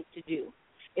she needs to do.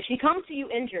 If she comes to you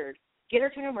injured, get her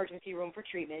to an emergency room for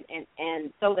treatment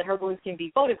and so that her wounds can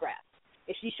be photographed.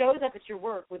 If she shows up at your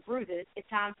work with bruises, it's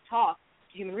time to talk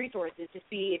to Human Resources to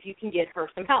see if you can get her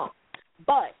some help.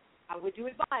 But I would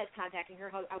not advise contacting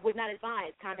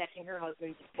her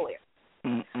husband's employer.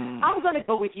 I'm going to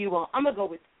go with you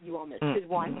on this. Because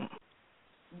one,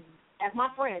 as my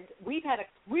friend, we've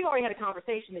already had a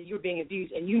conversation that you're being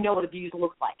abused, and you know what abuse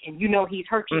looks like, and you know he's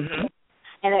hurt you.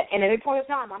 And at every point of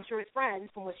time, I'm sure his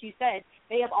friends, from what she said,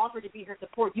 they have offered to be her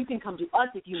support. You can come to us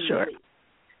if you need to.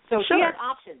 So she has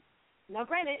options. Now,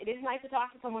 granted, it is nice to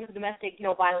talk to someone at the domestic,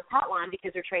 violence hotline because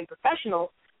they're trained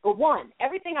professionals. But one,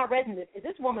 everything I read in this is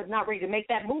this woman's not ready to make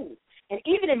that move. And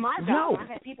even in my job, I've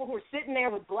had people who are sitting there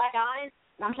with black eyes,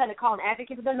 and I'm trying to call an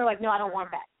advocate for them. They're like, no, I don't want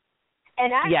that.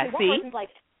 And actually, one person's like,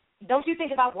 don't you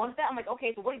think if I want that? I'm like,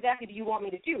 okay, so what exactly do you want me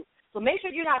to do? So make sure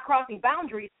you're not crossing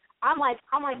boundaries. I'm like,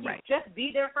 you just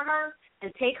be there for her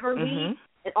and take her lead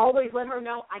and always let her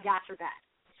know I got your back.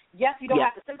 Yes, you don't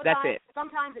have to sympathize.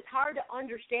 Sometimes it's hard to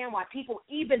understand why people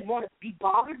even want to be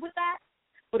bothered with that,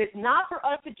 but it's not for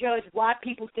us to judge why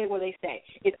people stay where they stay.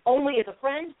 It's only as a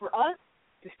friend for us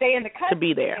to stay in the country, to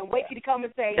be there, and wait for you to come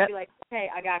and say, and be like, okay,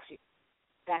 I got you.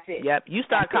 That's it. Yep. You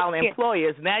start calling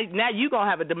employers. Now you're going to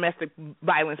have a domestic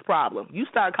violence problem. You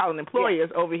start calling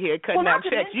employers over here cutting out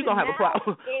checks. You're going to have a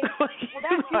problem. You're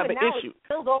going to have an issue.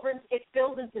 It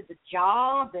spills into the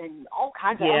job and all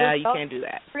kinds of other stuff. Yeah, you can't do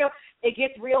that. It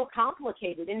gets real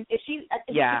complicated. And it's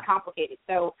complicated.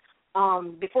 So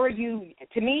before you,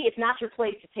 to me, it's not your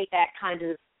place to take that kind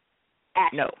of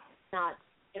action. No. Not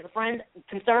as a friend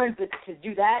concerned, but to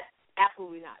do that,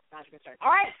 absolutely not. Not your concern.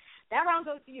 All right. That round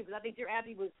goes to you because I think dear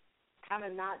Abby was kind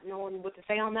of not knowing what to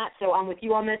say on that. So I'm with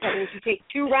you on this. I mean, you take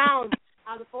 2 rounds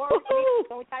out of the 4.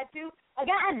 Only tied 2.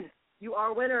 Again, you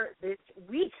are a winner this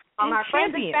week on our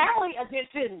Friends and Family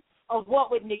edition of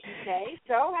What Would Nikki Say.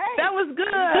 So, hey. That was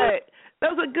good.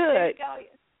 Those are good.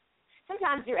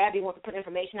 Sometimes dear Abby wants to put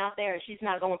information out there and she's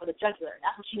not going for the jugular.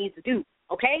 That's what she needs to do.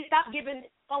 Okay? Stop giving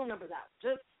phone numbers out.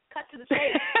 Just cut to the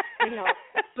chase.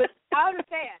 But I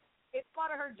understand. It's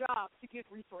part of her job to give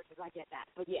resources. I get that.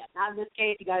 But, yeah, not in this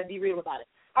case. You got to be real about it.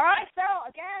 All right, so,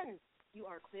 again, you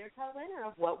are clear-cut winner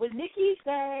of What Would Nikki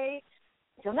Say?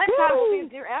 Until next time, we'll see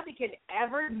if dear Abby can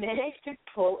ever manage to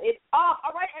pull it off.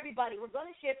 All right, everybody, we're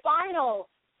going to shift final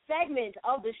segment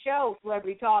of the show,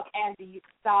 Celebrity Talk and the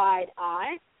Side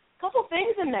Eye. A couple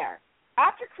things in there.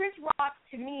 After Chris Rock,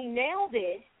 to me, nailed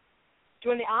it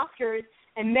during the Oscars,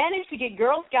 and managed to get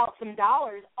Girl Scouts some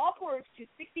dollars, upwards to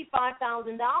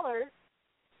 $65,000,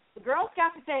 the Girl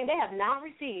Scouts are saying they have not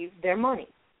received their money.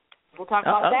 We'll talk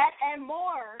about that and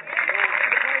more.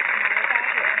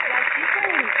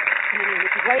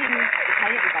 Nikki, Brayden,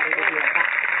 tell everybody to do that.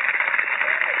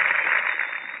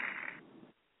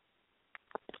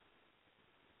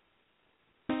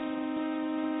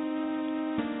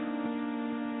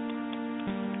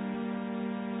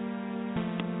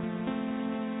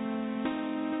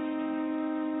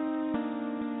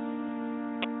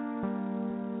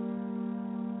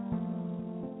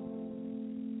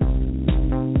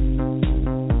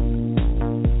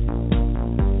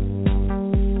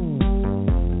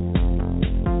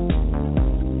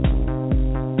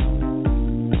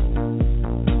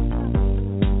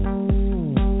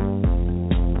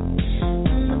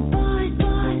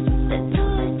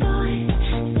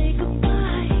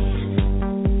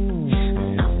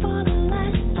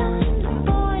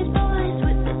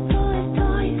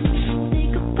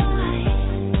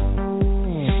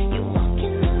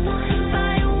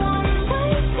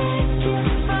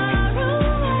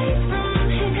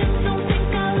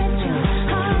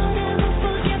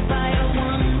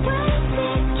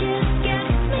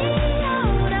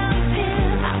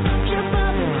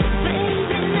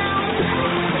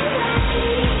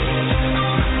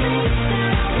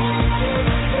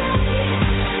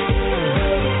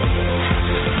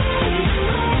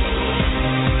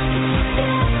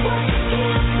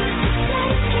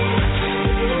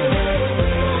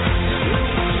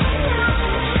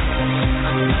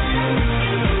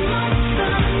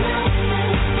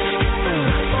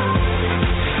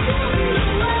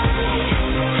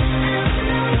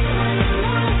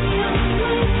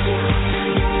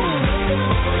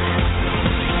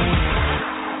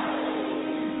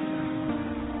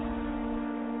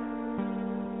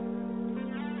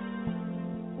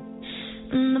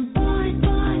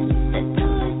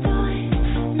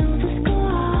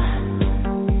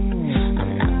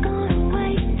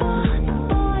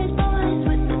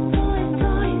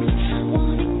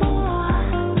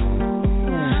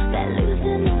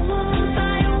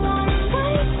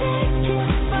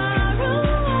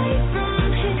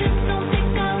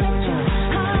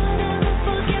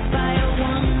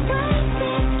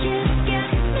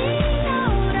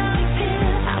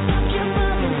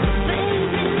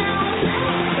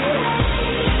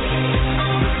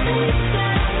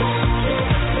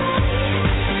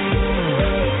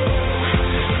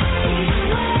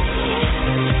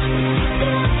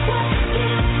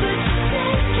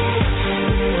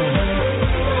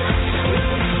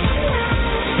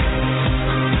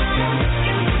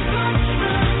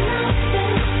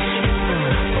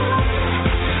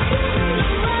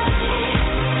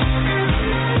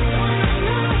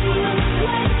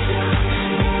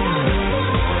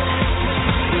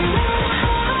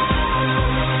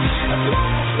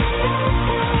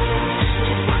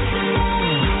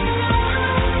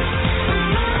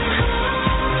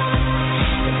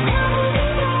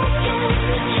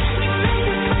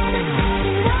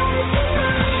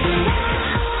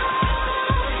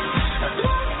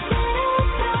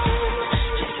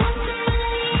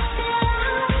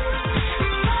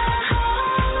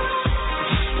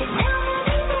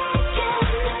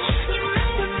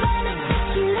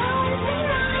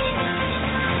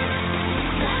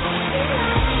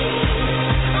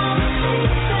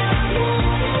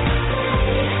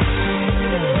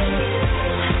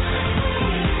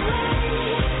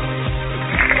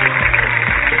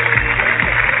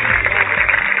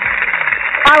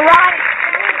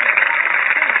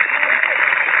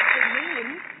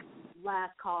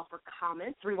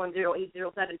 comments,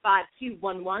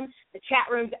 310-807-5211. The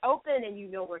chat room's open, and you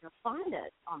know where to find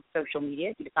us on social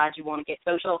media if you decide you want to get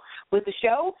social with the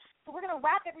show. So we're going to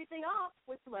wrap everything up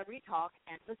with Celebrity Talk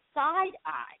and the Side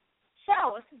Eye.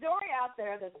 So a story out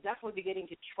there that's definitely beginning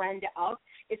to trend up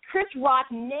is Chris Rock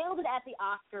nailed it at the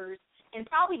Oscars and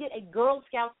probably did a Girl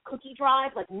Scout cookie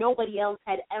drive like nobody else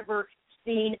had ever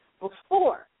seen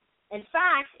before. In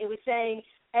fact, it was saying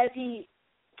as he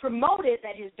promoted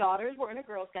that his daughters were in a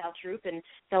Girl Scout troop and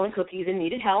selling cookies and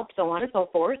needed help, so on and so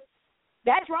forth,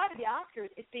 that drive at the Oscars,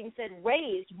 it's being said,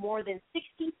 raised more than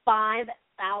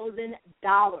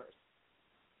 $65,000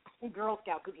 in Girl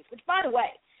Scout cookies, which, by the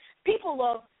way, people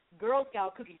love Girl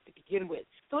Scout cookies to begin with.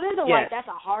 So it isn't like that's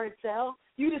a hard sell.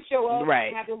 You just show up,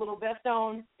 have your little vest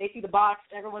on, they see the box,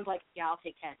 everyone's like, yeah, I'll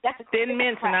take 10. That's a Thin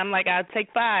Mints, and I'm like, I'll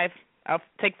take 5. I'll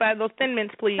take 5 of those Thin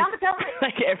Mints, please.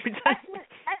 Like every time.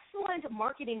 Excellent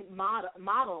marketing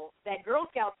model that Girl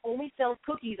Scouts only sells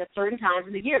cookies at certain times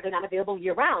in the year. They're not available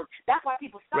year-round. That's why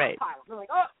people stockpile. They're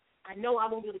like, oh, I know I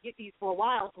won't be able to get these for a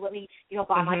while, so let me,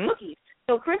 buy my cookies.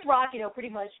 So Chris Rock, pretty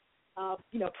much,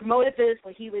 promoted this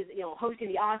when he was, hosting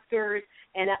the Oscars,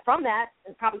 and from that,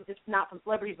 and probably just not from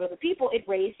celebrities but other people, it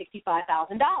raised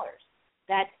 $65,000.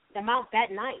 That amount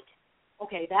that night.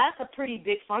 Okay, that's a pretty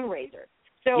big fundraiser.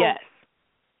 So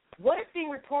what is being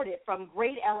reported from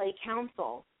Great LA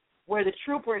Council, where the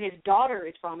troop where his daughter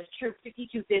is from, is Troop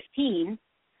 5215,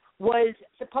 was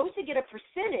supposed to get a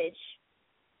percentage,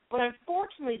 but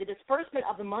unfortunately the disbursement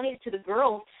of the money to the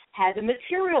girls hasn't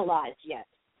materialized yet.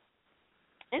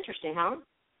 Interesting, huh?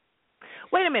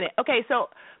 Wait a minute. Okay, so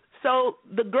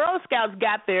the Girl Scouts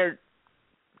got their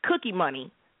cookie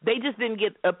money. They just didn't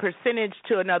get a percentage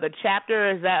to another chapter.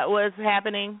 Is that what's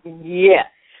happening? Yeah.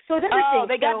 So it's interesting. Oh,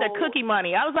 they got their cookie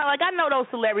money. I was like, I know those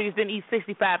celebrities didn't eat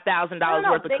 $65,000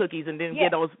 worth of cookies and didn't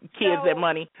get those kids their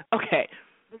money. Okay.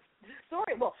 The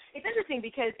story, well, it's interesting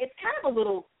because it's kind of a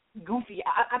little goofy.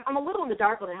 I'm a little in the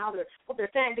dark on what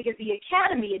they're saying, because the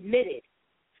Academy admitted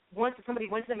once somebody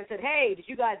went to them and said, hey, did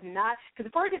you guys not? Because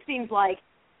at first it seems like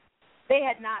they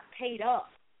had not paid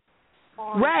up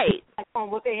on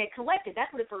what they had collected.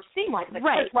 That's what it first seemed like. Like,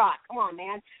 Chris Rock, come on,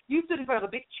 man. You stood in front of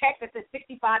a big check that said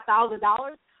 $65,000.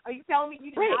 Are you telling me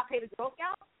you did not pay the Girl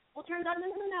Scouts? Well, it turns out,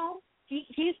 no.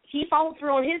 He followed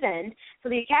through on his end. So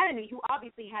the Academy, who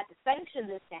obviously had to sanction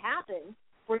this to happen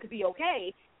for it to be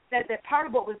okay, said that part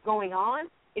of what was going on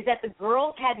is that the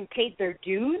girls hadn't paid their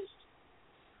dues.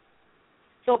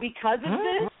 So because of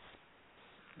this,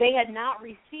 they had not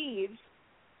received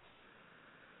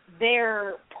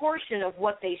their portion of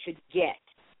what they should get.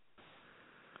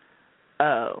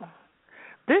 Oh.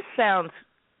 This sounds...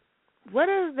 What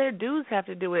does their dues have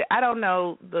to do with it? I don't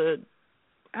know.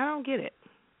 I don't get it.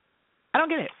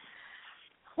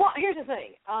 Well, here's the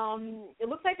thing. It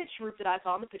looks like the troop that I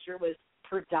saw in the picture was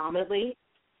predominantly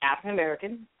African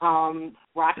American.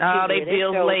 They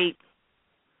bills late.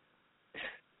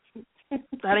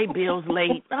 They bills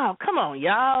late. Oh, come on,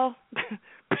 y'all.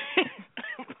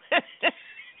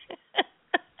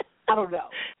 I don't know.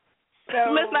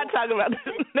 So, let's not talk about this.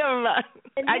 Never mind.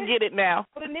 I get it now.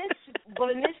 But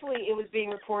initially it was being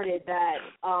reported that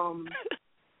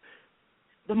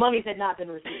the monies had not been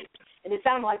received. And it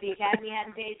sounded like the Academy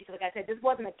hadn't paid because, like I said, this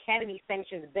wasn't an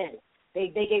Academy-sanctioned event. They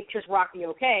gave Chris Rock the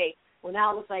okay. Well,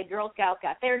 now it looks like Girl Scouts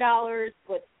got their dollars,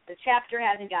 but the chapter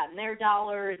hasn't gotten their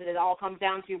dollars, and it all comes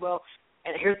down to, well,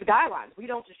 and here's the guidelines. We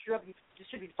don't distribute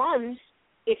funds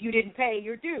if you didn't pay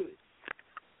your dues.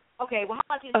 Okay, well,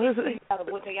 how much is out of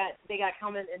what they got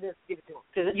coming, and just give it to them?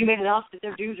 Because you made enough that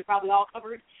their dues are probably all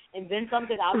covered, and then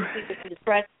something. Obviously, there's some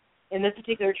distress in this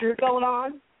particular troop going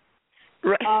on.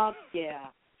 Right.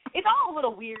 Yeah. It's all a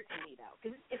little weird to me, though,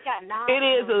 because it's got It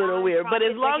is a little weird, but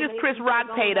as long as Chris Rock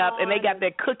paid up and they got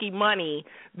their cookie money,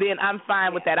 then I'm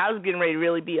fine with that. I was getting ready to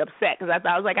really be upset because I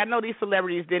was like, I know these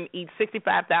celebrities didn't eat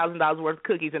 $65,000 worth of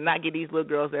cookies and not give these little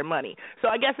girls their money. So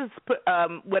I guess it's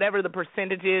whatever the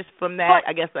percentage is from that.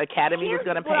 I guess the Academy was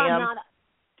going to pay them.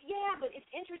 Yeah, but it's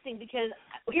interesting because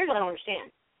here's what I don't understand.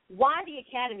 Why the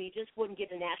Academy just wouldn't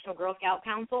give the National Girl Scout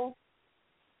Council,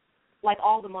 like,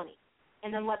 all the money,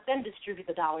 and then let them distribute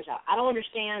the dollars out. I don't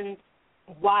understand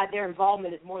why their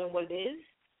involvement is more than what it is.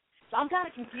 So I'm kind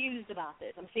of confused about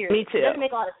this. I'm serious. Me too. It doesn't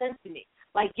make a lot of sense to me.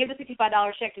 Like, give the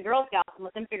 $65 check to Girl Scouts and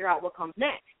let them figure out what comes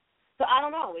next. So I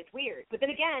don't know. It's weird. But then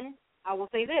again, I will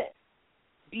say this.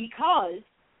 Because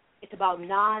it's about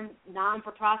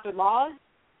non-for-profit laws,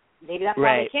 maybe that's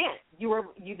why they can't.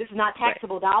 This is not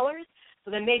taxable dollars. So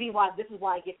then maybe this is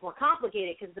why it gets more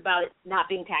complicated, because it's about it not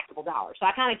being taxable dollars. So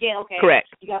I kind of get, okay,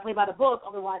 you got to play by the book,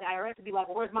 otherwise the IRS would be like,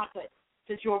 well, where's my cut?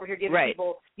 Since you're over here giving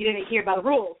people, you didn't hear about the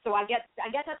rules. So I guess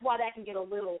that's why that can get a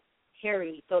little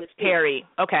hairy, so to speak. Hairy,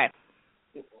 okay.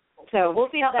 So we'll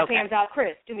see how that pans out.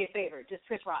 Chris, do me a favor. Just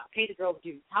Chris Rock, pay the girls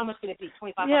dues. How much can it be?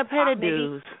 $25? Yeah, pay the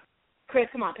dues. Chris,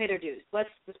 come on, pay their dues. Let's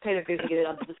pay their dues and get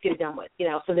it done with.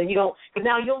 So then you don't, because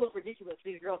now you'll look ridiculous if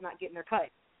these girls not getting their cut.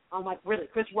 I'm like, really,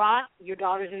 Chris Rock, your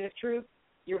daughter's in this troop,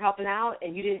 you're helping out,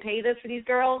 and you didn't pay this for these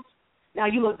girls. Now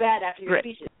you look bad after your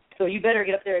speeches. So you better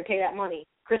get up there and pay that money.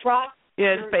 Chris Rock?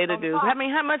 Yeah, just pay the dues. I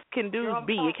mean, how much can dues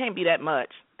be? It can't be that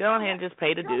much. Go ahead and just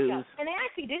pay the dues. And they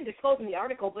actually didn't disclose in the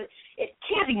article, but it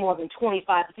can't be more than $25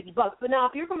 to $50. But now,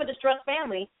 if you're from a distressed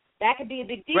family, that could be a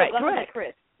big deal. Right, correct.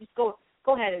 Chris, just go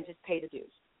ahead and just pay the dues.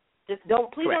 Just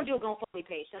don't do a GoFundMe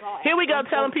page. That's all. Here we go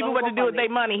telling people what to do with their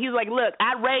money. He's like, look,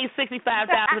 I raised $65,000,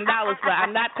 but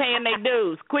I'm not paying their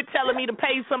dues. Quit telling me to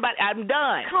pay somebody. I'm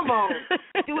done. Come on.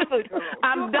 Do it for the girls.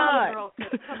 I'm done.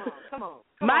 Come on.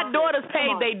 My daughters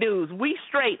paid their dues. We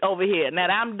straight over here. Now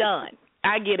I'm done.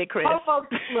 I get it, Chris. Help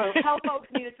folks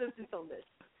need assistance on this.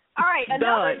 All right,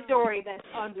 another story that's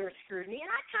under scrutiny,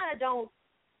 and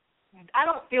I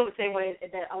don't feel the same way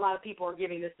that a lot of people are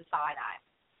giving this a side eye.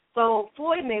 So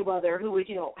Floyd Mayweather, who was,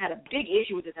 had a big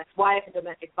issue with his ex-wife and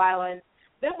domestic violence,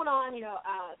 then went on,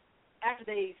 after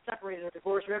they separated or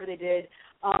divorced, whatever they did,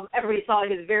 everybody saw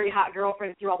his very hot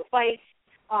girlfriend through all the fights.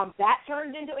 That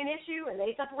turned into an issue, and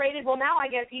they separated. Well, now I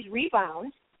guess he's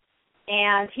rebound,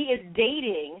 and he is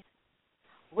dating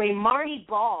Raymarnie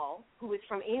Ball, who is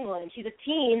from England. She's a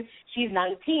teen. She's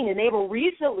 19, and they were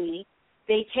recently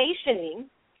vacationing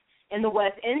in the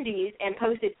West Indies and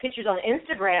posted pictures on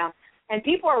Instagram. And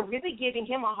people are really giving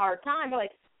him a hard time. They're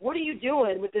like, what are you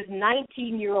doing with this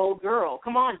 19-year-old girl?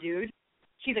 Come on, dude.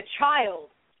 She's a child.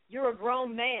 You're a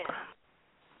grown man.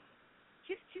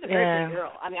 She's a very good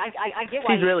girl. I mean, I get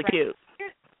why she's really cute.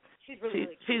 She's really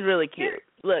cute. She's really cute.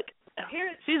 Look,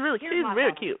 she's really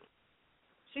cute.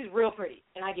 She's real pretty,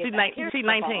 and I get she's that. She's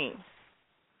 19.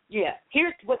 Yeah.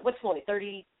 Here's what's Floyd,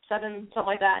 37, something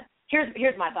like that.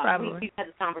 Here's my thought. We've had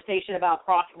this conversation about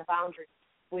crossing the boundary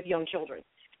with young children.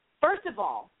 First of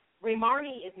all,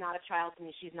 Raymarnie is not a child to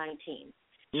me. She's 19.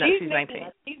 No, she's 19.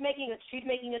 She's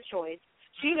making a choice.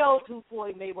 She knows who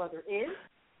Floyd Mayweather is.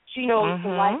 She knows the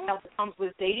lifestyle that comes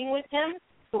with dating with him.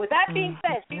 So with that being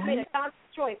said, she's made a conscious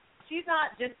choice. She's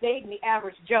not just dating the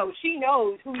average Joe. She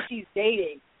knows who she's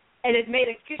dating, and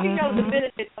she knows the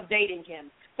benefits of dating him.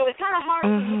 So it's kind of hard.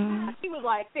 If she was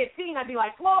like 15, I'd be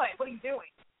like, Floyd, what are you doing?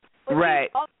 But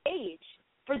she's of age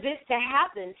for this to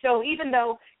happen. So even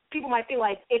though people might feel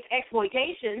like it's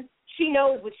exploitation, she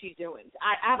knows what she's doing.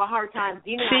 I have a hard time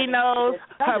dealing with it. She knows,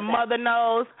 her mother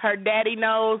knows, her daddy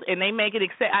knows, and they make it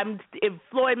if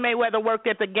Floyd Mayweather worked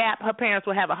at the Gap, her parents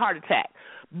would have a heart attack.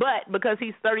 But because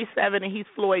he's 37 and he's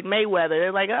Floyd Mayweather,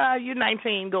 they're like, you're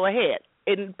 19, go ahead.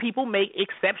 And people make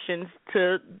exceptions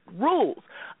to rules.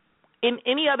 In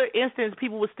any other instance,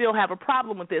 people would still have a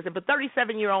problem with this. If a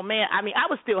 37-year-old man, I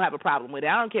would still have a problem with it.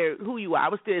 I don't care who you are. I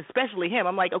would still, especially him.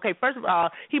 I'm like, okay, first of all,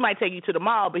 he might take you to the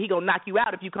mall, but he going to knock you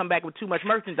out if you come back with too much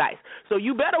merchandise. So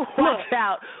you better watch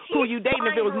out who you dating.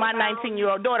 If it was my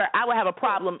 19-year-old daughter, I would have a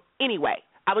problem anyway.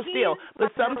 I would still.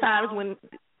 But sometimes when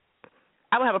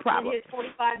I would have a problem. His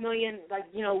 $45 million,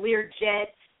 Lear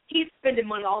jet, he's spending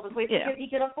money all the way because he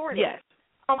can afford it. Yes.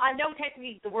 I know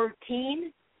technically the word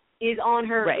teen is on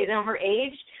her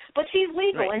age, but she's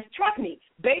legal. And trust me,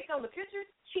 based on the pictures,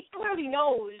 she clearly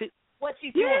knows what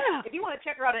she's doing. If you want to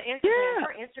check her out on Instagram,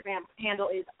 her Instagram handle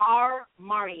is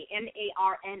rmarnie,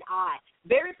 Marni.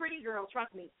 Very pretty girl,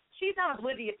 trust me. She's not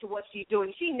oblivious to what she's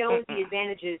doing. She knows the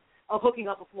advantages of hooking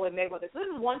up with Floyd Mayweather. So this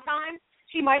is one time.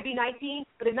 She might be 19,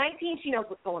 but at 19, she knows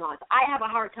what's going on. So I have a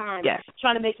hard time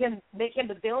trying to make him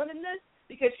the villain in this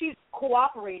because she's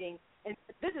cooperating. And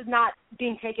this is not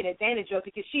being taken advantage of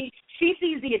because she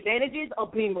sees the advantages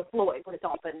of being with Floyd when it's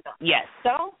all said and done. Yes.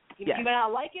 So you may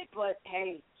not like it, but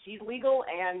hey, she's legal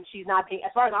and she's not being,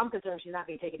 as far as I'm concerned, she's not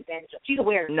being taken advantage of. She's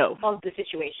aware of the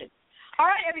situation. All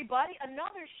right, everybody,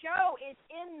 another show is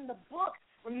in the books.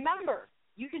 Remember,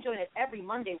 you can join us every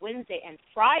Monday, Wednesday, and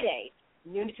Friday,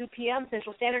 noon to 2 p.m.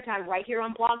 Central Standard Time, right here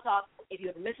on Blog Talk. If you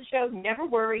ever miss a show, never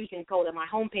worry. You can go to my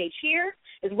homepage here,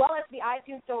 as well as the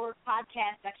iTunes Store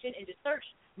podcast section, and just search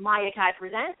My Akai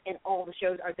Presents, and all the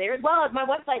shows are there, as well as my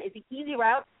website is the easy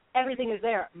route. Everything is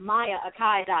there,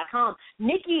 MayaAkai.com.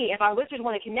 Nikki, if our listeners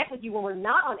want to connect with you when we're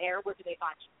not on air, where do they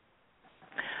find you?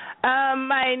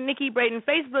 My Nikki Brayden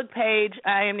Facebook page.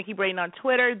 I am Nikki Brayden on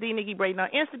Twitter, the Nikki Brayden on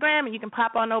Instagram, and you can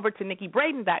pop on over to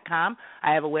NikkiBrayden.com.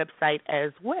 I have a website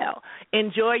as well.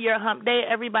 Enjoy your hump day,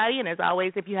 everybody, and as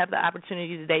always, if you have the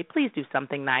opportunity today, please do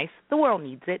something nice. The world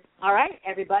needs it. All right,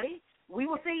 everybody. We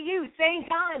will see you same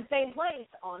time, same place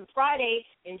on Friday.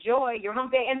 Enjoy your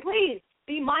hump day, and please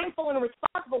be mindful and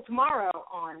responsible tomorrow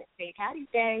on St. Patty's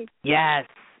Day. Yes.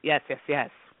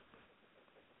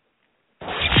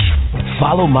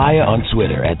 Follow Maya on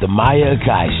Twitter at The Maya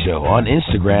Akai Show, on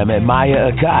Instagram at Maya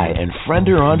Akai, and friend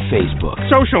her on Facebook.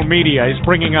 Social media is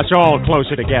bringing us all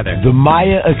closer together. The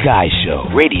Maya Akai Show.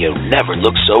 Radio never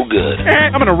looks so good.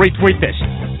 I'm going to retweet this.